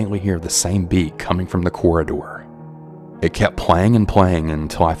still faintly hear the same beat coming from the corridor. It kept playing and playing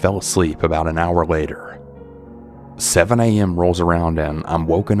until I fell asleep about an hour later. 7 a.m. rolls around and I'm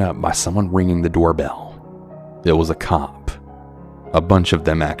woken up by someone ringing the doorbell. It was a cop. A bunch of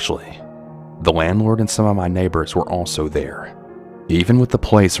them, actually. The landlord and some of my neighbors were also there. Even with the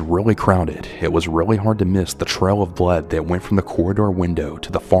place really crowded, it was really hard to miss the trail of blood that went from the corridor window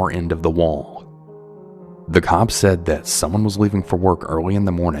to the far end of the wall. The cop said that someone was leaving for work early in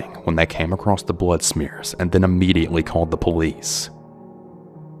the morning when they came across the blood smears and then immediately called the police.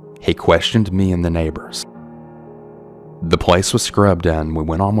 He questioned me and the neighbors. The place was scrubbed and we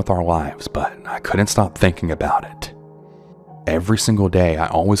went on with our lives, but I couldn't stop thinking about it. Every single day I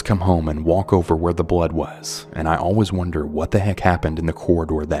always come home and walk over where the blood was, and I always wonder what the heck happened in the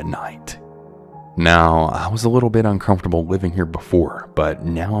corridor that night. Now, I was a little bit uncomfortable living here before, but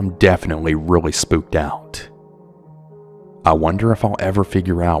now I'm definitely really spooked out. I wonder if I'll ever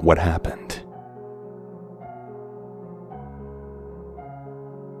figure out what happened.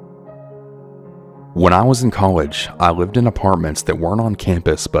 When I was in college, I lived in apartments that weren't on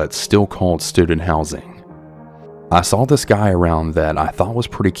campus but still called student housing. I saw this guy around that I thought was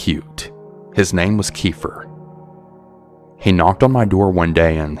pretty cute. His name was Kiefer. He knocked on my door one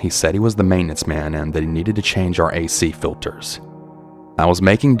day and he said he was the maintenance man and that he needed to change our AC filters. I was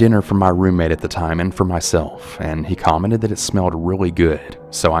making dinner for my roommate at the time and for myself, and he commented that it smelled really good,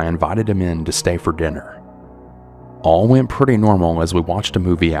 so I invited him in to stay for dinner. All went pretty normal as we watched a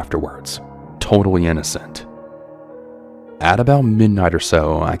movie afterwards, totally innocent. At about midnight or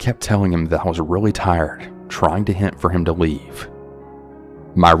so, I kept telling him that I was really tired, trying to hint for him to leave.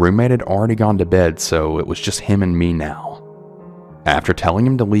 My roommate had already gone to bed, so it was just him and me now. After telling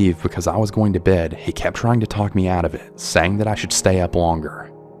him to leave because I was going to bed, he kept trying to talk me out of it, saying that I should stay up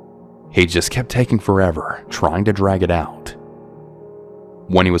longer. He just kept taking forever, trying to drag it out.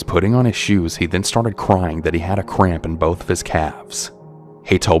 When he was putting on his shoes, he then started crying that he had a cramp in both of his calves.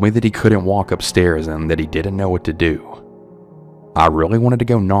 He told me that he couldn't walk upstairs and that he didn't know what to do. I really wanted to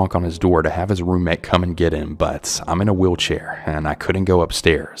go knock on his door to have his roommate come and get him, but I'm in a wheelchair and I couldn't go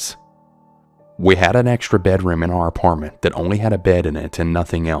upstairs. We had an extra bedroom in our apartment that only had a bed in it and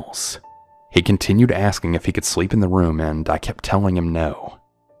nothing else. He continued asking if he could sleep in the room and I kept telling him no.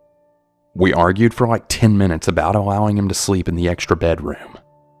 We argued for like 10 minutes about allowing him to sleep in the extra bedroom.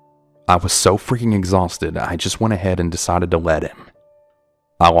 I was so freaking exhausted, I just went ahead and decided to let him.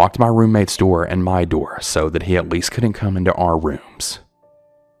 I locked my roommate's door and my door so that he at least couldn't come into our rooms.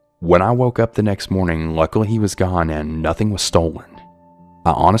 When I woke up the next morning, luckily he was gone and nothing was stolen.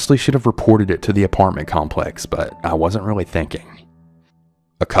 I honestly should have reported it to the apartment complex, but I wasn't really thinking.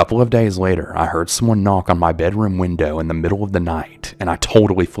 A couple of days later, I heard someone knock on my bedroom window in the middle of the night, and I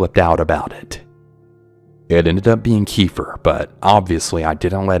totally flipped out about it. It ended up being Kiefer, but obviously I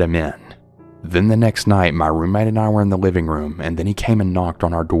didn't let him in. Then the next night, my roommate and I were in the living room, and then he came and knocked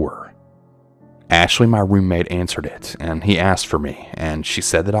on our door. Ashley, my roommate, answered it, and he asked for me, and she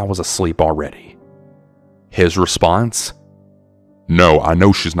said that I was asleep already. His response? No, I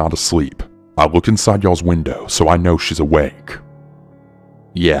know she's not asleep. I looked inside y'all's window, so I know she's awake.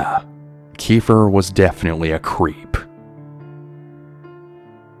 Yeah, Kiefer was definitely a creep.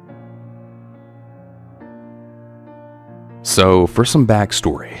 So, for some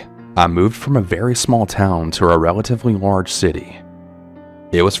backstory, I moved from a very small town to a relatively large city.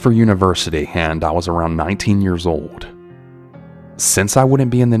 It was for university, and I was around 19 years old. Since I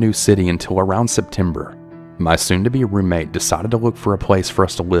wouldn't be in the new city until around September, my soon-to-be roommate decided to look for a place for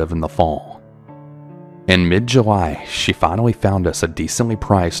us to live in the fall. In mid-July, she finally found us a decently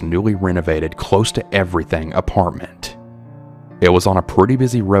priced, newly renovated, close to everything apartment. It was on a pretty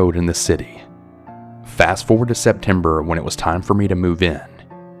busy road in the city. Fast forward to September when it was time for me to move in.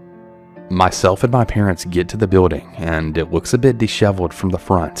 Myself and my parents get to the building, and it looks a bit disheveled from the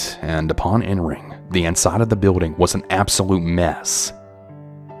front, and upon entering, the inside of the building was an absolute mess.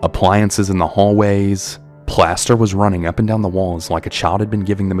 Appliances in the hallways, plaster was running up and down the walls like a child had been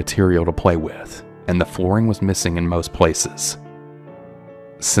given the material to play with, and the flooring was missing in most places.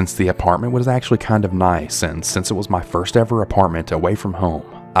 Since the apartment was actually kind of nice, and since it was my first ever apartment away from home,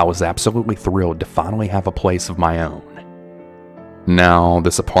 I was absolutely thrilled to finally have a place of my own. Now,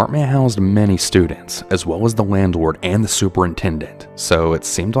 this apartment housed many students, as well as the landlord and the superintendent, so it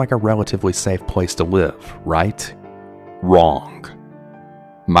seemed like a relatively safe place to live, right? Wrong.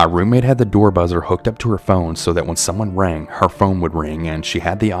 My roommate had the door buzzer hooked up to her phone so that when someone rang, her phone would ring and she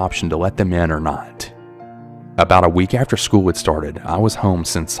had the option to let them in or not. About a week after school had started, I was home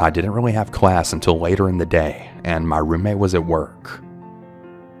since I didn't really have class until later in the day, and my roommate was at work.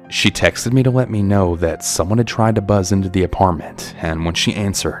 She texted me to let me know that someone had tried to buzz into the apartment, and when she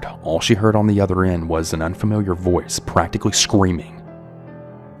answered, all she heard on the other end was an unfamiliar voice practically screaming,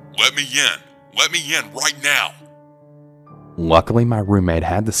 "Let me in! Let me in right now!" Luckily, my roommate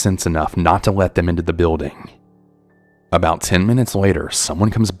had the sense enough not to let them into the building. About 10 minutes later, someone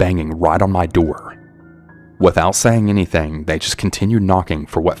comes banging right on my door. Without saying anything, they just continued knocking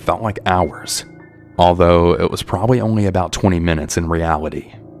for what felt like hours, although it was probably only about 20 minutes in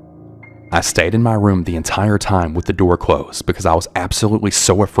reality. I stayed in my room the entire time with the door closed because I was absolutely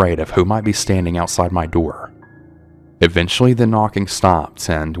so afraid of who might be standing outside my door. Eventually, the knocking stopped,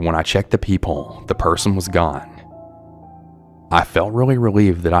 and when I checked the peephole, the person was gone. I felt really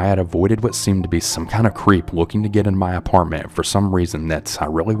relieved that I had avoided what seemed to be some kind of creep looking to get in my apartment for some reason that I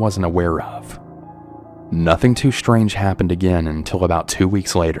really wasn't aware of. Nothing too strange happened again until about 2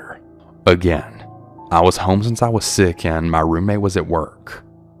 weeks later. Again, I was home since I was sick and my roommate was at work.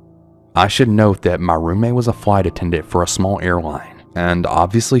 I should note that my roommate was a flight attendant for a small airline, and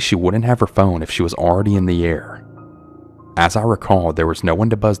obviously she wouldn't have her phone if she was already in the air. As I recall, there was no one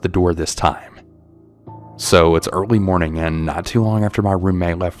to buzz the door this time. So it's early morning and not too long after my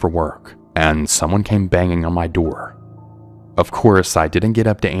roommate left for work, and someone came banging on my door. Of course, I didn't get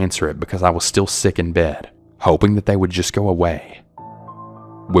up to answer it because I was still sick in bed, hoping that they would just go away.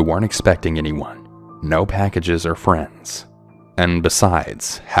 We weren't expecting anyone, no packages or friends. And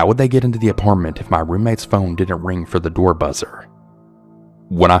besides, how would they get into the apartment if my roommate's phone didn't ring for the door buzzer?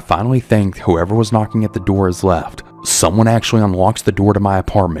 When I finally think whoever was knocking at the door has left, someone actually unlocks the door to my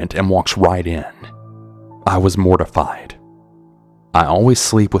apartment and walks right in. I was mortified. I always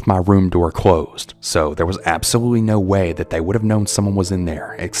sleep with my room door closed, so there was absolutely no way that they would have known someone was in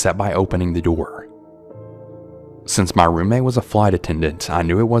there except by opening the door. Since my roommate was a flight attendant, I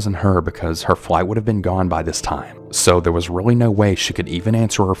knew it wasn't her because her flight would have been gone by this time, so there was really no way she could even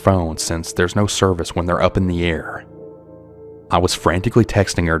answer her phone since there's no service when they're up in the air. I was frantically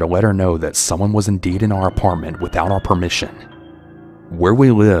texting her to let her know that someone was indeed in our apartment without our permission. Where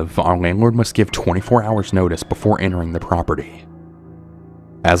we live, our landlord must give 24 hours notice before entering the property.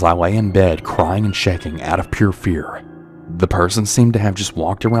 As I lay in bed crying and shaking out of pure fear, the person seemed to have just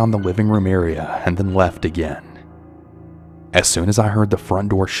walked around the living room area and then left again. As soon as I heard the front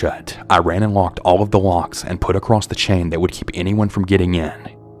door shut, I ran and locked all of the locks and put across the chain that would keep anyone from getting in,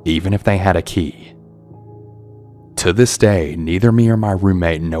 even if they had a key. To this day, neither me or my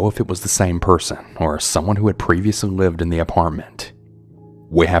roommate know if it was the same person or someone who had previously lived in the apartment.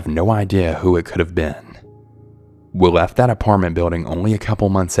 We have no idea who it could have been. We left that apartment building only a couple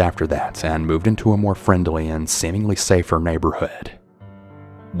months after that and moved into a more friendly and seemingly safer neighborhood.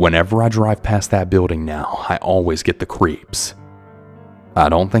 Whenever I drive past that building now, I always get the creeps. I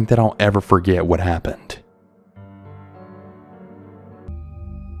don't think that I'll ever forget what happened.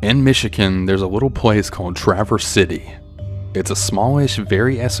 In Michigan, there's a little place called Traverse City. It's a smallish,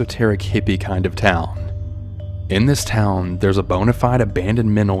 very esoteric hippie kind of town. In this town, there's a bona fide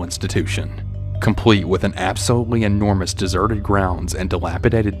abandoned mental institution, complete with an absolutely enormous deserted grounds and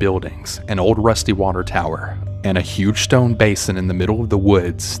dilapidated buildings, an old rusty water tower, and a huge stone basin in the middle of the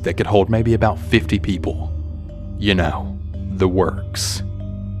woods that could hold maybe about 50 people. You know, the works.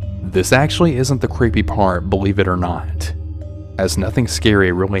 This actually isn't the creepy part, believe it or not, as nothing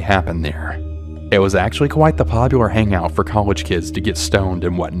scary really happened there. It was actually quite the popular hangout for college kids to get stoned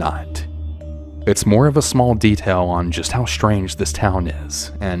and whatnot. It's more of a small detail on just how strange this town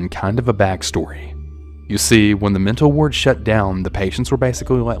is, and kind of a backstory. You see, when the mental ward shut down, the patients were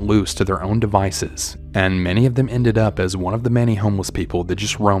basically let loose to their own devices, and many of them ended up as one of the many homeless people that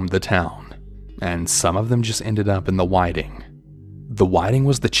just roamed the town, and some of them just ended up in the Whiting. The Whiting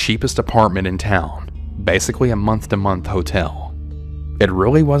was the cheapest apartment in town, basically a month-to-month hotel. It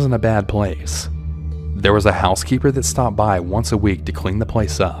really wasn't a bad place. There was a housekeeper that stopped by once a week to clean the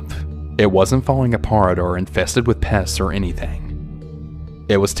place up. It wasn't falling apart or infested with pests or anything.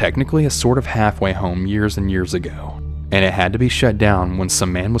 It was technically a sort of halfway home years and years ago, and it had to be shut down when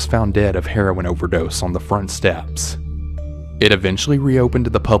some man was found dead of heroin overdose on the front steps. It eventually reopened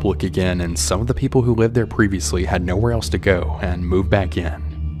to the public again, and some of the people who lived there previously had nowhere else to go and moved back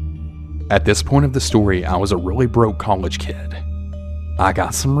in. At this point of the story, I was a really broke college kid. I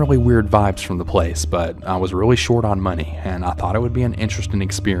got some really weird vibes from the place, but I was really short on money, and I thought it would be an interesting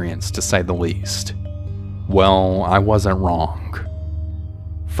experience to say the least. Well, I wasn't wrong.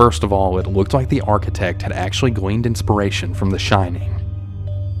 First of all, it looked like the architect had actually gleaned inspiration from The Shining.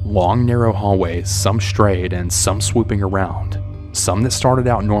 Long, narrow hallways, some straight and some swooping around, Some that started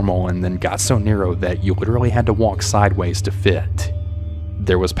out normal and then got so narrow that you literally had to walk sideways to fit.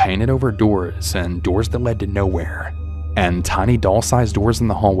 There was painted over doors and doors that led to nowhere, and tiny doll-sized doors in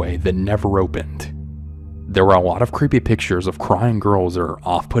the hallway that never opened. There were a lot of creepy pictures of crying girls or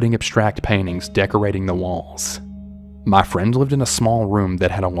off-putting abstract paintings decorating the walls. My friend lived in a small room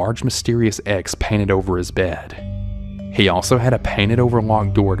that had a large mysterious X painted over his bed. He also had a painted over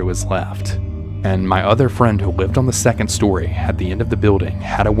locked door to his left. And my other friend who lived on the second story at the end of the building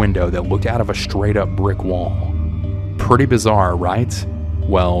had a window that looked out of a straight up brick wall. Pretty bizarre, right?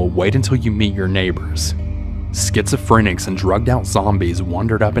 Well, wait until you meet your neighbors. Schizophrenics and drugged out zombies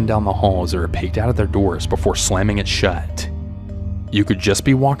wandered up and down the halls or peeked out of their doors before slamming it shut. You could just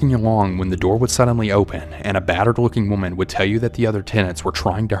be walking along when the door would suddenly open and a battered looking woman would tell you that the other tenants were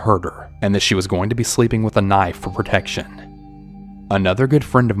trying to hurt her and that she was going to be sleeping with a knife for protection. Another good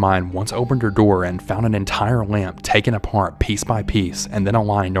friend of mine once opened her door and found an entire lamp taken apart piece by piece and then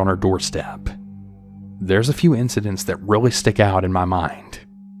aligned on her doorstep. There's a few incidents that really stick out in my mind.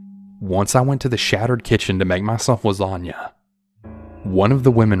 Once I went to the shattered kitchen to make myself lasagna. One of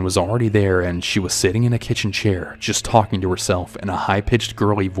the women was already there and she was sitting in a kitchen chair just talking to herself in a high-pitched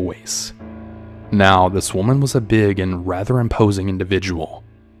girly voice. Now, this woman was a big and rather imposing individual,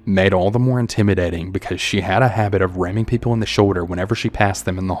 made all the more intimidating because she had a habit of ramming people in the shoulder whenever she passed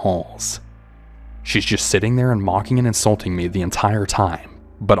them in the halls. She's just sitting there and mocking and insulting me the entire time,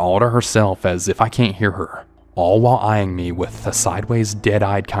 but all to herself as if I can't hear her, all while eyeing me with a sideways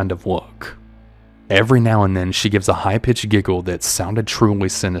dead-eyed kind of look. Every now and then she gives a high-pitched giggle that sounded truly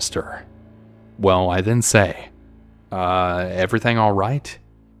sinister. Well, I then say, everything all right?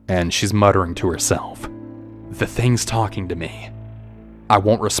 And she's muttering to herself, "The thing's talking to me." I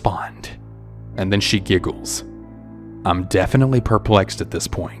won't respond. And then she giggles. I'm definitely perplexed at this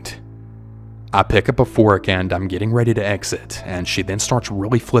point. I pick up a fork and I'm getting ready to exit, and she then starts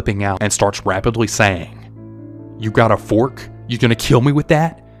really flipping out and starts rapidly saying, "You got a fork? You gonna kill me with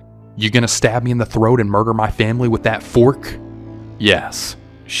that? You gonna stab me in the throat and murder my family with that fork?" Yes,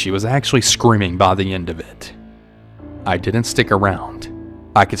 she was actually screaming by the end of it. I didn't stick around.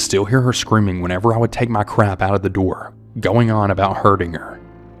 I could still hear her screaming whenever I would take my crap out of the door, going on about hurting her.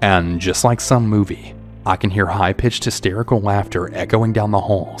 And just like some movie, I can hear high-pitched hysterical laughter echoing down the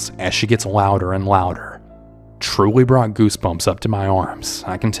halls as she gets louder and louder. Truly brought goosebumps up to my arms,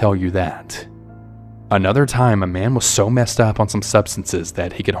 I can tell you that. Another time, a man was so messed up on some substances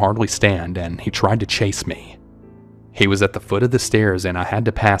that he could hardly stand, and he tried to chase me. He was at the foot of the stairs and I had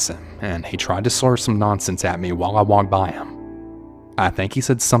to pass him, and he tried to slur some nonsense at me while I walked by him. I think he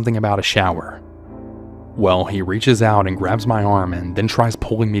said something about a shower. Well, he reaches out and grabs my arm and then tries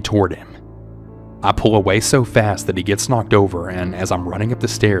pulling me toward him. I pull away so fast that he gets knocked over, and as I'm running up the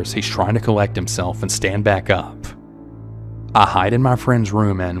stairs, he's trying to collect himself and stand back up. I hide in my friend's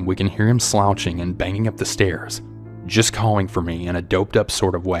room and we can hear him slouching and banging up the stairs, just calling for me in a doped up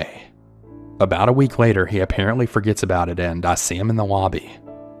sort of way. About a week later, he apparently forgets about it and I see him in the lobby.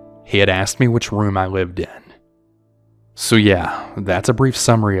 He had asked me which room I lived in. So yeah, that's a brief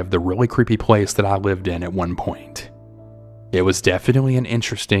summary of the really creepy place that I lived in at one point. It was definitely an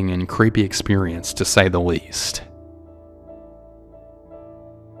interesting and creepy experience, to say the least.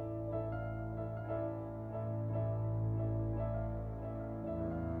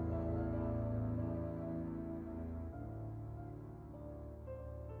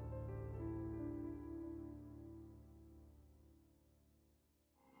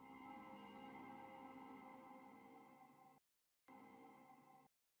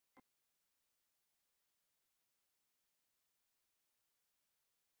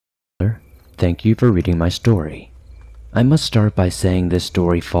 Thank you for reading my story. I must start by saying this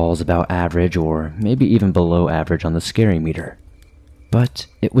story falls about average or maybe even below average on the scary meter. But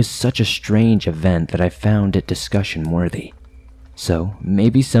it was such a strange event that I found it discussion worthy. So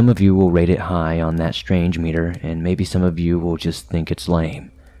maybe some of you will rate it high on that strange meter, and maybe some of you will just think it's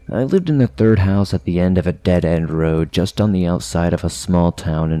lame. I lived in the third house at the end of a dead-end road just on the outside of a small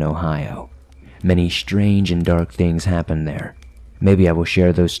town in Ohio. Many strange and dark things happened there. Maybe I will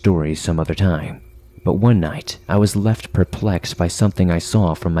share those stories some other time. But one night, I was left perplexed by something I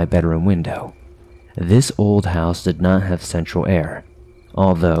saw from my bedroom window. This old house did not have central air.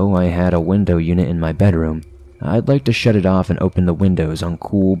 Although I had a window unit in my bedroom, I'd like to shut it off and open the windows on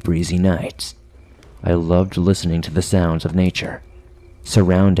cool, breezy nights. I loved listening to the sounds of nature.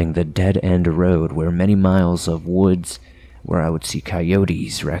 Surrounding the dead-end road were many miles of woods where I would see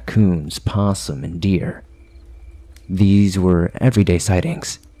coyotes, raccoons, possum, and deer. These were everyday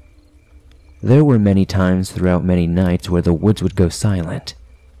sightings. There were many times throughout many nights where the woods would go silent.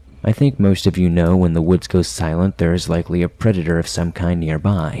 I think most of you know when the woods go silent, there is likely a predator of some kind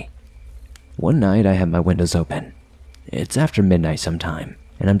nearby. One night I had my windows open. It's after midnight sometime,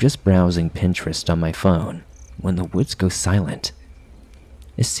 and I'm just browsing Pinterest on my phone when the woods go silent.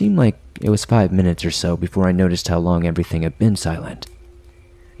 It seemed like it was 5 minutes or so before I noticed how long everything had been silent.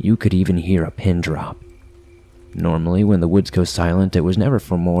 You could even hear a pin drop. Normally, when the woods go silent, it was never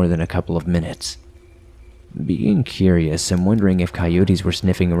for more than a couple of minutes. Being curious and wondering if coyotes were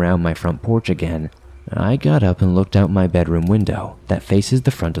sniffing around my front porch again, I got up and looked out my bedroom window that faces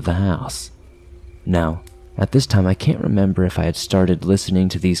the front of the house. Now, at this time I can't remember if I had started listening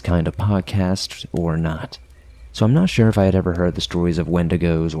to these kind of podcasts or not, so I'm not sure if I had ever heard the stories of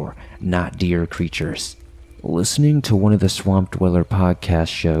wendigos or not deer creatures. Listening to one of the Swamp Dweller podcast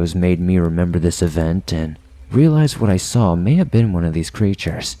shows made me remember this event and realize what I saw may have been one of these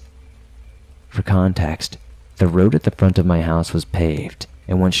creatures. For context, the road at the front of my house was paved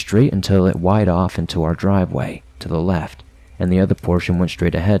and went straight until it widened off into our driveway to the left, and the other portion went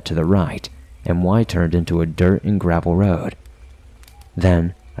straight ahead to the right and turned into a dirt and gravel road.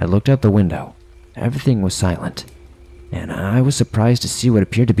 Then I looked out the window. Everything was silent, and I was surprised to see what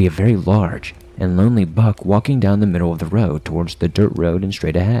appeared to be a very large and lonely buck walking down the middle of the road towards the dirt road and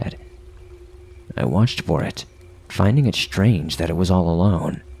straight ahead. I watched for it, finding it strange that it was all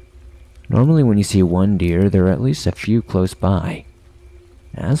alone. Normally when you see one deer, there are at least a few close by.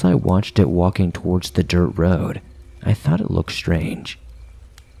 As I watched it walking towards the dirt road, I thought it looked strange.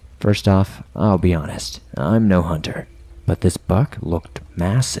 First off, I'll be honest, I'm no hunter, but this buck looked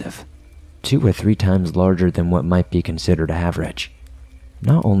massive, 2 or 3 times larger than what might be considered average.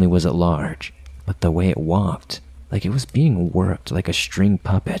 Not only was it large, but the way it walked, like it was being worked like a string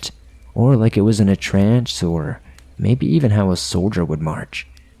puppet, or like it was in a trance, or maybe even how a soldier would march.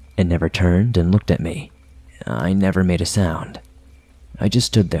 It never turned and looked at me. I never made a sound. I just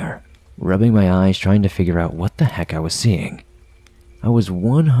stood there, rubbing my eyes trying to figure out what the heck I was seeing. I was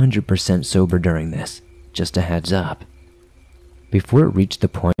 100% sober during this, just a heads up. Before it reached the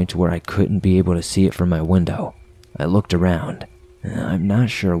point where I couldn't be able to see it from my window, I looked around. I'm not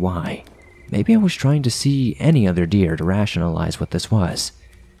sure why. Maybe I was trying to see any other deer to rationalize what this was.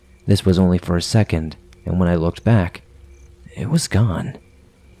 This was only for a second, and when I looked back, it was gone.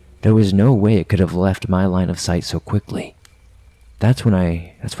 There was no way it could have left my line of sight so quickly. That's when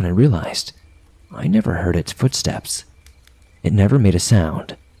I realized I never heard its footsteps. It never made a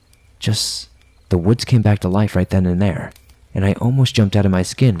sound. Just the woods came back to life right then and there, and I almost jumped out of my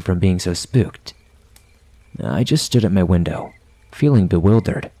skin from being so spooked. I just stood at my window, feeling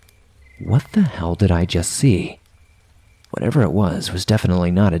bewildered. What the hell did I just see? Whatever it was definitely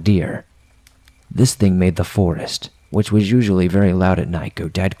not a deer. This thing made the forest, which was usually very loud at night, go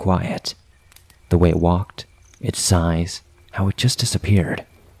dead quiet. The way it walked, its size, how it just disappeared.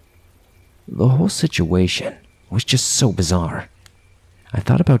 The whole situation was just so bizarre. I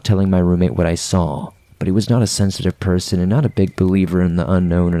thought about telling my roommate what I saw, but he was not a sensitive person and not a big believer in the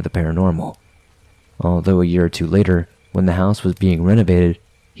unknown or the paranormal. Although a year or 2 later, when the house was being renovated,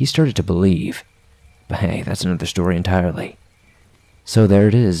 he started to believe. But hey, that's another story entirely. So there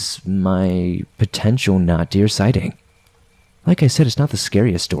it is, my potential not deer sighting. Like I said, it's not the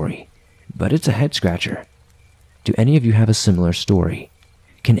scariest story, but it's a head scratcher. Do any of you have a similar story?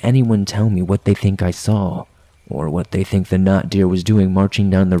 Can anyone tell me what they think I saw, or what they think the not deer was doing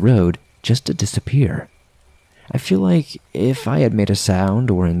marching down the road just to disappear? I feel like if I had made a sound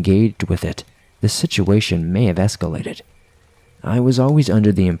or engaged with it, the situation may have escalated. I was always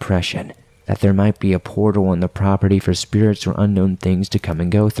under the impression that there might be a portal on the property for spirits or unknown things to come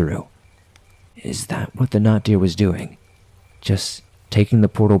and go through. Is that what the not deer was doing? Just taking the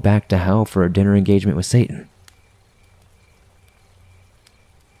portal back to hell for a dinner engagement with Satan?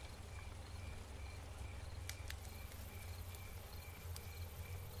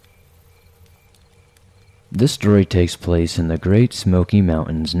 This story takes place in the Great Smoky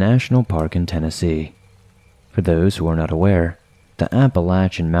Mountains National Park in Tennessee. For those who are not aware, the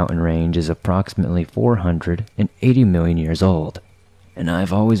Appalachian mountain range is approximately 480 million years old, and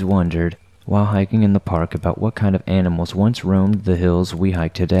I've always wondered, while hiking in the park, about what kind of animals once roamed the hills we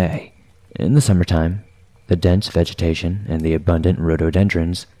hike today. In the summertime, the dense vegetation and the abundant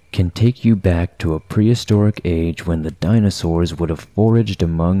rhododendrons can take you back to a prehistoric age when the dinosaurs would have foraged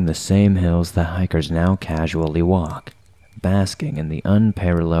among the same hills that hikers now casually walk, basking in the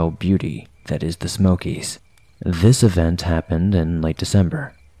unparalleled beauty that is the Smokies. This event happened in late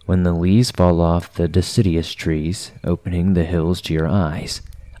December, when the leaves fall off the deciduous trees, opening the hills to your eyes,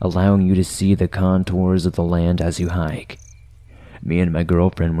 allowing you to see the contours of the land as you hike. Me and my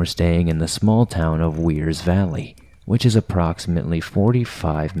girlfriend were staying in the small town of Weir's Valley, which is approximately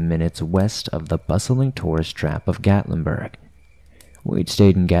 45 minutes west of the bustling tourist trap of Gatlinburg. We'd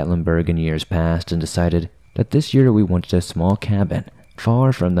stayed in Gatlinburg in years past and decided that this year we wanted a small cabin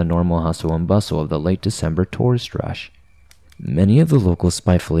far from the normal hustle and bustle of the late December tourist rush. Many of the locals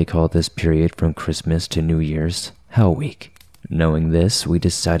spitefully call this period from Christmas to New Year's Hell Week. Knowing this, we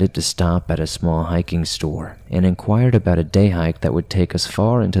decided to stop at a small hiking store and inquired about a day hike that would take us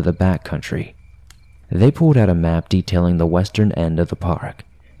far into the backcountry. They pulled out a map detailing the western end of the park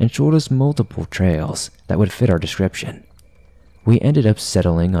and showed us multiple trails that would fit our description. We ended up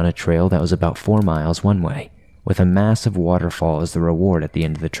settling on a trail that was about 4 miles one way, with a massive waterfall as the reward at the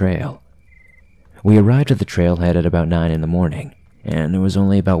end of the trail. We arrived at the trailhead at about 9 in the morning, and there was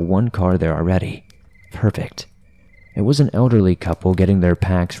only about one car there already. Perfect. It was an elderly couple getting their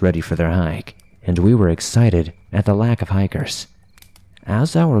packs ready for their hike, and we were excited at the lack of hikers.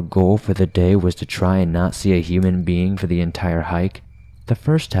 As our goal for the day was to try and not see a human being for the entire hike, the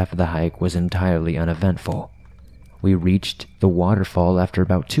first half of the hike was entirely uneventful. We reached the waterfall after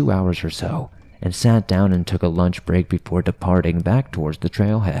about 2 hours or so, and sat down and took a lunch break before departing back towards the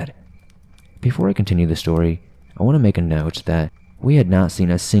trailhead. Before I continue the story, I want to make a note that we had not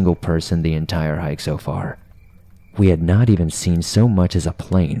seen a single person the entire hike so far. We had not even seen so much as a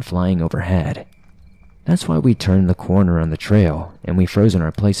plane flying overhead. That's why we turned the corner on the trail and we froze in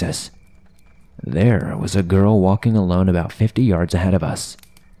our places. There was a girl walking alone about 50 yards ahead of us.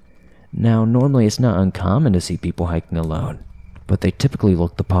 Now, normally it's not uncommon to see people hiking alone, but they typically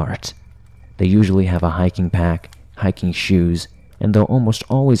look the part. They usually have a hiking pack, hiking shoes, and they'll almost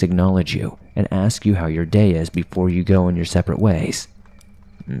always acknowledge you and ask you how your day is before you go in your separate ways.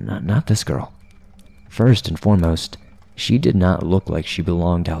 Not this girl. First and foremost, she did not look like she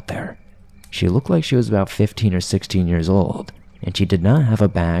belonged out there. She looked like she was about 15 or 16 years old, and she did not have a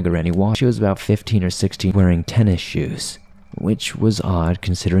bag or any wallet. She was about 15 or 16 wearing tennis shoes, which was odd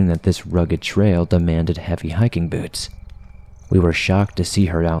considering that this rugged trail demanded heavy hiking boots. We were shocked to see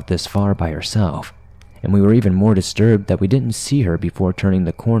her out this far by herself, and we were even more disturbed that we didn't see her before turning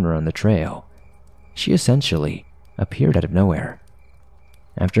the corner on the trail. She essentially appeared out of nowhere.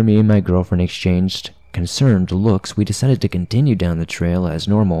 After me and my girlfriend exchanged concerned looks, we decided to continue down the trail as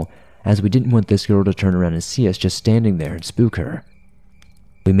normal, as we didn't want this girl to turn around and see us just standing there and spook her.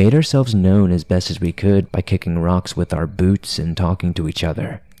 We made ourselves known as best as we could by kicking rocks with our boots and talking to each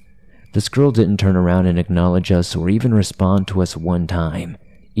other. This girl didn't turn around and acknowledge us or even respond to us one time,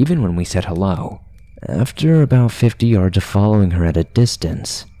 even when we said hello. After about 50 yards of following her at a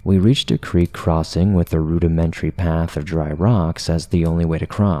distance, we reached a creek crossing with a rudimentary path of dry rocks as the only way to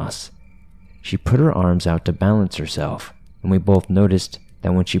cross. She put her arms out to balance herself, and we both noticed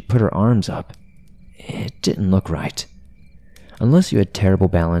that when she put her arms up, it didn't look right. Unless you had terrible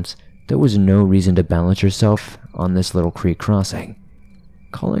balance, there was no reason to balance yourself on this little creek crossing.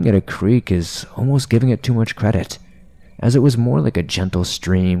 Calling it a creek is almost giving it too much credit, as it was more like a gentle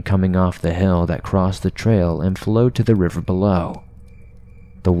stream coming off the hill that crossed the trail and flowed to the river below.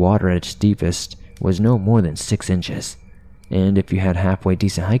 The water at its deepest was no more than 6 inches, and if you had halfway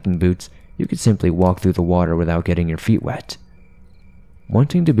decent hiking boots, you could simply walk through the water without getting your feet wet.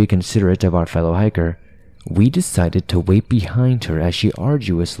 Wanting to be considerate of our fellow hiker, we decided to wait behind her as she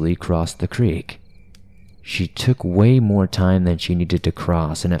arduously crossed the creek. She took way more time than she needed to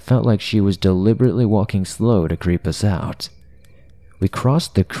cross, and it felt like she was deliberately walking slow to creep us out. We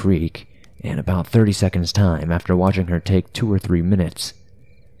crossed the creek in about 30 seconds time after watching her take 2 or 3 minutes.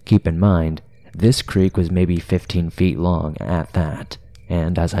 Keep in mind, this creek was maybe 15 feet long at that,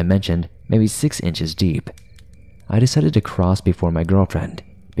 and as I mentioned, maybe 6 inches deep. I decided to cross before my girlfriend,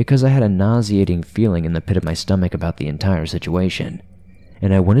 because I had a nauseating feeling in the pit of my stomach about the entire situation,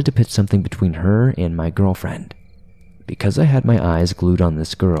 and I wanted to put something between her and my girlfriend. Because I had my eyes glued on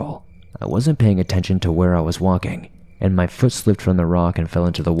this girl, I wasn't paying attention to where I was walking, and my foot slipped from the rock and fell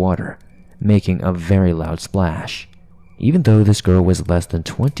into the water, making a very loud splash. Even though this girl was less than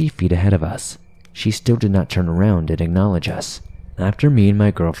 20 feet ahead of us, she still did not turn around and acknowledge us. After me and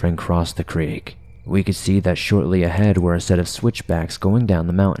my girlfriend crossed the creek, we could see that shortly ahead were a set of switchbacks going down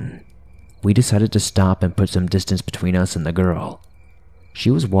the mountain. We decided to stop and put some distance between us and the girl.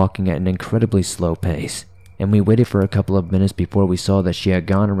 She was walking at an incredibly slow pace, and we waited for a couple of minutes before we saw that she had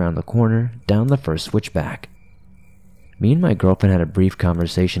gone around the corner down the first switchback. Me and my girlfriend had a brief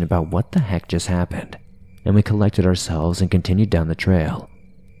conversation about what the heck just happened, and we collected ourselves and continued down the trail.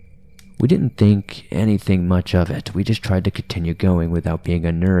 We didn't think anything much of it, we just tried to continue going without being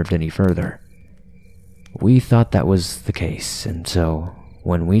unnerved any further. We thought that was the case, and so,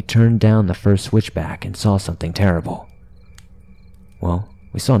 when we turned down the first switchback and saw something terrible, well,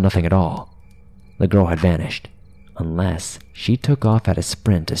 we saw nothing at all. The girl had vanished. unless she took off at a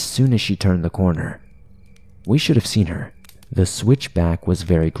sprint as soon as she turned the corner. We should have seen her. The switchback was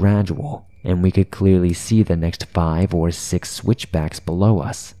very gradual, and we could clearly see the next 5 or 6 switchbacks below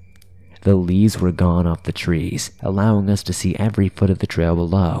us. The leaves were gone off the trees, allowing us to see every foot of the trail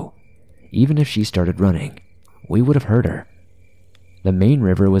below. Even if she started running, we would have heard her. The main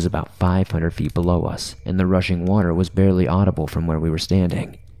river was about 500 feet below us, and the rushing water was barely audible from where we were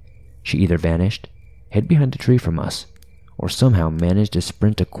standing. She either vanished, hid behind a tree from us, or somehow managed to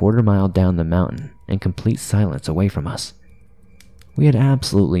sprint a quarter-mile down the mountain in complete silence away from us. We had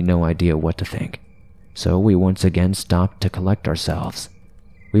absolutely no idea what to think, so we once again stopped to collect ourselves.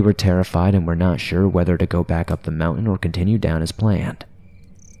 We were terrified and were not sure whether to go back up the mountain or continue down as planned.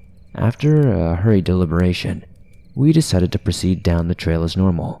 After a hurried deliberation, we decided to proceed down the trail as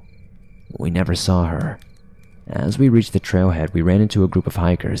normal. We never saw her. As we reached the trailhead, we ran into a group of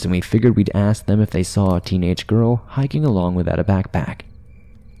hikers, and we figured we'd ask them if they saw a teenage girl hiking along without a backpack.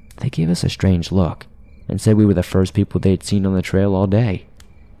 They gave us a strange look and said we were the first people they'd seen on the trail all day.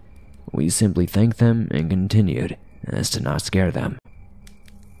 We simply thanked them and continued, as to not scare them.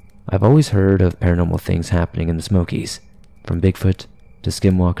 I've always heard of paranormal things happening in the Smokies, from Bigfoot to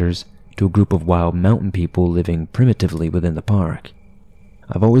skinwalkers to a group of wild mountain people living primitively within the park.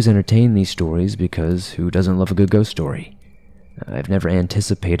 I've always entertained these stories because who doesn't love a good ghost story? I've never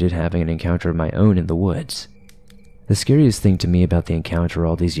anticipated having an encounter of my own in the woods. The scariest thing to me about the encounter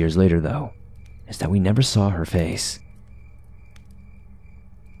all these years later, though, is that we never saw her face.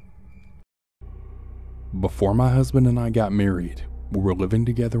 Before my husband and I got married, we were living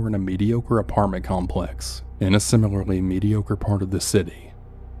together in a mediocre apartment complex in a similarly mediocre part of the city.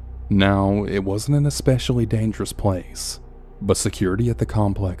 Now, it wasn't an especially dangerous place, but security at the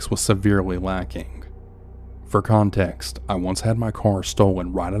complex was severely lacking. For context, I once had my car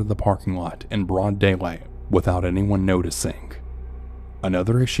stolen right out of the parking lot in broad daylight without anyone noticing.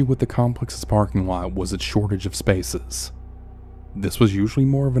 Another issue with the complex's parking lot was its shortage of spaces. This was usually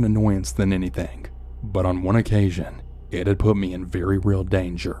more of an annoyance than anything, but on one occasion, it had put me in very real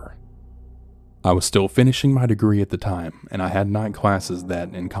danger. I was still finishing my degree at the time, and I had night classes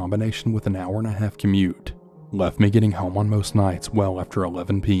that, in combination with an hour-and-a-half commute, left me getting home on most nights well after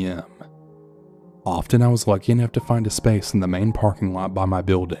 11 p.m. Often I was lucky enough to find a space in the main parking lot by my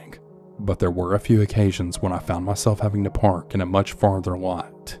building, but there were a few occasions when I found myself having to park in a much farther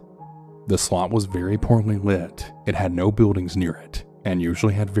lot. This lot was very poorly lit, it had no buildings near it, and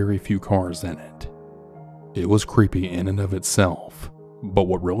usually had very few cars in it. It was creepy in and of itself, but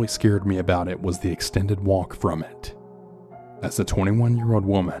what really scared me about it was the extended walk from it. As a 21-year-old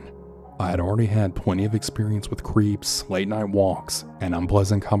woman, I had already had plenty of experience with creeps, late-night walks, and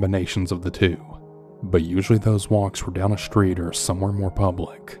unpleasant combinations of the two, but usually those walks were down a street or somewhere more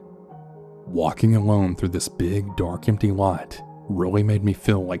public. Walking alone through this big, dark, empty lot really made me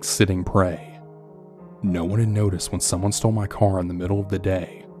feel like sitting prey. No one had noticed when someone stole my car in the middle of the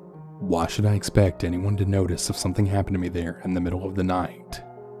day. Why should I expect anyone to notice if something happened to me there in the middle of the night?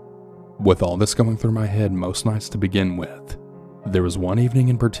 With all this going through my head most nights to begin with, there was one evening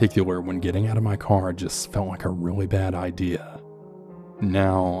in particular when getting out of my car just felt like a really bad idea.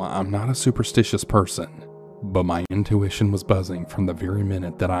 Now, I'm not a superstitious person, but my intuition was buzzing from the very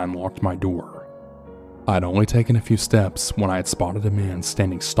minute that I unlocked my door. I'd only taken a few steps when I had spotted a man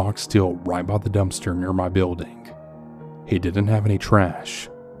standing stock still right by the dumpster near my building. He didn't have any trash.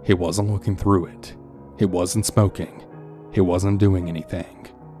 He wasn't looking through it. He wasn't smoking. He wasn't doing anything.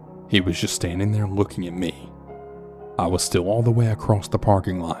 He was just standing there looking at me. I was still all the way across the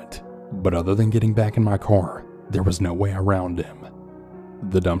parking lot, but other than getting back in my car, there was no way around him.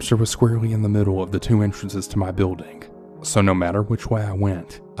 The dumpster was squarely in the middle of the two entrances to my building, so no matter which way I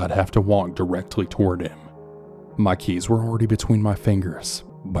went, I'd have to walk directly toward him. My keys were already between my fingers,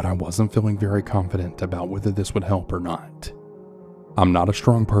 but I wasn't feeling very confident about whether this would help or not. I'm not a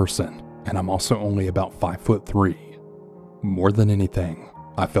strong person, and I'm also only about 5'3". More than anything,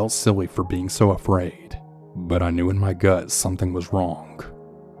 I felt silly for being so afraid, but I knew in my gut something was wrong.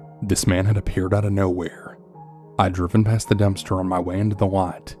 This man had appeared out of nowhere. I'd driven past the dumpster on my way into the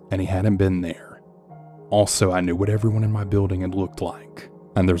lot, and he hadn't been there. Also, I knew what everyone in my building had looked like,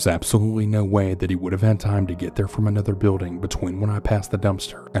 and there's absolutely no way that he would have had time to get there from another building between when I passed the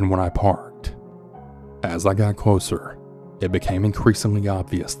dumpster and when I parked. As I got closer, it became increasingly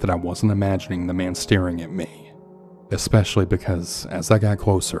obvious that I wasn't imagining the man staring at me, especially because, as I got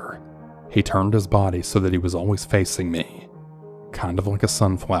closer, he turned his body so that he was always facing me, kind of like a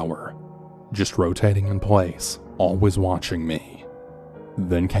sunflower, just rotating in place, always watching me.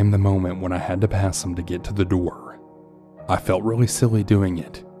 Then came the moment when I had to pass him to get to the door. I felt really silly doing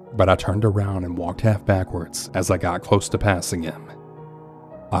it, but I turned around and walked half backwards as I got close to passing him.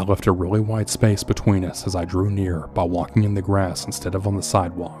 I left a really wide space between us as I drew near by walking in the grass instead of on the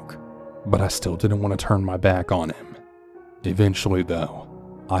sidewalk, but I still didn't want to turn my back on him. Eventually, though,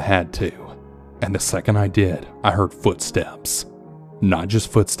 I had to, and the second I did, I heard footsteps. Not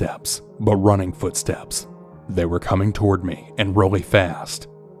just footsteps, but running footsteps. They were coming toward me and really fast,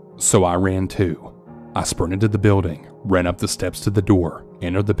 so I ran too. I sprinted to the building, ran up the steps to the door,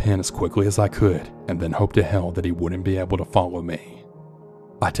 entered the pen as quickly as I could, and then hoped to hell that he wouldn't be able to follow me.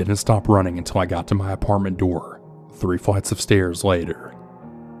 I didn't stop running until I got to my apartment door, 3 flights of stairs later.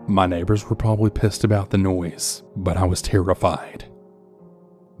 My neighbors were probably pissed about the noise, but I was terrified.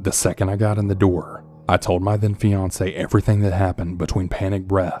 The second I got in the door, I told my then fiance everything that happened between panic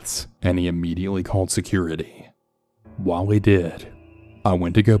breaths, and he immediately called security. While he did, I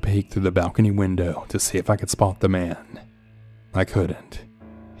went to go peek through the balcony window to see if I could spot the man. I couldn't.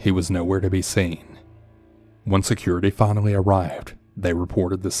 He was nowhere to be seen. When security finally arrived, they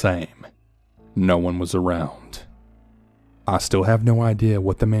reported the same. No one was around. I still have no idea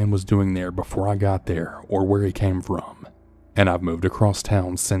what the man was doing there before I got there or where he came from, and I've moved across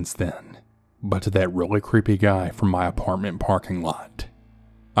town since then. But to that really creepy guy from my apartment parking lot,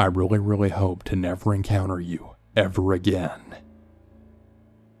 I really hope to never encounter you ever again.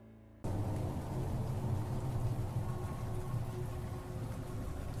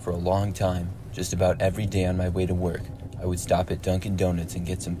 For a long time, just about every day on my way to work, I would stop at Dunkin' Donuts and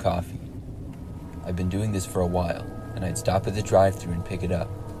get some coffee. I've been doing this for a while, and I'd stop at the drive-thru and pick it up.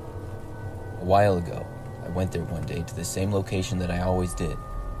 A while ago, I went there one day to the same location that I always did.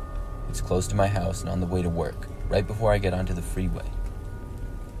 It's close to my house and on the way to work, right before I get onto the freeway.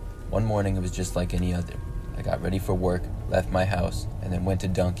 One morning it was just like any other. I got ready for work, left my house, and then went to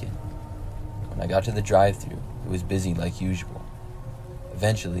Dunkin'. When I got to the drive-thru, it was busy like usual.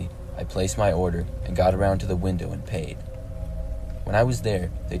 Eventually, I placed my order and got around to the window and paid. When I was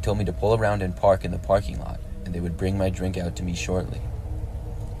there, they told me to pull around and park in the parking lot, and they would bring my drink out to me shortly.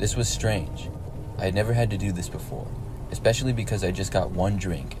 This was strange. I had never had to do this before, especially because I just got one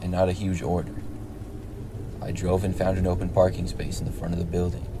drink and not a huge order. I drove and found an open parking space in the front of the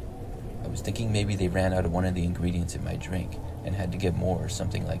building. I was thinking maybe they ran out of one of the ingredients in my drink and had to get more or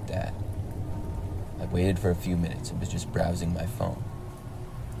something like that. I waited for a few minutes and was just browsing my phone.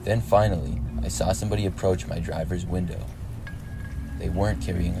 Then finally, I saw somebody approach my driver's window. They weren't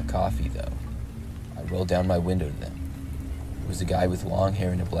carrying a coffee though. I rolled down my window to them. It was a guy with long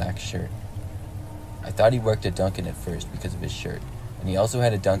hair and a black shirt. I thought he worked at Dunkin' at first because of his shirt, and he also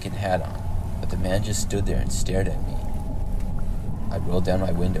had a Dunkin' hat on, but the man just stood there and stared at me. I rolled down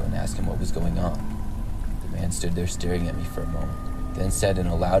my window and asked him what was going on. The man stood there staring at me for a moment, then said in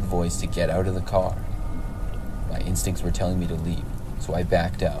a loud voice to get out of the car. My instincts were telling me to leave, so I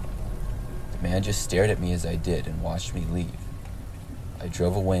backed out. The man just stared at me as I did and watched me leave. I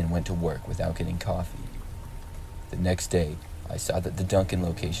drove away and went to work without getting coffee. The next day, I saw that the Dunkin'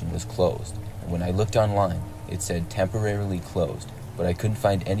 location was closed, and when I looked online, it said temporarily closed, but I couldn't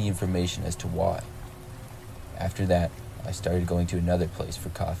find any information as to why. After that, I started going to another place for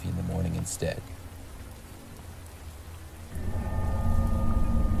coffee in the morning instead.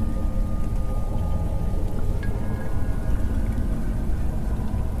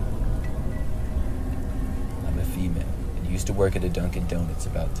 I'm a female and used to work at a Dunkin' Donuts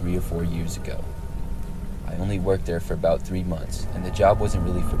about 3 or 4 years ago. I only worked there for about 3 months, and the job wasn't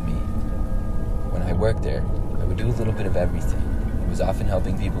really for me. When I worked there, I would do a little bit of everything. I was often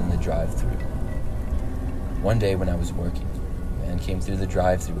helping people in the drive-thru. One day when I was working, a man came through the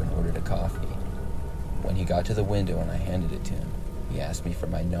drive-thru and ordered a coffee. When he got to the window and I handed it to him, he asked me for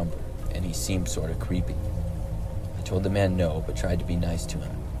my number, and he seemed sort of creepy. I told the man no, but tried to be nice to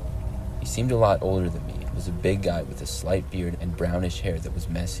him. He seemed a lot older than me, was a big guy with a slight beard and brownish hair that was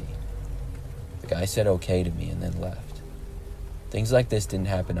messy. The guy said okay to me and then left. Things like this didn't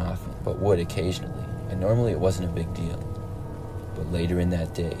happen often, but would occasionally, and normally it wasn't a big deal. But later in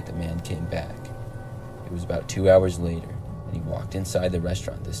that day, the man came back. It was about 2 hours later, and he walked inside the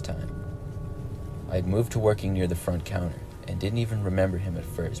restaurant this time. I had moved to working near the front counter, and didn't even remember him at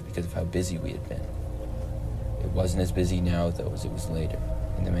first because of how busy we had been. It wasn't as busy now, though, as it was later,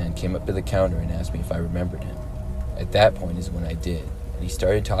 and the man came up to the counter and asked me if I remembered him. At that point is when I did, and he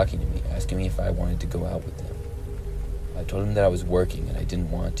started talking to me, asking me if I wanted to go out with him. I told him that I was working and I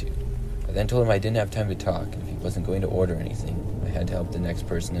didn't want to. I then told him I didn't have time to talk, and if he wasn't going to order anything, I had to help the next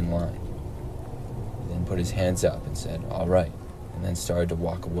person in line. He then put his hands up and said, "All right," and then started to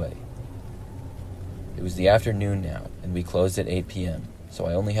walk away. It was the afternoon now, and we closed at 8 p.m., so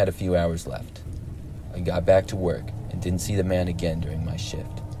I only had a few hours left. I got back to work and didn't see the man again during my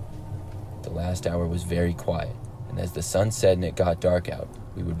shift. The last hour was very quiet, and as the sun set and it got dark out,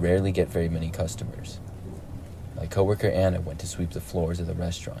 we would rarely get very many customers. My coworker Anna went to sweep the floors of the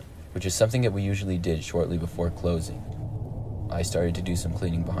restaurant, which is something that we usually did shortly before closing. I started to do some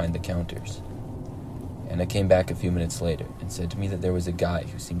cleaning behind the counters. Anna came back a few minutes later and said to me that there was a guy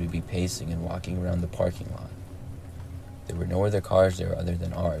who seemed to be pacing and walking around the parking lot. There were no other cars there other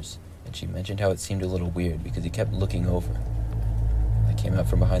than ours, and she mentioned how it seemed a little weird because he kept looking over. I came out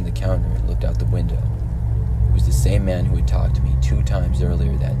from behind the counter and looked out the window. It was the same man who had talked to me 2 times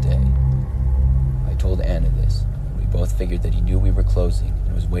earlier that day. I told Anna this, and we both figured that he knew we were closing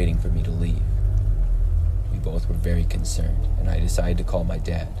and was waiting for me to leave. We both were very concerned, and I decided to call my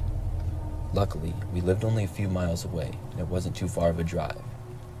dad. Luckily, we lived only a few miles away, and it wasn't too far of a drive.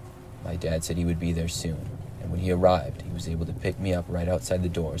 My dad said he would be there soon, and when he arrived, he was able to pick me up right outside the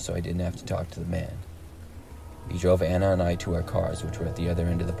door so I didn't have to talk to the man. He drove Anna and I to our cars, which were at the other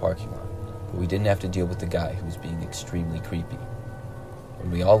end of the parking lot, but we didn't have to deal with the guy who was being extremely creepy.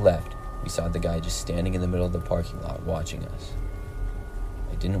 When we all left, we saw the guy just standing in the middle of the parking lot watching us.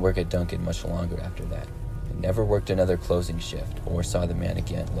 I didn't work at Dunkin' much longer after that. I never worked another closing shift or saw the man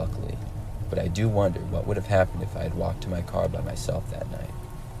again, luckily, but I do wonder what would have happened if I had walked to my car by myself that night.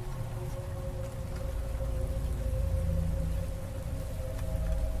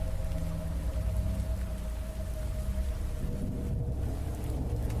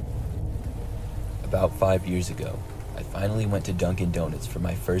 About 5 years ago, I finally went to Dunkin' Donuts for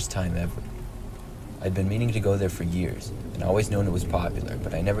my first time ever. I'd been meaning to go there for years, and always known it was popular,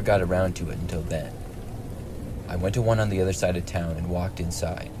 but I never got around to it until then. I went to one on the other side of town and walked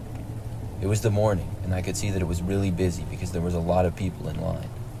inside. It was the morning, and I could see that it was really busy because there was a lot of people in line.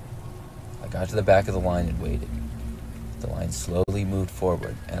 I got to the back of the line and waited. The line slowly moved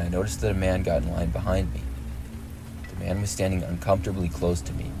forward, and I noticed that a man got in line behind me. The man was standing uncomfortably close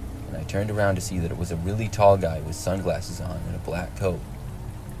to me, and I turned around to see that it was a really tall guy with sunglasses on and a black coat.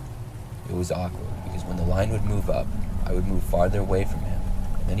 It was awkward because when the line would move up, I would move farther away from him,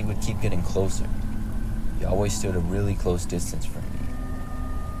 and then he would keep getting closer. He always stood a really close distance from me.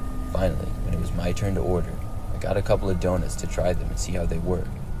 Finally, when it was my turn to order, I got a couple of donuts to try them and see how they were.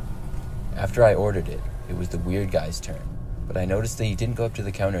 After I ordered it, it was the weird guy's turn, but I noticed that he didn't go up to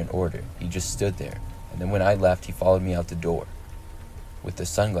the counter and order, he just stood there, and then when I left, he followed me out the door. With the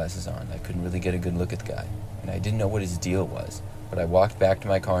sunglasses on, I couldn't really get a good look at the guy, and I didn't know what his deal was, but I walked back to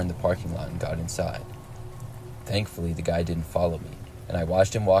my car in the parking lot and got inside. Thankfully, the guy didn't follow me, and I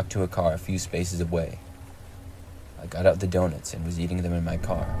watched him walk to a car a few spaces away. I got out the donuts and was eating them in my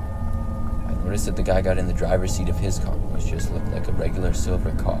car. I noticed that the guy got in the driver's seat of his car, which just looked like a regular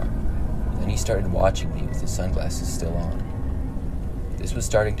silver car. Then he started watching me with his sunglasses still on. This was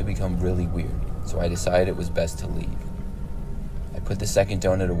starting to become really weird, so I decided it was best to leave. I put the second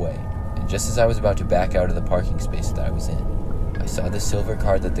donut away, and just as I was about to back out of the parking space that I was in, I saw the silver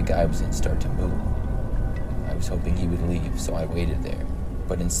car that the guy was in start to move. I was hoping he would leave, so I waited there,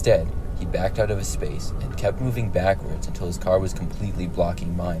 but instead, he backed out of his space and kept moving backwards until his car was completely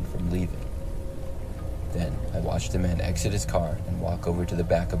blocking mine from leaving. Then, I watched the man exit his car and walk over to the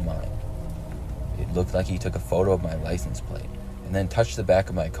back of mine. It looked like he took a photo of my license plate, and then touched the back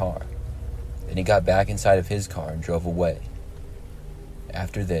of my car. Then he got back inside of his car and drove away.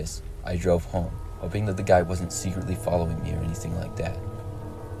 After this, I drove home, hoping that the guy wasn't secretly following me or anything like that.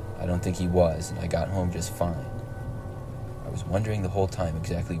 I don't think he was, and I got home just fine. I was wondering the whole time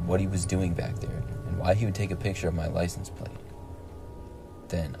exactly what he was doing back there and why he would take a picture of my license plate.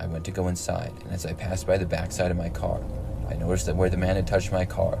 Then I went to go inside, and as I passed by the backside of my car, I noticed that where the man had touched my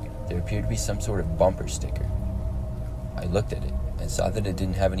car, there appeared to be some sort of bumper sticker. I looked at it and saw that it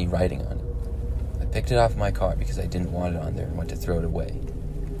didn't have any writing on it. I picked it off my car because I didn't want it on there and went to throw it away.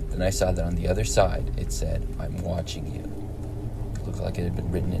 Then I saw that on the other side, it said, "I'm watching you." It looked like it had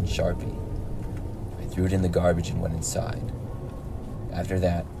been written in Sharpie. I threw it in the garbage and went inside. After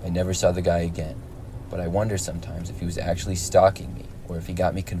that, I never saw the guy again, but I wonder sometimes if he was actually stalking me or if he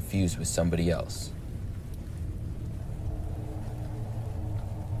got me confused with somebody else.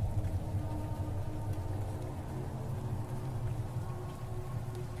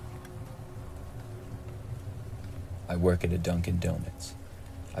 I work at a Dunkin' Donuts.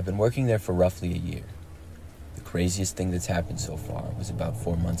 I've been working there for roughly a year. The craziest thing that's happened so far was about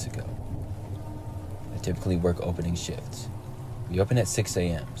 4 months ago. I typically work opening shifts. We open at 6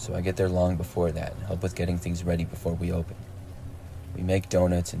 a.m., so I get there long before that and help with getting things ready before we open. We make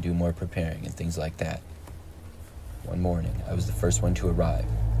donuts and do more preparing and things like that. One morning, I was the first one to arrive.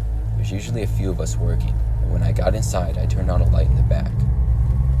 There's usually a few of us working, and when I got inside, I turned on a light in the back.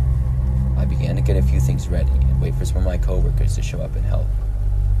 I began to get a few things ready and wait for some of my coworkers to show up and help.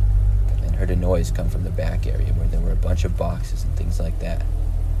 And then heard a noise come from the back area where there were a bunch of boxes and things like that.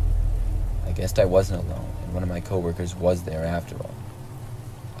 I guessed I wasn't alone, and one of my coworkers was there after all.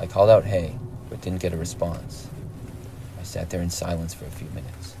 I called out hey, but didn't get a response. I sat there in silence for a few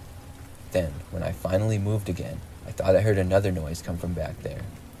minutes. Then, when I finally moved again, I thought I heard another noise come from back there.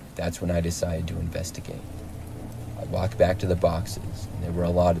 That's when I decided to investigate. I walked back to the boxes, and there were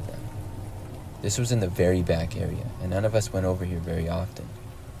a lot of them. This was in the very back area, and none of us went over here very often.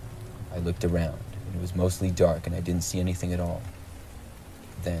 I looked around, and it was mostly dark, and I didn't see anything at all.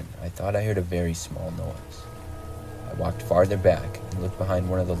 Then, I thought I heard a very small noise. I walked farther back and looked behind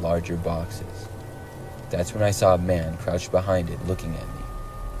one of the larger boxes. That's when I saw a man crouched behind it looking at me.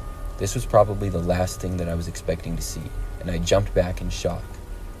 This was probably the last thing that I was expecting to see, and I jumped back in shock.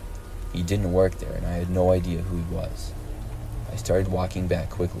 He didn't work there, and I had no idea who he was. I started walking back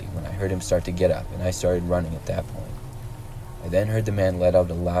quickly when I heard him start to get up, and I started running at that point. I then heard the man let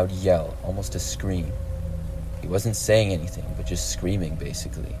out a loud yell, almost a scream. He wasn't saying anything, but just screaming,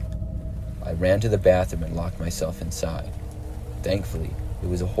 basically. I ran to the bathroom and locked myself inside. Thankfully, it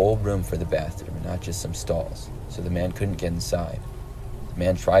was a whole room for the bathroom and not just some stalls, so the man couldn't get inside. The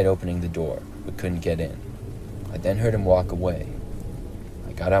man tried opening the door, but couldn't get in. I then heard him walk away.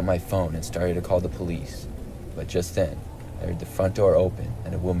 I got out my phone and started to call the police, but just then, I heard the front door open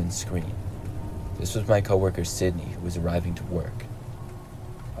and a woman scream. This was my coworker Sydney, who was arriving to work.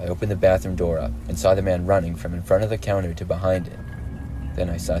 I opened the bathroom door up and saw the man running from in front of the counter to behind him. Then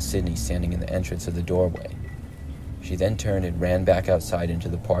I saw Sydney standing in the entrance of the doorway. She then turned and ran back outside into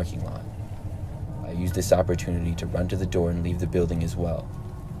the parking lot. I used this opportunity to run to the door and leave the building as well.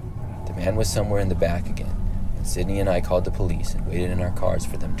 The man was somewhere in the back again, and Sydney and I called the police and waited in our cars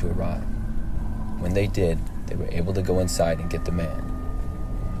for them to arrive. When they did, they were able to go inside and get the man.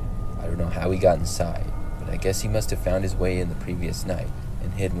 I don't know how he got inside, but I guess he must have found his way in the previous night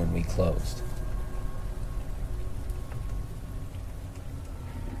and hid when we closed.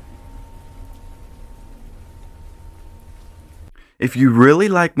 If you really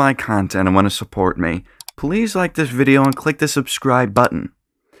like my content and want to support me, please like this video and click the subscribe button.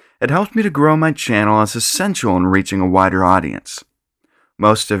 It helps me to grow my channel and is essential in reaching a wider audience.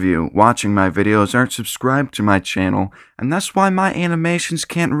 Most of you watching my videos aren't subscribed to my channel, and that's why my animations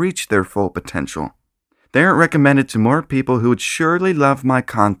can't reach their full potential. They aren't recommended to more people who would surely love my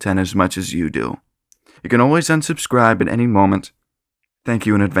content as much as you do. You can always unsubscribe at any moment. Thank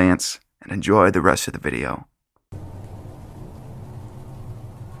you in advance, and enjoy the rest of the video.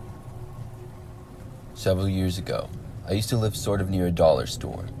 Several years ago, I used to live sort of near a dollar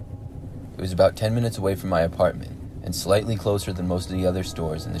store. It was about 10 minutes away from my apartment, and slightly closer than most of the other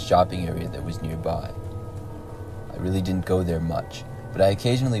stores in the shopping area that was nearby. I really didn't go there much, but I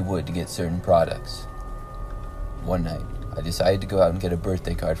occasionally would to get certain products. One night, I decided to go out and get a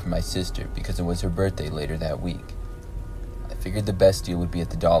birthday card for my sister because it was her birthday later that week. I figured the best deal would be at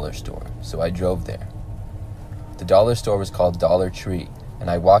the dollar store, so I drove there. The dollar store was called Dollar Tree, and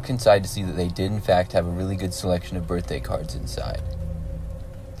I walked inside to see that they did in fact have a really good selection of birthday cards inside.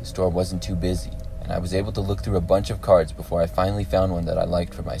 The store wasn't too busy, and I was able to look through a bunch of cards before I finally found one that I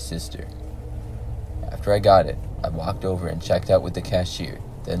liked for my sister. After I got it, I walked over and checked out with the cashier,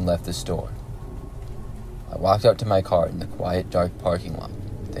 then left the store. I walked out to my car in the quiet, dark parking lot,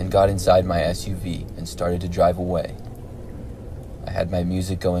 then got inside my SUV and started to drive away. I had my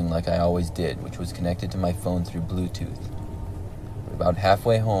music going like I always did, which was connected to my phone through Bluetooth. But about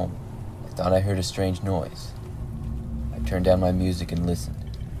halfway home, I thought I heard a strange noise. I turned down my music and listened.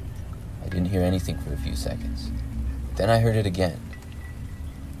 I didn't hear anything for a few seconds. Then I heard it again.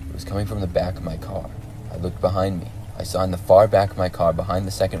 It was coming from the back of my car. I looked behind me. I saw in the far back of my car, behind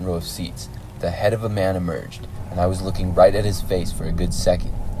the second row of seats, the head of a man emerged, and I was looking right at his face for a good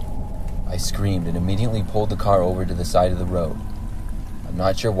second. I screamed and immediately pulled the car over to the side of the road. I'm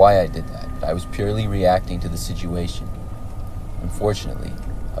not sure why I did that, but I was purely reacting to the situation. Unfortunately,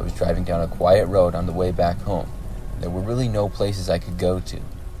 I was driving down a quiet road on the way back home. There were really no places I could go to.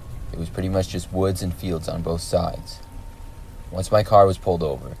 It was pretty much just woods and fields on both sides. Once my car was pulled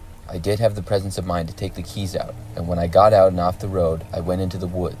over, I did have the presence of mind to take the keys out, and when I got out and off the road, I went into the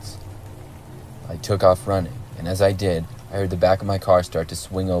woods. I took off running, and as I did, I heard the back of my car start to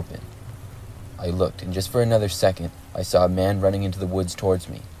swing open. I looked, and just for another second, I saw a man running into the woods towards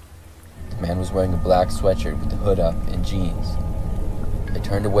me. The man was wearing a black sweatshirt with the hood up and jeans. I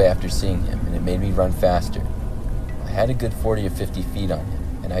turned away after seeing him, and it made me run faster. I had a good 40 or 50 feet on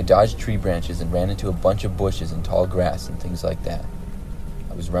him, and I dodged tree branches and ran into a bunch of bushes and tall grass and things like that.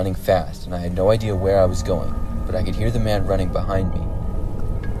 I was running fast, and I had no idea where I was going, but I could hear the man running behind me.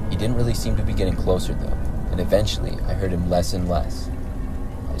 He didn't really seem to be getting closer though, and eventually I heard him less and less.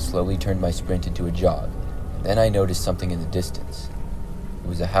 I slowly turned my sprint into a jog, and then I noticed something in the distance. It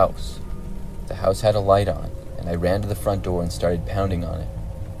was a house. The house had a light on, and I ran to the front door and started pounding on it.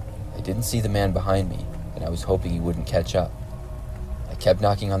 I didn't see the man behind me, and I was hoping he wouldn't catch up. I kept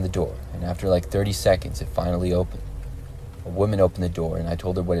knocking on the door, and after like 30 seconds, it finally opened. A woman opened the door, and I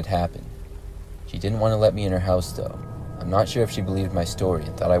told her what had happened. She didn't want to let me in her house, though. I'm not sure if she believed my story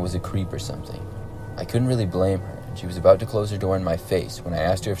and thought I was a creep or something. I couldn't really blame her, and she was about to close her door in my face when I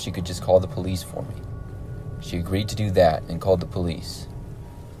asked her if she could just call the police for me. She agreed to do that and called the police.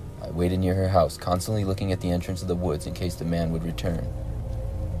 I waited near her house, constantly looking at the entrance of the woods in case the man would return.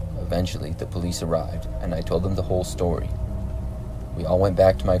 Eventually, the police arrived, and I told them the whole story. We all went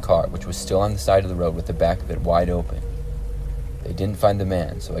back to my car, which was still on the side of the road with the back of it wide open. They didn't find the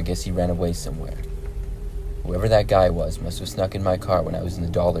man, so I guess he ran away somewhere. Whoever that guy was must have snuck in my car when I was in the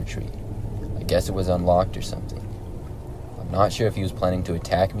Dollar Tree. I guess it was unlocked or something. I'm not sure if he was planning to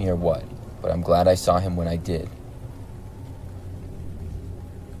attack me or what, but I'm glad I saw him when I did.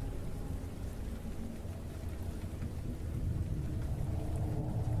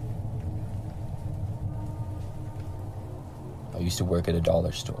 I used to work at a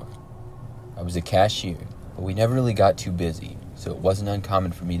dollar store. I was a cashier, but we never really got too busy, so it wasn't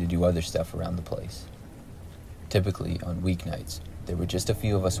uncommon for me to do other stuff around the place. Typically, on weeknights, there were just a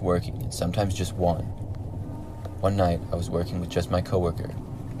few of us working, and sometimes just one. One night, I was working with just my coworker,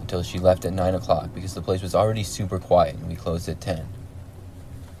 until she left at 9 o'clock because the place was already super quiet and we closed at 10.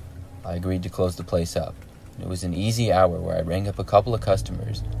 I agreed to close the place up, and it was an easy hour where I rang up a couple of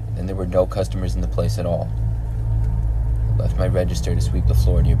customers, and then there were no customers in the place at all. I left my register to sweep the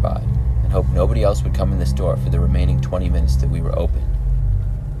floor nearby, and hoped nobody else would come in the store for the remaining 20 minutes that we were open.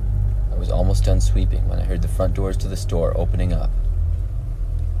 I was almost done sweeping when I heard the front doors to the store opening up.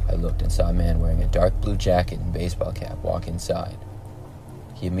 I looked and saw a man wearing a dark blue jacket and baseball cap walk inside.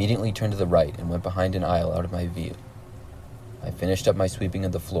 He immediately turned to the right and went behind an aisle out of my view. I finished up my sweeping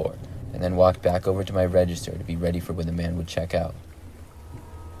of the floor and then walked back over to my register to be ready for when the man would check out.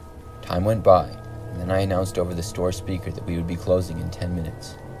 Time went by, and then I announced over the store speaker that we would be closing in 10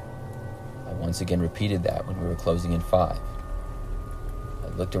 minutes. I once again repeated that when we were closing in 5. I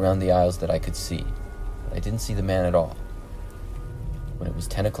looked around the aisles that I could see, but I didn't see the man at all. When it was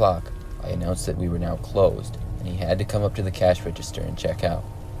 10 o'clock, I announced that we were now closed, and he had to come up to the cash register and check out.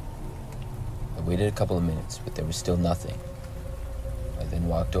 I waited a couple of minutes, but there was still nothing. I then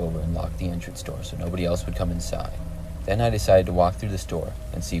walked over and locked the entrance door so nobody else would come inside. Then I decided to walk through the store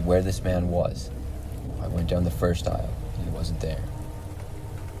and see where this man was. I went down the first aisle, and he wasn't there.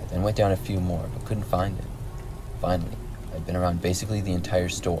 I then went down a few more, but couldn't find him. Finally, I'd been around basically the entire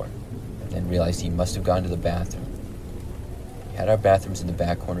store, and then realized he must have gone to the bathroom. We had our bathrooms in the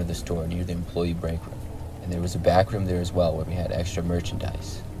back corner of the store near the employee break room, and there was a back room there as well where we had extra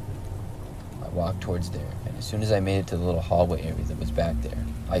merchandise. I walked towards there, and as soon as I made it to the little hallway area that was back there,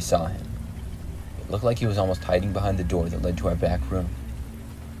 I saw him. It looked like he was almost hiding behind the door that led to our back room.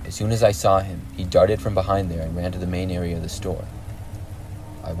 As soon as I saw him, he darted from behind there and ran to the main area of the store.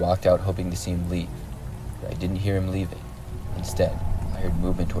 I walked out hoping to see him leave, but I didn't hear him leaving. Instead, I heard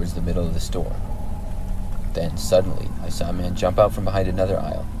movement towards the middle of the store. Then, suddenly, I saw a man jump out from behind another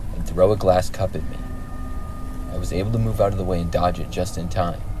aisle and throw a glass cup at me. I was able to move out of the way and dodge it just in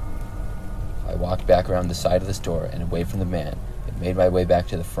time. I walked back around the side of the store and away from the man and made my way back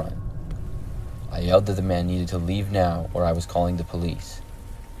to the front. I yelled that the man needed to leave now or I was calling the police.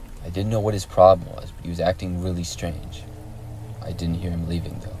 I didn't know what his problem was, but he was acting really strange. I didn't hear him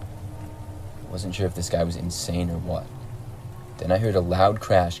leaving, though. I wasn't sure if this guy was insane or what. Then I heard a loud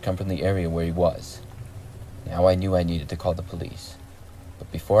crash come from the area where he was. Now I knew I needed to call the police.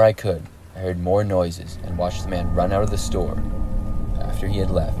 But before I could, I heard more noises and watched the man run out of the store. After he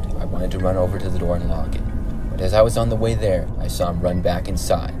had left, I wanted to run over to the door and lock it. But as I was on the way there, I saw him run back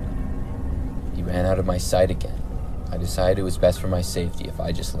inside. He ran out of my sight again. I decided it was best for my safety if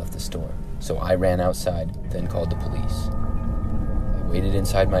I just left the store, so I ran outside, then called the police. I waited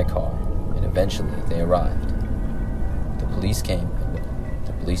inside my car, and eventually they arrived. The police came, and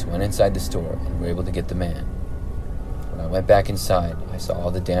the police went inside the store and were able to get the man. When I went back inside, I saw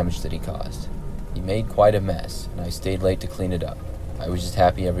all the damage that he caused. He made quite a mess, and I stayed late to clean it up. I was just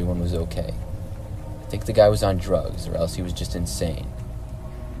happy everyone was okay. I think the guy was on drugs, or else he was just insane.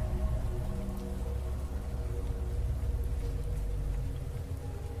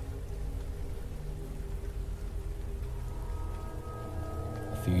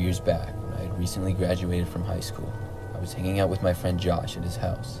 A few years back, when I had recently graduated from high school, I was hanging out with my friend Josh at his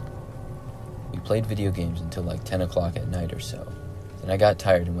house. We played video games until like 10 o'clock at night or so. Then I got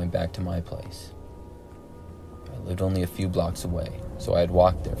tired and went back to my place. I I lived only a few blocks away, so I had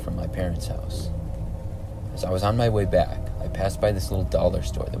walked there from my parents' house. As I was on my way back, I passed by this little dollar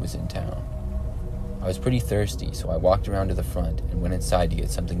store that was in town. I was pretty thirsty, so I walked around to the front and went inside to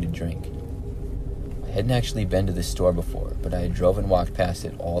get something to drink. I hadn't actually been to this store before, but I had drove and walked past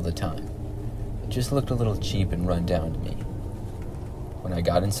it all the time. It just looked a little cheap and run down to me. When I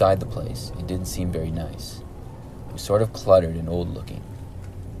got inside the place, it didn't seem very nice. It was sort of cluttered and old-looking.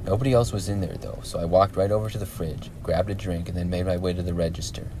 Nobody else was in there, though, so I walked right over to the fridge, grabbed a drink, and then made my way to the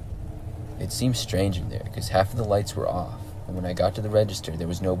register. It seemed strange in there, because half of the lights were off, and when I got to the register, there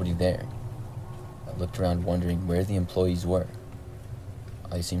was nobody there. I looked around wondering where the employees were.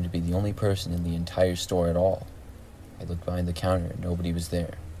 I seemed to be the only person in the entire store at all. I looked behind the counter and nobody was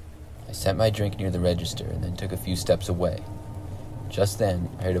there. I set my drink near the register and then took a few steps away. Just then,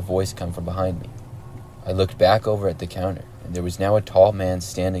 I heard a voice come from behind me. I looked back over at the counter, and there was now a tall man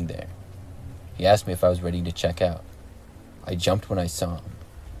standing there. He asked me if I was ready to check out. I jumped when I saw him.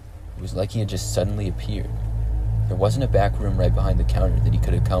 It was like he had just suddenly appeared. There wasn't a back room right behind the counter that he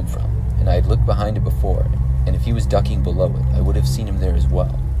could have come from, and I had looked behind it before, and if he was ducking below it, I would have seen him there as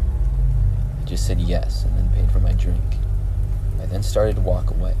well. I just said yes, and then paid for my drink. I then started to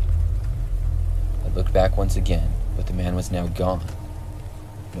walk away. I looked back once again, but the man was now gone.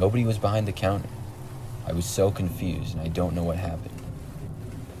 Nobody was behind the counter. I was so confused, and I don't know what happened.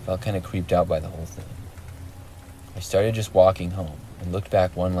 I felt kind of creeped out by the whole thing. I started just walking home, and looked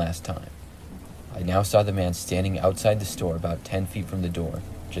back one last time. I now saw the man standing outside the store about 10 feet from the door,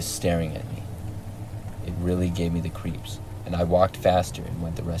 just staring at me. It really gave me the creeps, and I walked faster and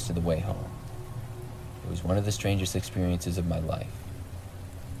went the rest of the way home. It was one of the strangest experiences of my life.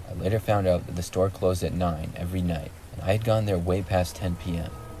 I later found out that the store closed at 9 every night, and I had gone there way past 10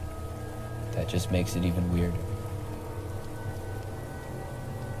 p.m. That just makes it even weirder.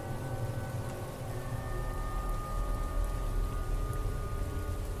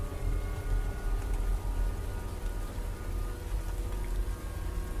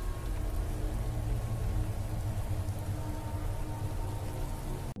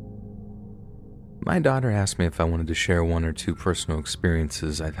 My daughter asked me if I wanted to share one or two personal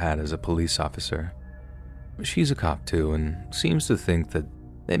experiences I've had as a police officer. She's a cop too, and seems to think that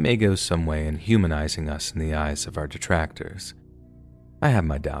they may go some way in humanizing us in the eyes of our detractors. I have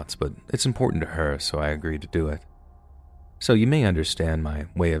my doubts, but it's important to her, so I agreed to do it. So you may understand my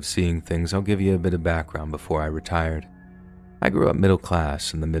way of seeing things. I'll give you a bit of background before I retired. I grew up middle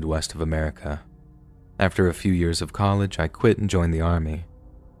class in the Midwest of America. After a few years of college, I quit and joined the Army.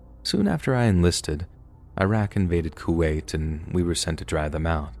 Soon after I enlisted, Iraq invaded Kuwait and we were sent to drive them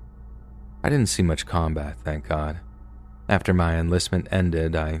out. I didn't see much combat, thank God. After my enlistment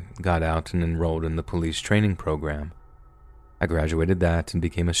ended, I got out and enrolled in the police training program. I graduated that and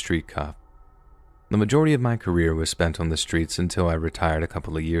became a street cop. The majority of my career was spent on the streets until I retired a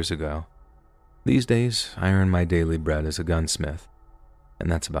couple of years ago. These days, I earn my daily bread as a gunsmith,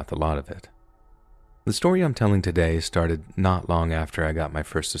 and that's about the lot of it. The story I'm telling today started not long after I got my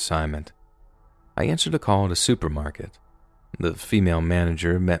first assignment. I answered a call at a supermarket. The female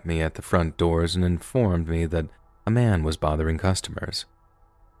manager met me at the front doors and informed me that a man was bothering customers.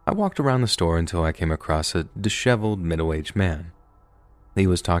 I walked around the store until I came across a disheveled middle-aged man. He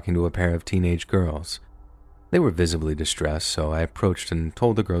was talking to a pair of teenage girls. They were visibly distressed, so I approached and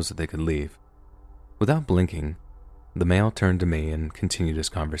told the girls that they could leave. Without blinking, the male turned to me and continued his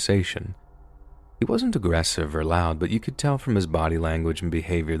conversation. He wasn't aggressive or loud, but you could tell from his body language and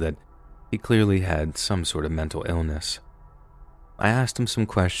behavior that he clearly had some sort of mental illness. I asked him some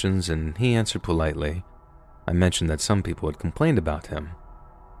questions and he answered politely. I mentioned that some people had complained about him.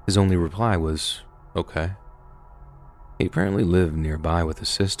 His only reply was, okay. He apparently lived nearby with his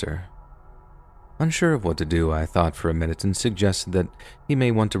sister. Unsure of what to do, I thought for a minute and suggested that he may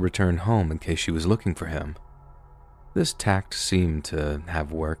want to return home in case she was looking for him. This tact seemed to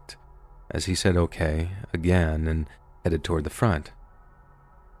have worked, as he said okay again and headed toward the front.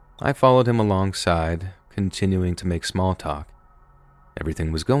 I followed him alongside, continuing to make small talk.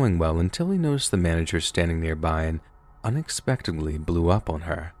 Everything was going well until he noticed the manager standing nearby and unexpectedly blew up on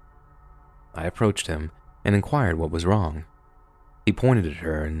her. I approached him and inquired what was wrong. He pointed at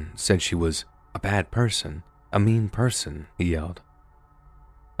her and said she was a bad person, a mean person, he yelled.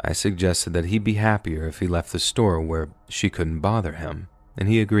 I suggested that he'd be happier if he left the store where she couldn't bother him, and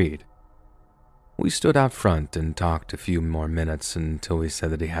he agreed. We stood out front and talked a few more minutes until he said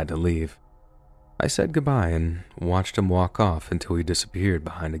that he had to leave. I said goodbye and watched him walk off until he disappeared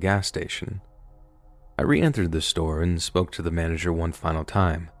behind a gas station. I re-entered the store and spoke to the manager one final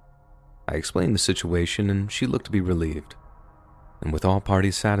time. I explained the situation and she looked to be relieved. And with all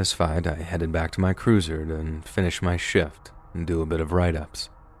parties satisfied, I headed back to my cruiser to finish my shift and do a bit of write-ups.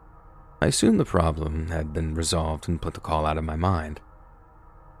 I assumed the problem had been resolved and put the call out of my mind.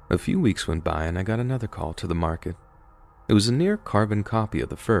 A few weeks went by and I got another call to the market. It was a near carbon copy of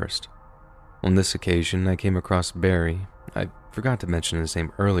the first. On this occasion, I came across Barry. I forgot to mention his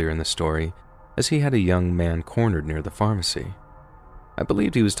name earlier in the story, as he had a young man cornered near the pharmacy. I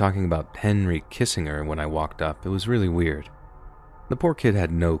believed he was talking about Henry kissing her when I walked up. It was really weird. The poor kid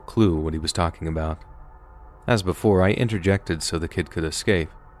had no clue what he was talking about. As before, I interjected so the kid could escape.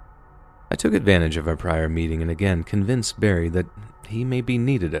 I took advantage of our prior meeting and again convinced Barry that he may be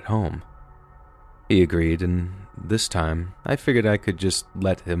needed at home. He agreed, and this time I figured I could just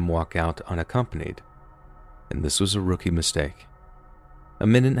let him walk out unaccompanied. And this was a rookie mistake. A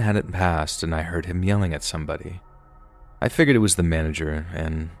minute hadn't passed and I heard him yelling at somebody. I figured it was the manager,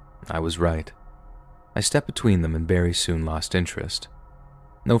 and I was right. I stepped between them and Barry soon lost interest.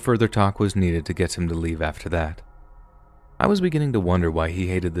 No further talk was needed to get him to leave after that. I was beginning to wonder why he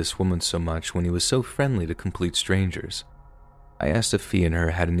hated this woman so much when he was so friendly to complete strangers. I asked if he and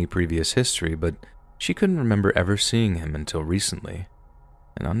her had any previous history, but she couldn't remember ever seeing him until recently.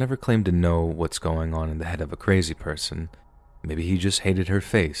 And I'll never claim to know what's going on in the head of a crazy person. Maybe he just hated her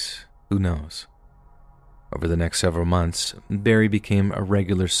face. Who knows? Over the next several months, Barry became a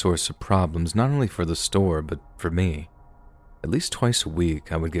regular source of problems not only for the store, but for me. At least twice a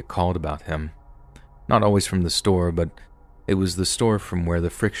week, I would get called about him. Not always from the store, but it was the store from where the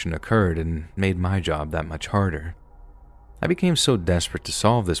friction occurred and made my job that much harder. I became so desperate to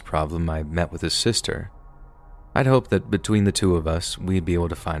solve this problem, I met with his sister. I'd hoped that between the two of us, we'd be able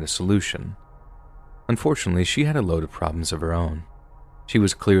to find a solution. Unfortunately, she had a load of problems of her own. She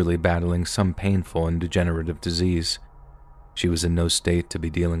was clearly battling some painful and degenerative disease. She was in no state to be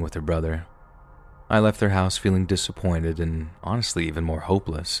dealing with her brother. I left their house feeling disappointed and honestly even more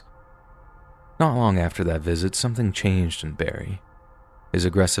hopeless. Not long after that visit, something changed in Barry. His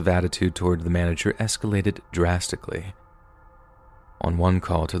aggressive attitude toward the manager escalated drastically. On one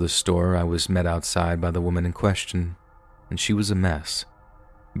call to the store, I was met outside by the woman in question, and she was a mess.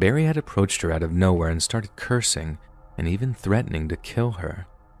 Barry had approached her out of nowhere and started cursing and even threatening to kill her.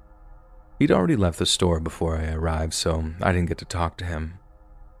 He'd already left the store before I arrived, so I didn't get to talk to him.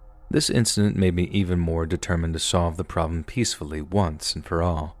 This incident made me even more determined to solve the problem peacefully once and for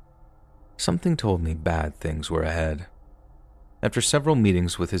all. Something told me bad things were ahead. After several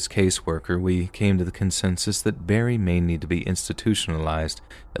meetings with his caseworker, we came to the consensus that Barry may need to be institutionalized,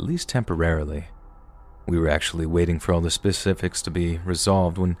 at least temporarily. We were actually waiting for all the specifics to be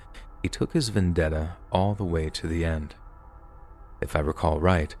resolved when he took his vendetta all the way to the end. If I recall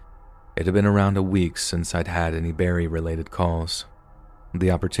right, it had been around a week since I'd had any Barry-related calls. The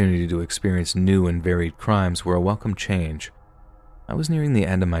opportunity to experience new and varied crimes were a welcome change. I was nearing the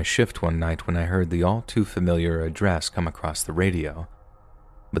end of my shift one night when I heard the all-too-familiar address come across the radio.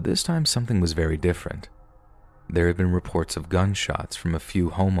 But this time something was very different. There had been reports of gunshots from a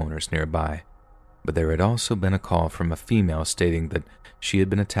few homeowners nearby, but there had also been a call from a female stating that she had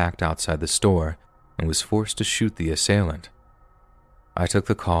been attacked outside the store and was forced to shoot the assailant. I took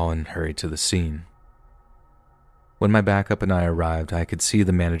the call and hurried to the scene. When my backup and I arrived, I could see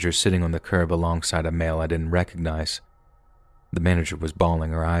the manager sitting on the curb alongside a male I didn't recognize. The manager was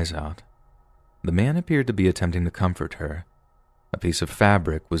bawling her eyes out. The man appeared to be attempting to comfort her. A piece of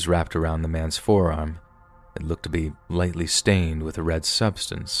fabric was wrapped around the man's forearm. It looked to be lightly stained with a red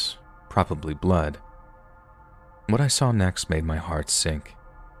substance, probably blood. What I saw next made my heart sink.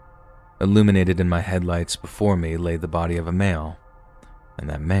 Illuminated in my headlights before me lay the body of a male, and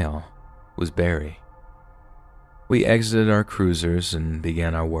that male was Barry. We exited our cruisers and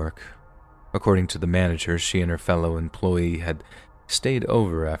began our work. According to the manager, she and her fellow employee had stayed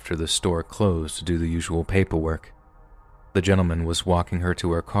over after the store closed to do the usual paperwork. The gentleman was walking her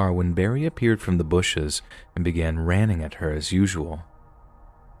to her car when Barry appeared from the bushes and began ranting at her as usual.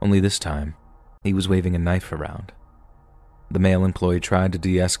 Only this time, he was waving a knife around. The male employee tried to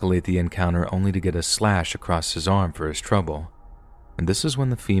de-escalate the encounter only to get a slash across his arm for his trouble, and this is when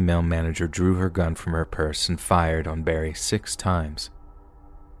the female manager drew her gun from her purse and fired on Barry 6 times.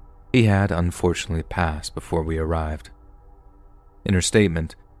 He had unfortunately passed before we arrived. In her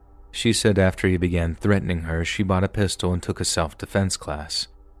statement, she said after he began threatening her, she bought a pistol and took a self-defense class.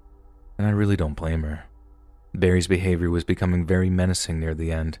 And I really don't blame her. Barry's behavior was becoming very menacing near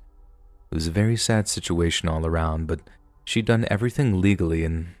the end. It was a very sad situation all around, but she'd done everything legally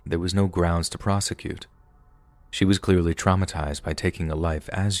and there was no grounds to prosecute. She was clearly traumatized by taking a life,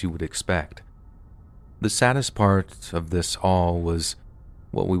 as you would expect. The saddest part of this all was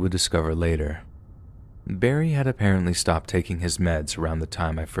what we would discover later. Barry had apparently stopped taking his meds around the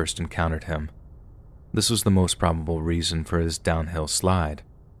time I first encountered him. This was the most probable reason for his downhill slide.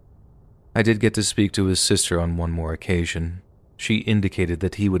 I did get to speak to his sister on one more occasion. She indicated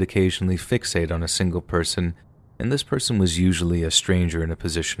that he would occasionally fixate on a single person, and this person was usually a stranger in a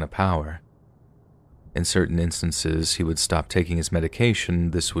position of power. In certain instances, he would stop taking his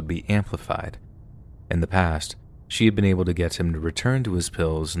medication, this would be amplified. In the past, she had been able to get him to return to his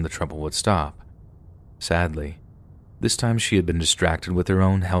pills and the trouble would stop. Sadly, this time she had been distracted with her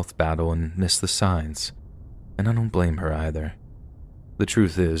own health battle and missed the signs, and I don't blame her either. The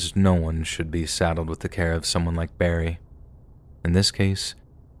truth is, no one should be saddled with the care of someone like Barry. In this case,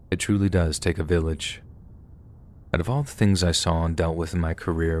 it truly does take a village. Out of all the things I saw and dealt with in my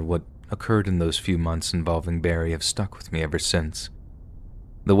career, what occurred in those few months involving Barry have stuck with me ever since.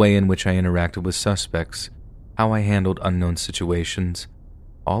 The way in which I interacted with suspects, how I handled unknown situations,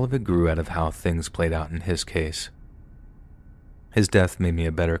 all of it grew out of how things played out in his case. His death made me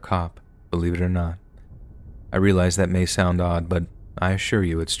a better cop, believe it or not. I realize that may sound odd, but I assure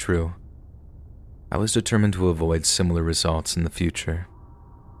you it's true. I was determined to avoid similar results in the future.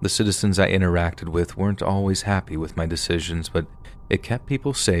 The citizens I interacted with weren't always happy with my decisions, but it kept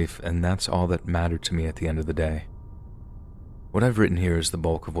people safe, and that's all that mattered to me at the end of the day. What I've written here is the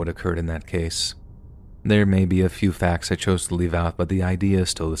bulk of what occurred in that case. There may be a few facts I chose to leave out, but the idea is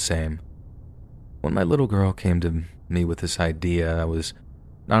still the same. When my little girl came to me with this idea, I was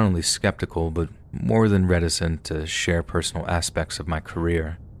not only skeptical, but more than reticent to share personal aspects of my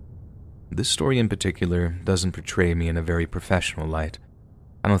career. This story in particular doesn't portray me in a very professional light.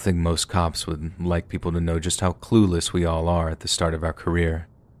 I don't think most cops would like people to know just how clueless we all are at the start of our career.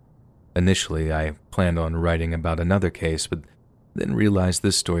 Initially, I planned on writing about another case, but then realized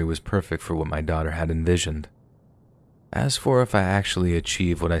this story was perfect for what my daughter had envisioned. As for if I actually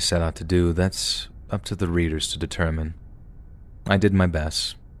achieve what I set out to do, that's up to the readers to determine. I did my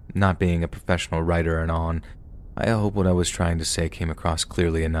best. Not being a professional writer and on, I hope what I was trying to say came across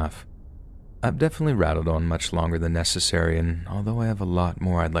clearly enough. I've definitely rattled on much longer than necessary, and although I have a lot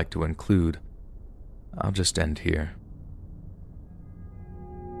more I'd like to include, I'll just end here.